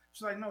nothing.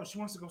 She's like, no, she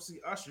wants to go see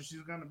Usher.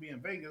 She's going to be in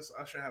Vegas.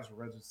 Usher has a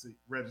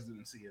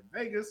residency in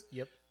Vegas.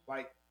 Yep.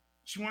 Like,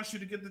 she wants you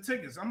to get the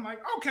tickets. I'm like,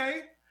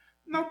 okay,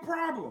 no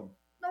problem.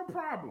 No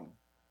problem.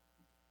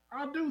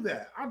 I'll do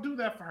that. I'll do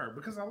that for her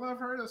because I love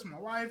her. That's my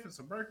wife. It's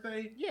her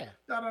birthday. Yeah.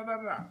 Da.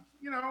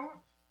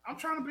 I'm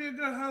trying to be a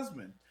good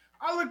husband.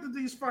 I looked at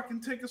these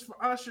fucking tickets for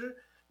Usher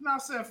and I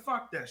said,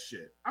 fuck that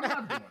shit. I'm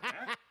not doing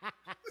that.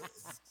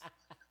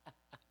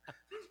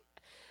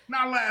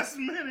 Not last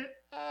minute.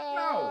 No,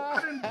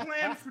 I didn't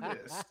plan for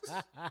this.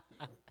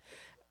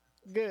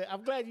 Good.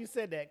 I'm glad you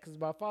said that because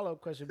my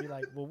follow-up question would be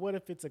like, well, what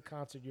if it's a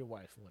concert your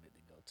wife wanted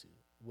to go to?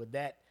 Would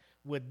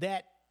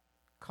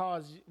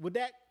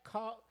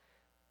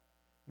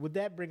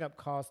that bring up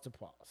cause to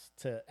pause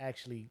to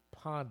actually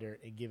ponder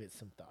and give it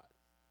some thought?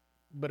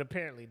 But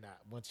apparently not.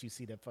 Once you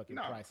see the fucking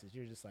prices,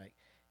 you're just like,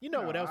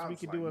 what else we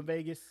could do in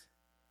Vegas?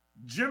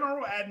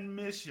 General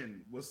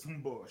admission was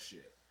some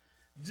bullshit.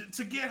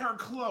 To get her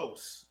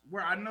close,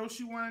 where I know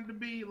she wanted to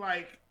be,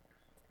 like,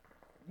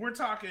 we're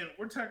talking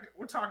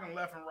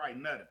left and right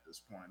nut at this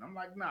point. I'm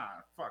like, nah,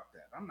 fuck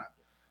that. I'm not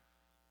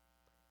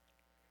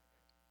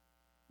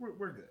doing it.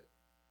 We're good.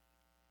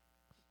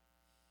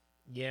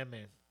 Yeah,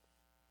 man.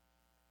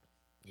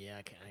 Yeah,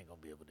 I ain't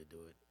gonna be able to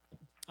do it.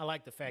 I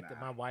like the fact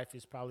that my wife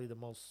is probably the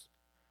most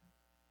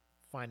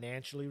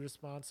financially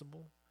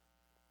responsible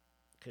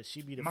because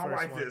she'd be the first one.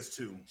 My wife is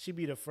too. She'd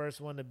be the first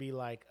one to be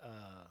like,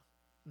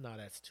 no,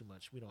 that's too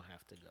much. We don't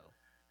have to go.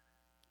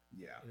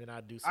 Yeah. And then I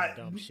do some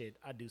dumb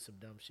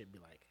shit. Be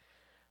like,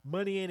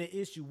 money ain't an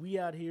issue. We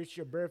out here. It's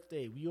your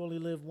birthday. We only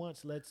live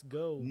once. Let's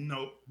go.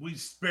 No, we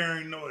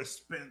sparing no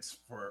expense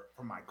for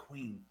my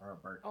queen for her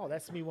birthday. Oh,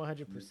 that's me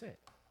 100%.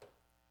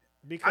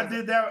 Because I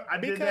did that.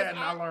 And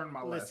I learned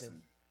my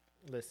lesson.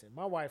 Listen,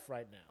 my wife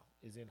right now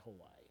is in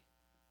Hawaii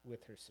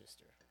with her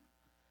sister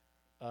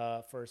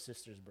for her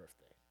sister's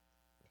birthday.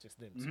 Just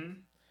them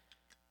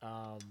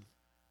two.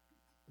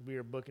 We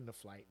were booking the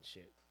flight and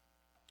shit.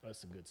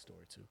 That's a good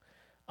story too.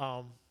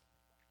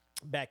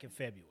 Back in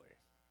February,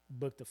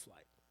 booked the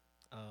flight.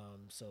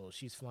 So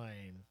she's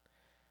flying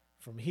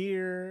from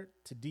here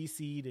to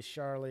DC to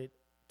Charlotte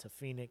to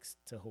Phoenix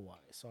to Hawaii.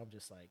 So I'm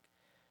just like,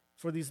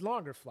 for these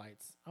longer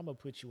flights, I'm going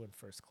to put you in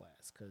first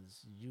class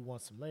because you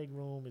want some leg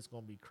room. It's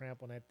going to be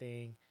cramp on that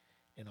thing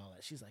and all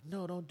that. She's like,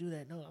 no, don't do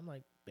that. No, I'm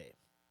like, babe,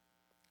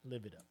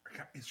 live it up.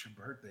 It's your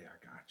birthday. I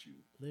got you.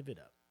 Live it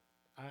up.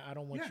 I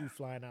don't want you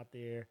flying out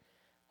there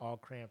all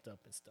cramped up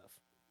and stuff.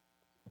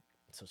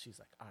 So she's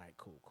like, all right,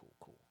 cool.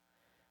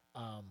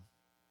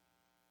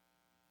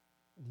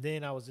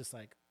 Then I was just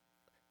like,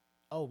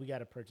 oh, we got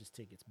to purchase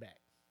tickets back.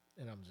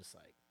 And I'm just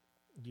like,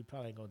 you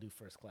probably ain't going to do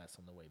first class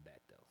on the way back,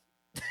 though.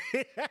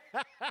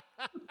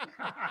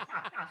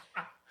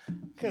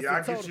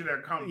 I'll get you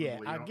there comfortably. Yeah,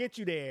 I'll get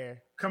you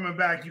there. Coming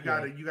back, you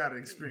gotta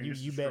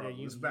experience. You better.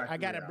 I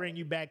gotta bring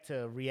you back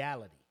to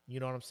reality. You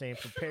know what I'm saying?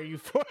 Prepare you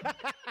for.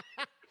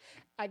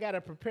 I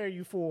gotta prepare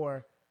you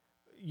for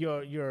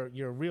your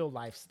real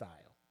lifestyle.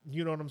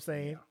 You know what I'm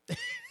saying?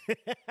 Yeah.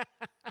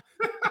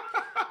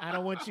 I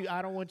don't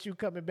want you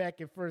coming back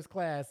in first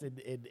class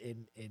and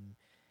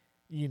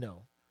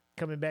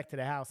coming back to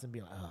the house and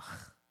being like, ugh,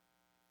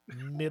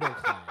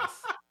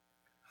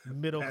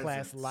 middle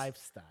class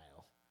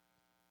lifestyle.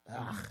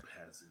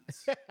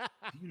 Peasants.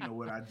 You know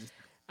what I just?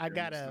 I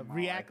gotta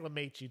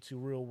reacclimate you to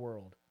real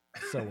world.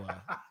 So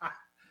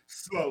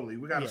slowly,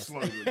 we gotta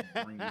slowly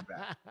bring you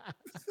back.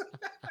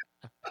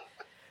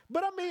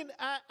 But I mean,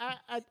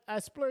 I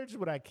splurge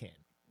what I can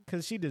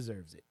because she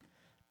deserves it.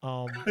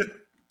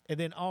 And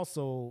then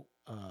also,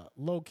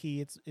 low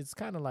key, it's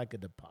kind of like a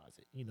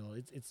deposit.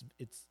 It's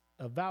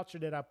a voucher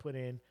that I put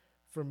in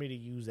for me to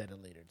use at a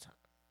later time.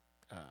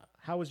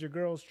 How was your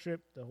girls'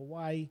 trip to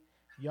Hawaii?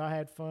 Y'all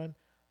had fun?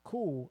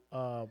 Cool.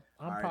 I'm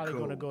probably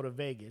going to go to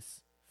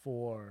Vegas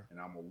and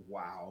I'm a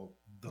wild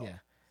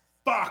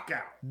fuck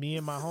out. Me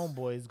and my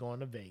homeboys going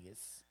to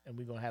Vegas, and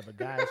we're going to have a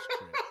guys'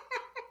 trip.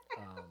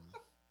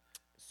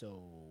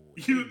 So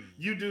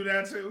you do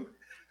that too?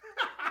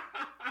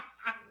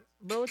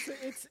 Bro,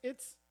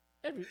 it's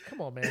every.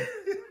 Come on, man.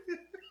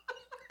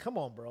 Come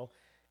on, bro.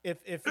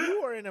 If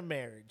you are in a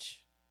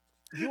marriage,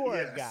 you are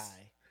a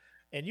guy,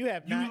 and you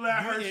have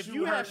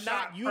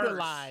not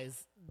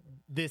utilized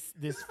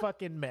this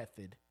fucking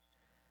method,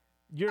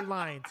 you're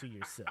lying to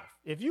yourself.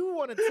 If you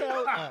want to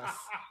tell us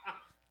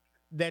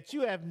that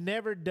you have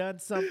never done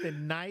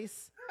something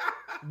nice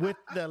with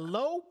the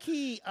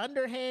low-key,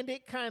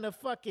 underhanded kind of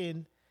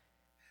fucking,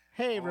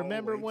 hey,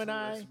 remember when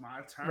it's my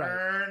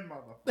turn,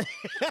 motherfucker.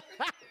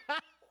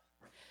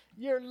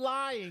 You're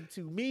lying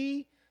to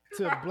me,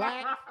 to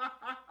Black,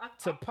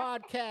 to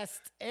podcasts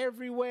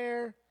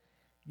everywhere.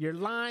 You're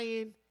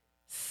lying.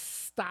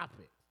 Stop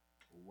it.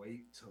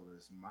 Wait till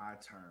it's my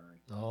turn.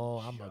 Oh,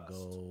 I'm going to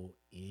go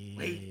in.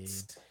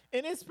 Wait.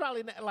 And it's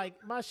probably not, like,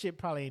 my shit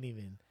probably ain't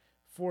even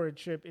for a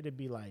trip. It'd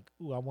be like,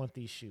 ooh, I want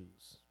these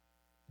shoes.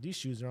 These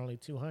shoes are only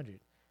 $200.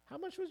 How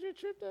much was your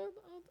trip?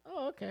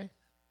 Oh, okay.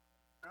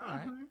 All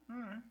right.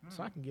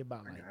 So I can get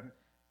about like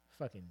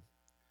fucking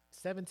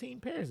 17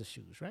 pairs of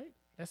shoes, right?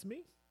 That's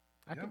me.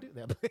 I can do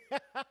that.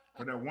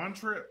 For that one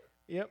trip.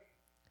 Yep.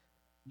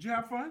 Did you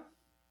have fun?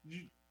 Did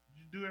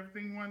you do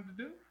everything you wanted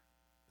to do?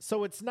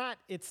 So it's not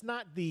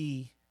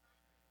the,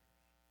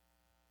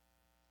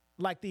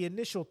 like, the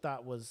initial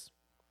thought was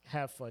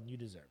have fun, you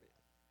deserve it.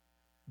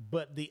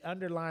 But the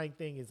underlying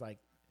thing is like,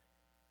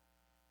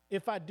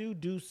 if I do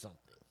something,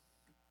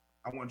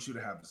 I want you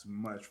to have as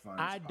much fun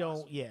I as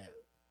don't, possible.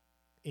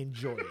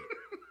 enjoy it.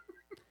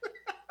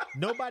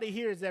 Nobody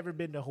here has ever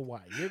been to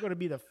Hawaii. You're going to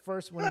be the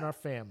first one in our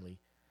family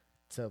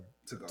to go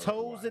to toes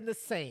Hawaii. in the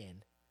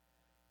sand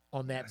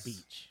on that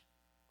beach.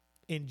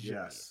 Enjoy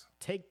it.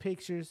 Take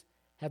pictures.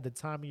 Have the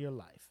time of your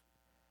life.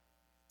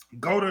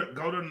 Go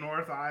to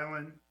North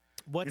Island.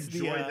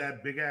 Enjoy the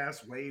that big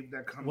ass wave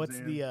that comes what's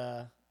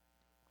in.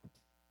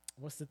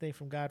 What's the thing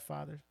from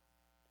Godfather?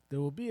 There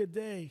will be a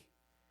day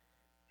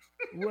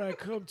where I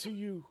come to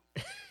you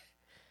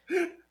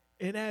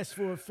and ask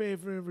for a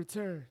favor in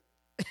return.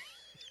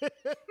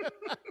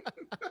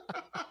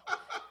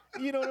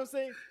 You know what I'm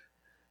saying?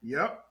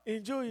 Yep.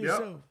 Enjoy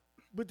yourself.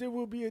 But there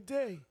will be a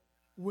day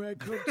where I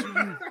come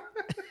to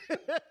you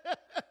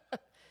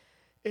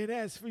and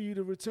ask for you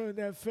to return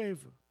that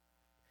favor.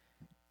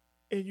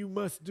 And you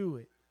must do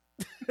it.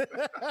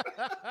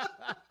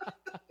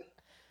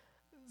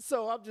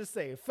 So I'm just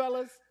saying,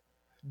 fellas,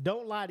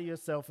 don't lie to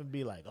yourself and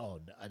be like, "Oh,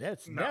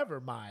 that's never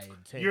my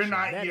intention." You're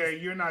not. That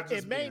You're not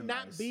just. It may being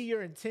not nice. be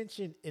your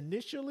intention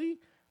initially,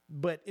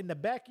 but in the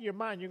back of your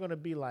mind, you're going to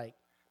be like,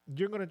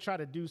 you're going to try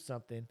to do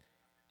something,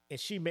 and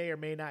she may or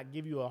may not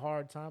give you a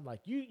hard time.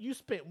 Like, you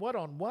spent what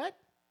on what?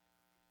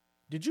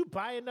 Did you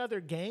buy another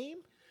game?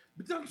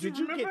 But don't you Did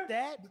you remember? get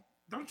that?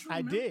 Don't you? I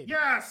Remember? did.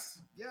 Yes.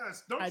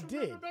 Don't I you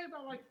did. remember, babe?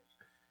 I'm like,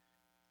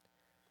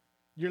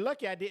 You're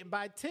lucky I didn't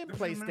buy 10 Don't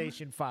you remember?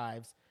 PlayStation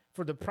 5s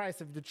for the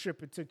price of the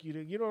trip it took you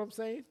to. You know what I'm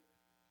saying?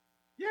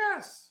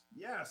 yes,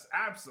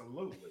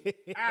 absolutely,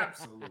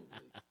 absolutely.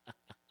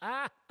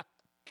 But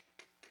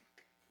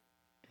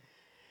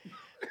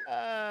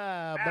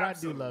I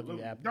do love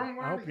you, Absolutely. Apple. Don't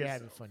lie I to hope you're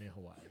having yourself. fun in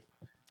Hawaii.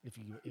 If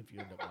you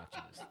end up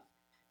watching this.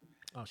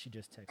 Oh, she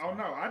just texted Oh me.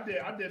 no, I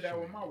did that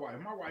with my wife.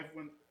 My wife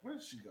went. Where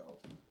did she go?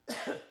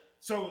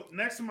 So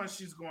next month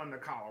she's going to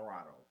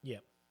Colorado.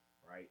 Yep.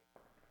 Right.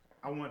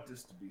 I want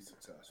this to be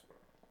successful.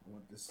 I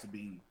want this to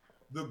be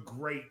the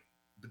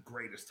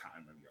greatest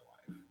time of your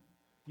life.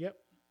 Yep.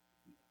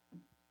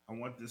 I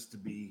want this to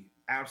be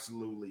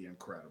absolutely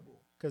incredible.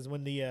 Because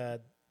when the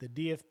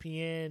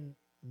DFPN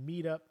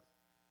meetup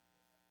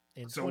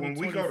in So when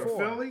we go to 2024,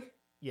 Philly,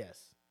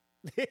 yes.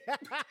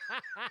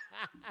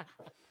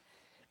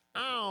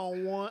 I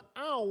don't want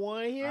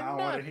to hear I don't nothing.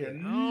 wanna hear I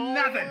don't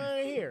nothing. want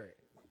to hear it.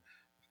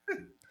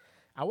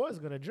 I was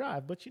gonna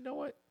drive, but you know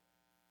what?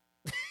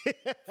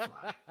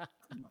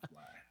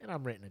 And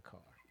I'm renting a car.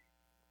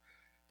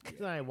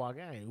 Cause I ain't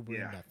walking, I ain't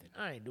Ubering nothing.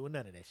 I ain't doing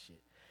none of that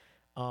shit.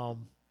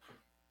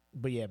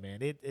 But yeah, man,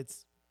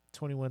 it's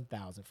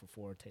 $21,000 for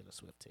 4 Taylor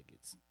Swift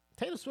tickets.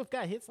 Taylor Swift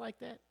got hits like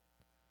that?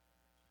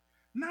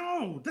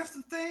 No, that's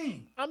the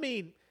thing. I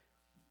mean,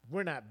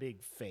 we're not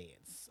big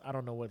fans. I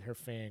don't know what her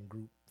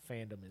fandom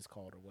is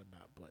called or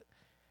whatnot, but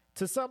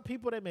to some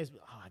people that makes me,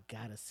 I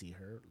gotta see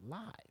her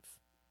live.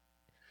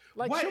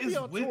 Like, What she'll be is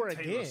on with tour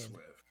Taylor again.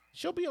 Swift?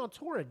 She'll be on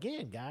tour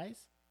again,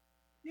 guys.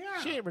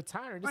 Yeah, She ain't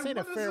retiring. This Like, ain't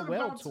a what is it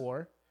farewell about-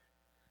 tour.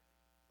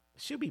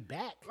 She'll be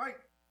back. like,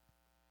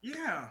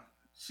 yeah,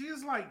 she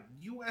is like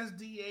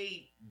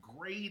USDA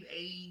grade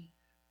A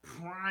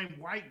prime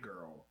white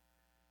girl.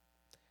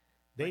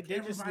 They Like, just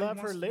everybody love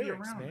her wants to be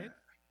lyrics, around man. that.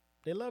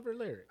 They love her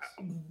lyrics.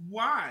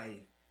 Why?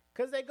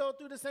 Because they go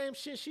through the same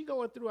shit she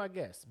going through, I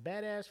guess.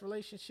 Badass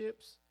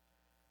relationships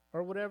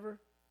or whatever.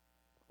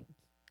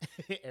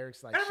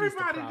 Eric's like, Everybody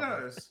she's the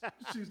problem. does.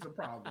 She's the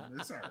problem.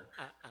 It's her.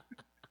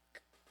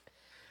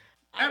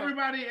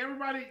 Everybody.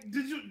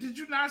 Did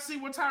you not see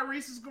what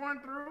Tyrese is going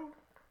through?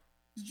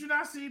 Did you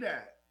not see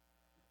that?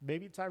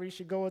 Maybe Tyrese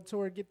should go on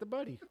tour and get the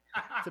money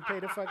to pay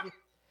the fucking...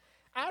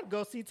 I'd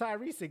go see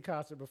Tyrese in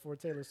concert before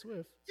Taylor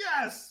Swift.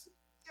 Yes.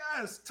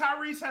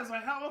 Tyrese has a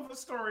hell of a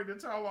story to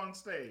tell on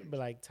stage. But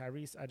like,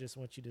 Tyrese, I just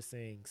want you to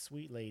sing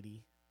Sweet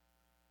Lady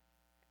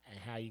and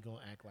How You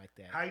Gonna Act Like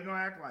That. How you gonna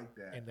act like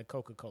that? And the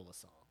Coca-Cola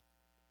song.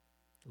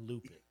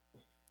 Loop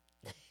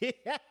it.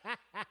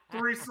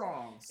 3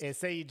 songs. And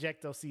say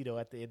Ejectocito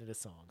at the end of the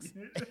songs.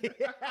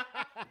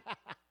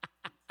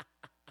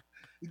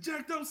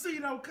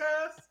 Ejectocito, cuz.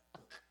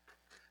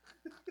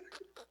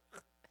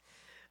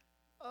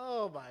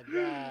 Oh my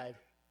God.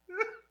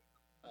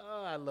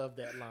 Oh, I love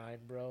that line,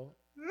 bro.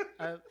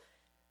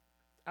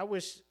 I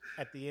wish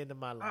at the end of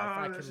my life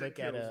I that could shit look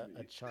at kills a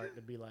me. chart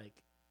to be like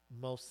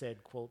most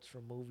said quotes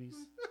from movies.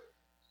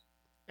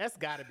 That's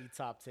got to be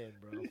top 10,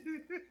 bro.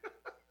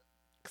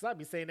 Because I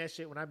be saying that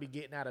shit when I be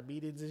getting out of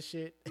meetings and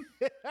shit.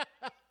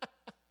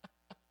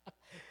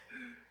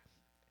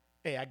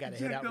 Hey, I got to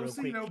head out real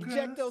quick.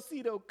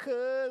 Ejectocito, Ejectocito,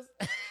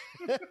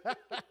 cuz.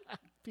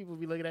 People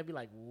be looking at me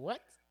like,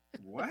 what?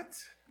 What?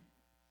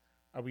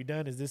 Are we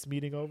done? Is this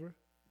meeting over?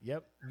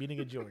 Yep, meeting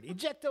a Jordan.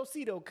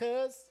 Ejectocito,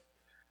 cuz.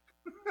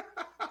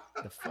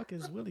 The fuck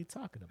is Willie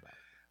talking about?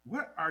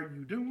 What are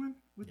you doing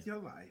with your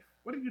life?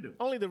 What are you doing?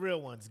 Only the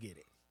real ones get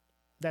it.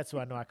 That's who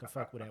I know I can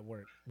fuck with at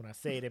work. When I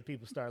say it and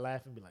people start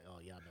laughing, be like, oh,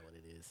 y'all know what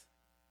it is.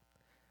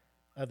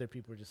 Other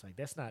people are just like,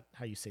 that's not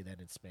how you say that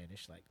in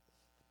Spanish. Like,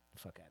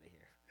 fuck out of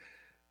here.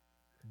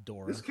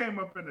 Dora. This came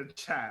up in the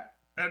chat,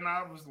 and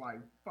I was like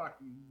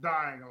fucking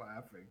dying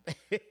laughing.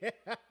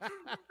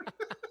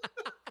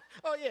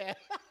 Oh, yeah.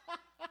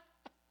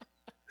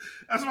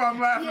 That's why I'm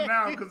laughing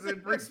now, because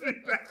it brings me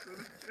back to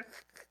the chat.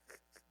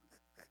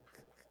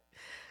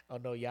 Oh,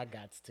 no, y'all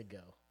gots to go.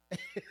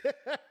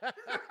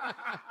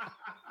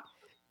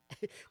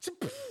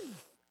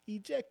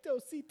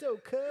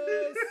 Ejectocito,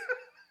 cuz.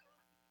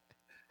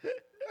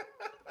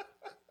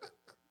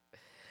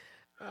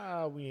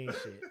 Ah, we ain't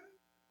shit.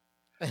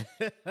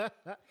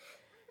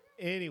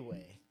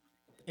 Anyway,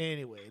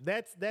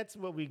 that's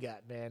what we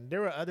got, man.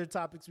 There were other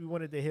topics we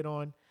wanted to hit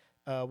on.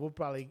 We'll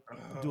probably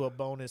do a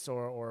bonus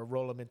or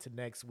roll them into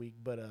next week.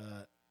 But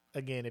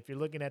again, if you're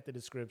looking at the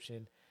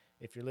description,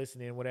 if you're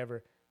listening,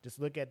 whatever, just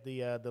look at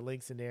the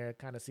links in there,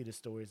 kind of see the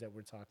stories that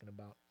we're talking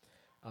about.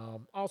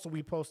 Also,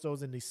 we post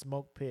those in the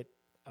Smoke Pit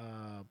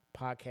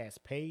podcast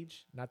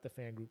page, not the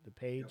fan group, the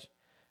page.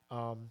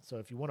 So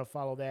if you want to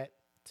follow that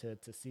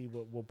to see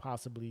what we'll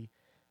possibly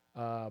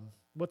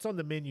what's on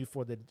the menu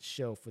for the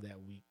show for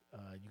that week,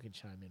 you can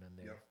chime in on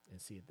there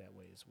and see it that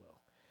way as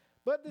well.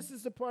 But this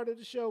is the part of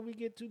the show we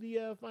get to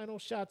the final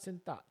shots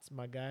and thoughts,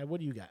 my guy. What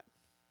do you got?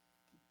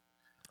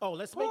 Oh,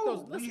 let's make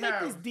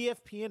these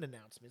DFPN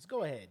announcements.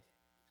 Go ahead.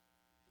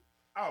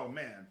 Oh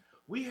man,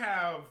 we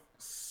have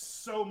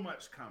so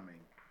much coming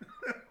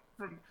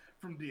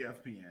from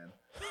DFPN.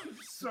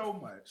 So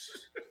much.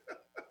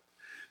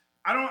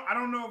 I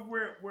don't know if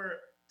we're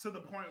to the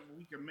point where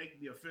we can make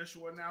the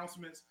official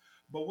announcements,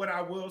 but what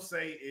I will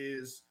say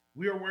is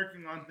we are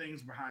working on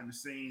things behind the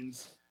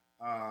scenes.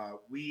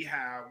 We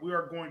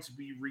are going to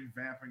be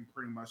revamping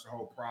pretty much the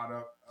whole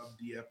product of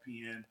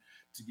DFPN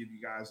to give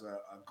you guys a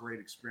great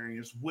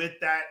experience. With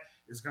that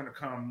is going to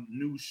come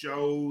new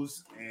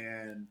shows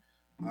and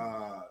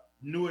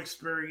new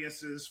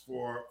experiences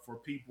for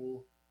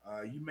people.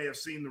 You may have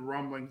seen the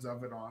rumblings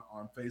of it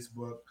on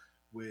Facebook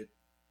with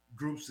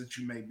groups that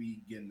you may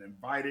be getting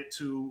invited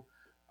to.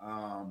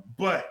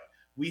 But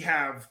we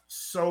have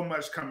so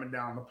much coming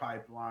down the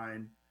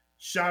pipeline.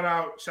 Shout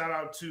out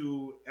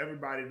to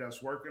everybody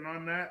that's working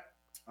on that.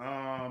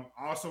 I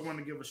also want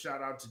to give a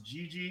shout out to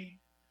Gigi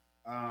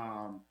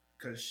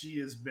because she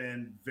has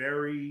been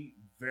very,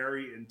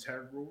 very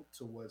integral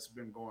to what's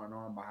been going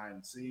on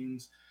behind the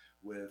scenes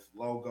with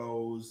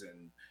logos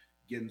and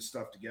getting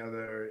stuff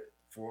together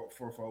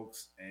for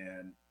folks.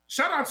 And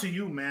shout out to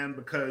you, man,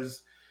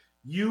 because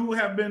you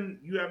have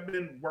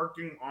been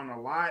working on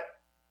a lot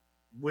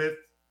with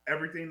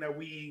everything that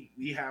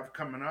we have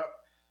coming up.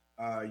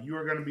 You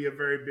are going to be a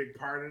very big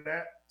part of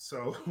that.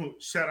 So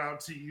shout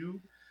out to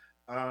you.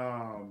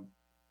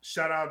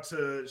 Shout out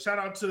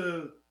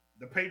to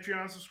the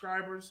Patreon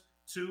subscribers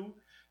too,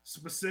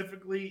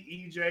 specifically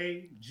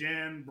EJ,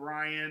 Jen,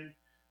 Brian,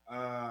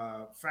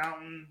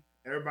 Fountain,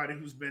 everybody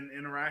who's been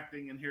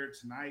interacting in here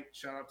tonight.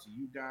 Shout out to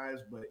you guys.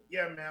 But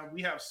yeah, man,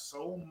 we have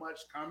so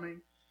much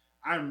coming.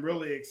 I'm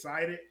really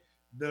excited.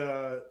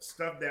 The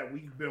stuff that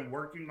we've been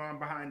working on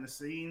behind the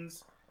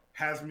scenes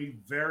has me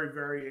very,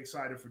 very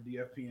excited for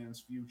DFPN's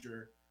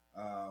future.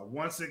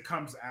 Once it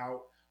comes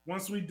out,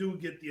 once we do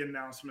get the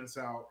announcements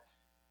out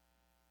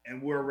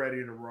and we're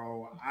ready to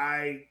roll,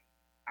 I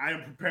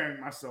am preparing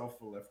myself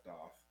for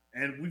liftoff.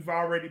 And we've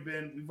already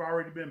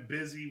been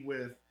busy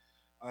with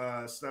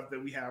stuff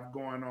that we have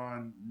going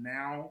on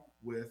now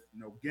with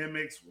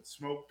gimmicks, with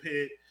Smoke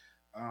Pit.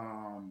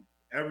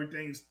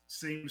 Everything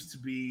seems to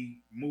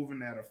be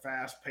moving at a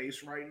fast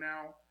pace right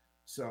now.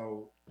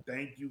 So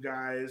thank you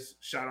guys.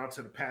 Shout out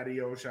to the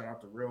patio. Shout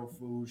out to Real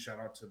Food. Shout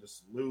out to the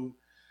Salute.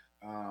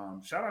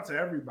 Shout out to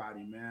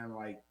everybody, man.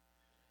 Like,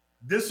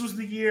 this was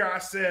the year I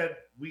said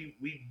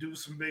we do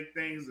some big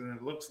things, and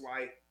it looks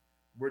like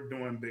we're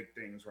doing big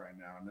things right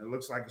now. And it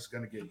looks like it's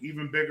going to get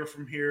even bigger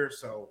from here.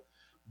 So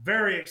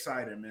very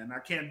excited, man. I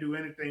can't do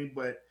anything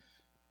but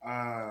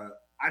I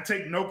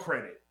take no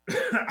credit.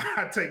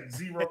 I take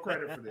zero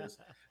credit for this.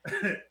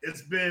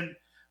 It's been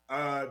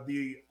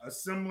the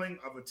assembling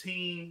of a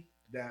team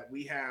that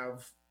we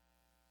have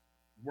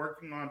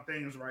working on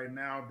things right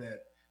now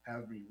that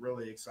has me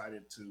really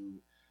excited to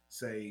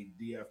say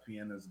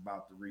DFPN is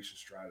about to reach the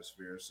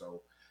stratosphere.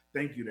 So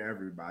thank you to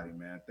everybody,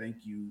 man.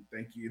 Thank you.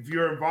 If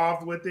you're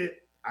involved with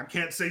it, I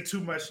can't say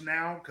too much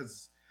now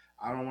because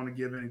I don't want to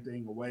give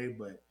anything away,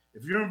 but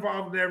if you're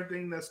involved with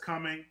everything that's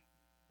coming,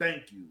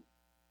 thank you.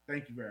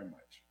 Thank you very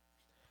much.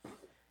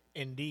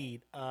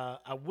 Indeed.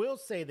 I will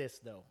say this,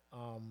 though.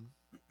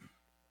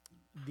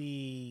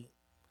 The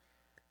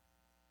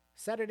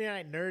Saturday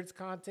Night Nerds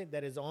content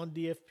that is on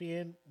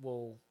DFPN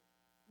will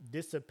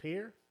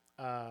disappear.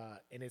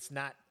 And it's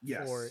not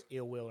for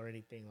ill will or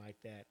anything like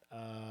that.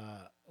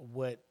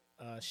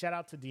 Shout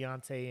out to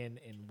Deontay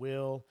and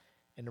Will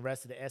and the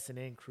rest of the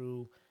SNN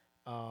crew.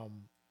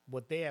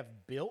 what they have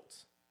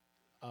built,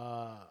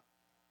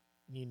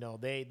 you know,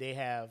 they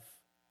have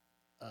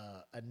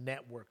a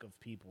network of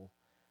people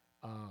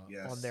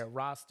on their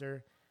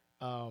roster,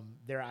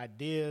 their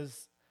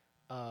ideas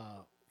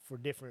for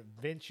different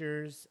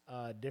ventures,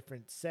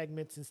 different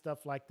segments and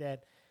stuff like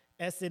that.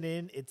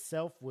 SNN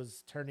itself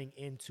was turning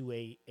into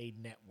a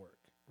network,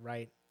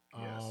 right?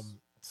 Yes.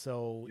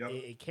 So Yep.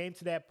 it came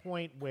to that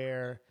point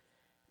where,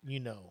 you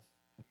know,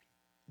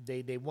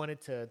 they wanted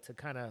to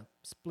kind of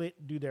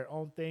split, do their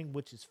own thing,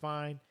 which is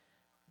fine.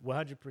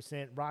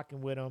 100%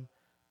 rocking with them.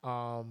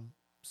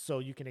 So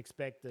you can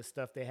expect the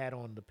stuff they had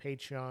on the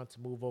Patreon to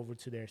move over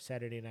to their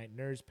Saturday Night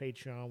Nerds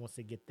Patreon once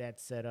they get that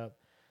set up,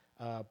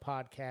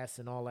 podcasts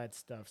and all that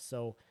stuff.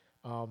 So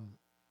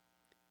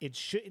it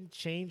shouldn't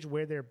change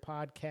where their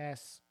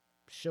podcast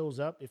shows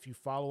up. If you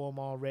follow them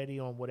already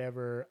on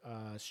whatever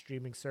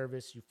streaming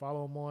service you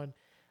follow them on,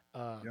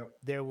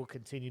 they will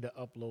continue to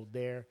upload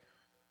there.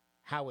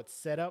 How it's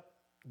set up,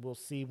 we'll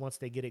see once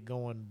they get it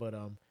going. But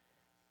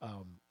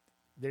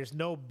there's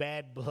no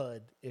bad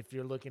blood if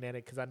you're looking at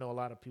it, because I know a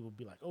lot of people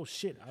be like, "Oh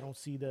shit, I don't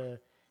see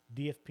the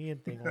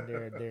DFPN thing on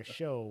their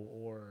show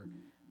or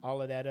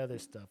all of that other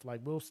stuff."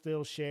 Like, we'll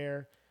still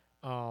share.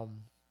 We're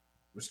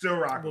still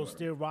rocking. We'll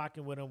still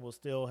rocking with them. We'll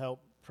still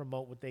help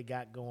promote what they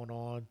got going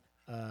on.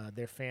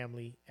 Their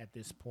family at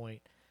this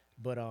point,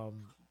 but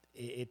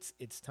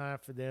it's time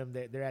for them.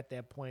 They're at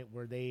that point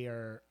where they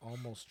are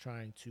almost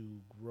trying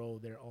to grow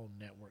their own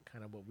network,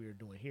 kind of what we were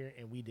doing here,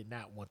 and we did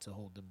not want to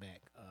hold them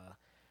back.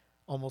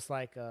 Almost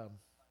like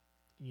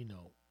you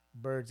know,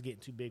 birds getting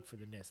too big for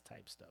the nest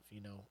type stuff.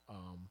 You know,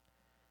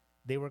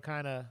 they were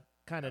kind of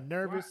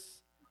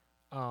nervous,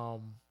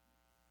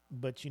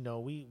 but you know,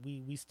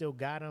 we still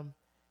got them,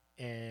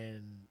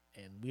 and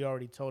we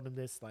already told them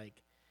this,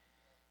 like,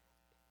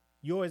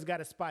 you always got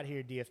a spot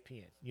here at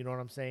DFPN. You know what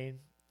I'm saying?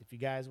 If you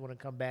guys want to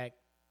come back,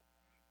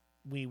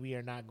 we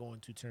are not going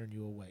to turn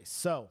you away.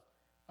 So,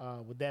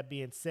 with that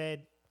being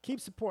said,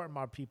 keep supporting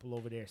my people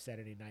over there,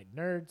 Saturday Night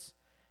Nerds,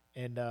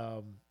 and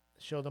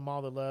show them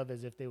all the love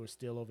as if they were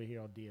still over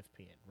here on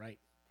DFPN, right?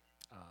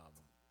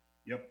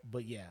 Yep.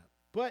 But yeah,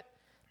 but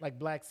like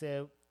Black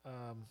said,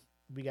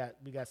 we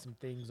got some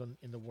things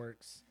in the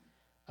works.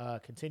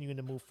 Continuing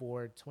to move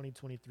forward,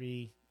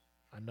 2023.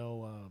 I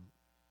know.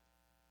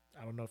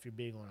 I don't know if you're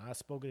big on I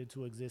spoke it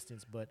into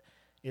existence, but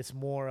it's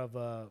more of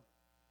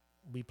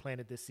we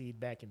planted the seed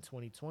back in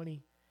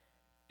 2020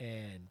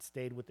 and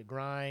stayed with the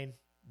grind,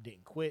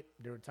 didn't quit.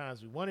 There were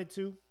times we wanted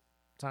to,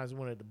 times we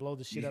wanted to blow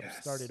the shit up and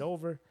start it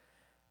over.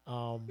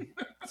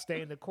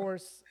 Stay in the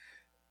course,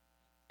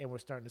 and we're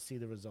starting to see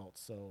the results.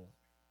 So,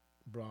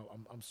 bro,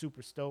 I'm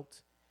super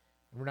stoked.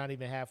 We're not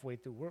even halfway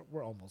through.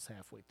 We're almost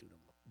halfway through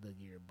the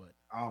year, but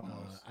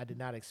I did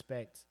not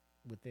expect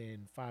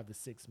within 5 to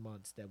 6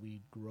 months that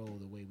we grow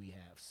the way we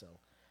have.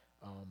 So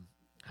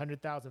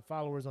 100,000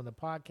 followers on the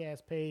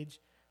podcast page,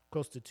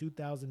 close to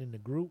 2,000 in the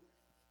group.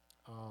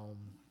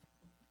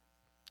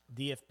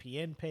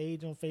 DFPN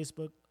page on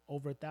Facebook,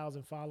 over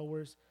 1,000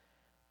 followers,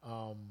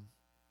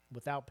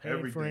 without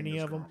paying for any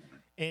of them.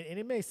 And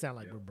it may sound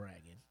like we're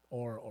bragging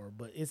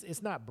but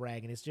it's not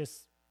bragging. It's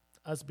just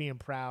us being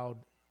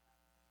proud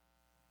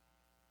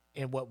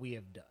in what we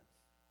have done.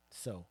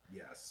 So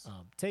yes,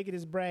 take it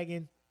as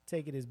bragging,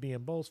 take it as being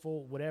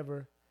boastful,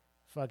 whatever.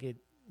 Fuck it.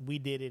 We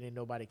did it and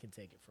nobody can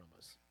take it from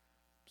us.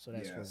 So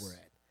that's where we're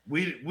at.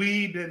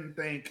 We didn't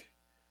think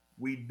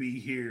we'd be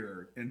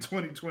here in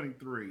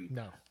 2023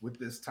 with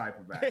this type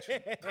of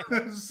action.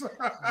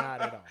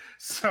 Not at all.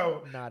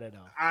 So not at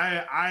all.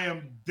 I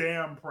am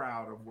damn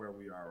proud of where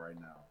we are right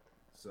now.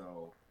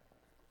 So,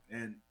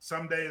 and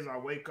some days I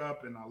wake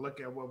up and I look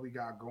at what we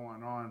got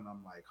going on and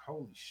I'm like,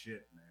 holy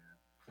shit, man.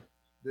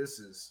 This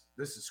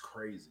is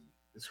crazy.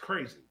 It's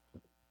crazy.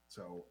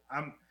 So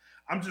I'm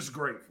just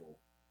grateful.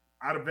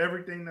 Out of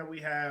everything that we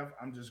have,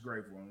 I'm just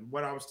grateful. And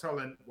what I was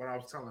telling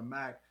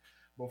Mac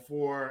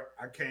before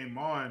I came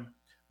on,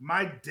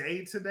 my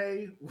day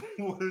today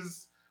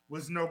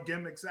was no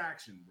gimmicks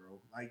action, bro.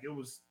 Like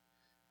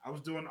I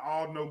was doing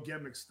all no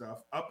gimmick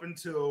stuff up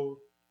until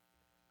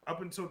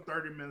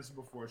 30 minutes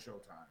before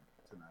showtime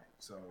tonight.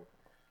 So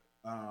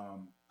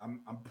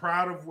I'm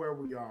proud of where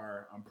we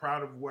are. I'm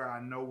proud of where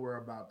I know we're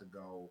about to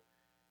go.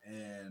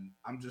 And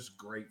I'm just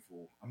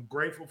grateful. I'm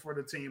grateful for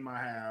the team I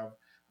have.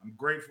 I'm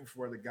grateful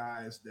for the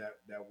guys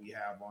that we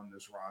have on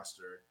this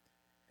roster.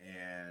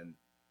 And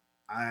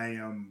I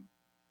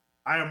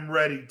am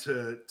ready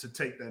to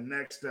take the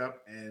next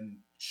step and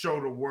show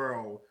the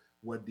world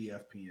what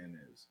DFPN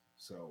is.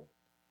 So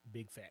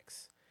big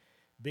facts.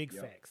 Big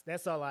facts.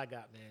 That's all I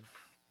got, man.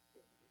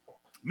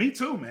 Me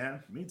too,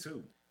 man. Me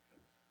too.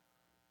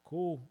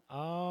 Cool.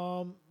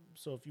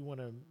 So if you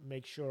want to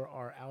make sure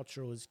our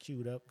outro is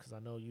queued up, because I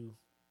know you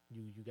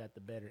got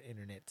the better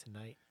internet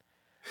tonight.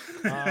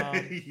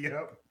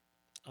 Yep.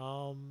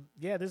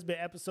 Yeah, this has been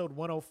episode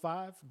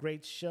 105.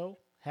 Great show.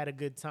 Had a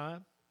good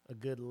time, a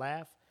good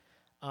laugh.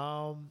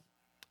 And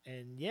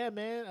yeah,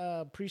 man,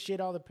 appreciate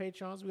all the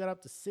patrons. We got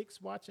up to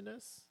 6 watching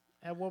us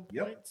at one point.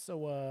 Yep.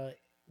 So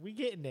we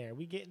getting there.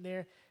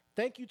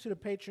 thank you to the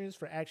patrons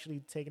for actually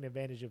taking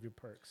advantage of your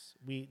perks.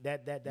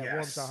 That Yes.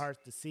 warms our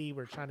hearts to see.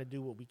 We're trying to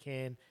do what we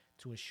can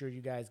to ensure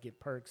you guys get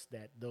perks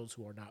that those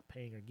who are not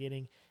paying are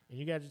getting, and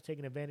you guys are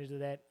taking advantage of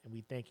that, and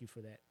we thank you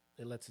for that.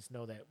 It lets us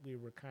know that we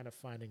were kind of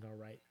finding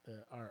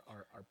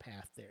our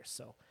path there.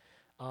 So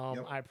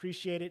Yep. I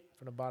appreciate it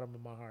from the bottom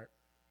of my heart.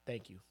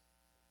 Thank you.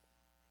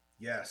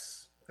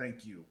 Yes,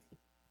 thank you.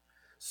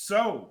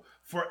 So,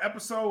 for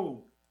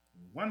episode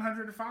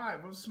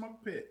 105 of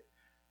Smoke Pit,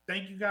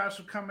 thank you guys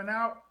for coming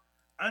out.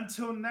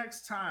 Until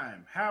next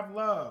time, have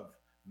love,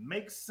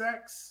 make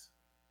sex,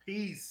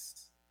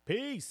 peace.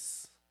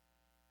 Peace.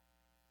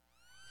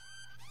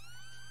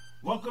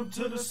 Welcome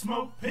to the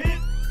Smoke Pit.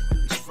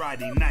 It's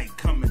Friday night,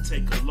 come and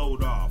take a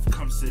load off.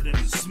 Come sit in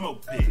the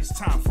smoke pit, it's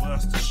time for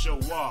us to show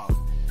off.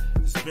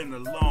 It's been a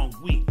long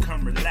week,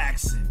 come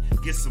relaxing,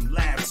 get some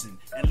laughs in,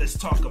 and let's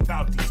talk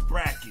about these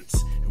brackets.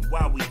 And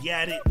while we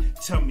at it,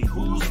 tell me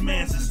whose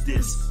man's is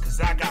this? Cause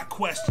I got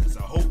questions,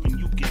 I'm hoping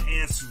you can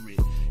answer it.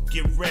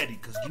 Get ready,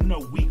 cause you know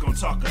we gon'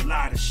 talk a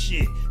lot of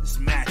shit. It's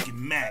Mac and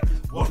Mac,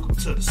 welcome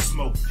to the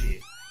Smoke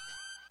Pit.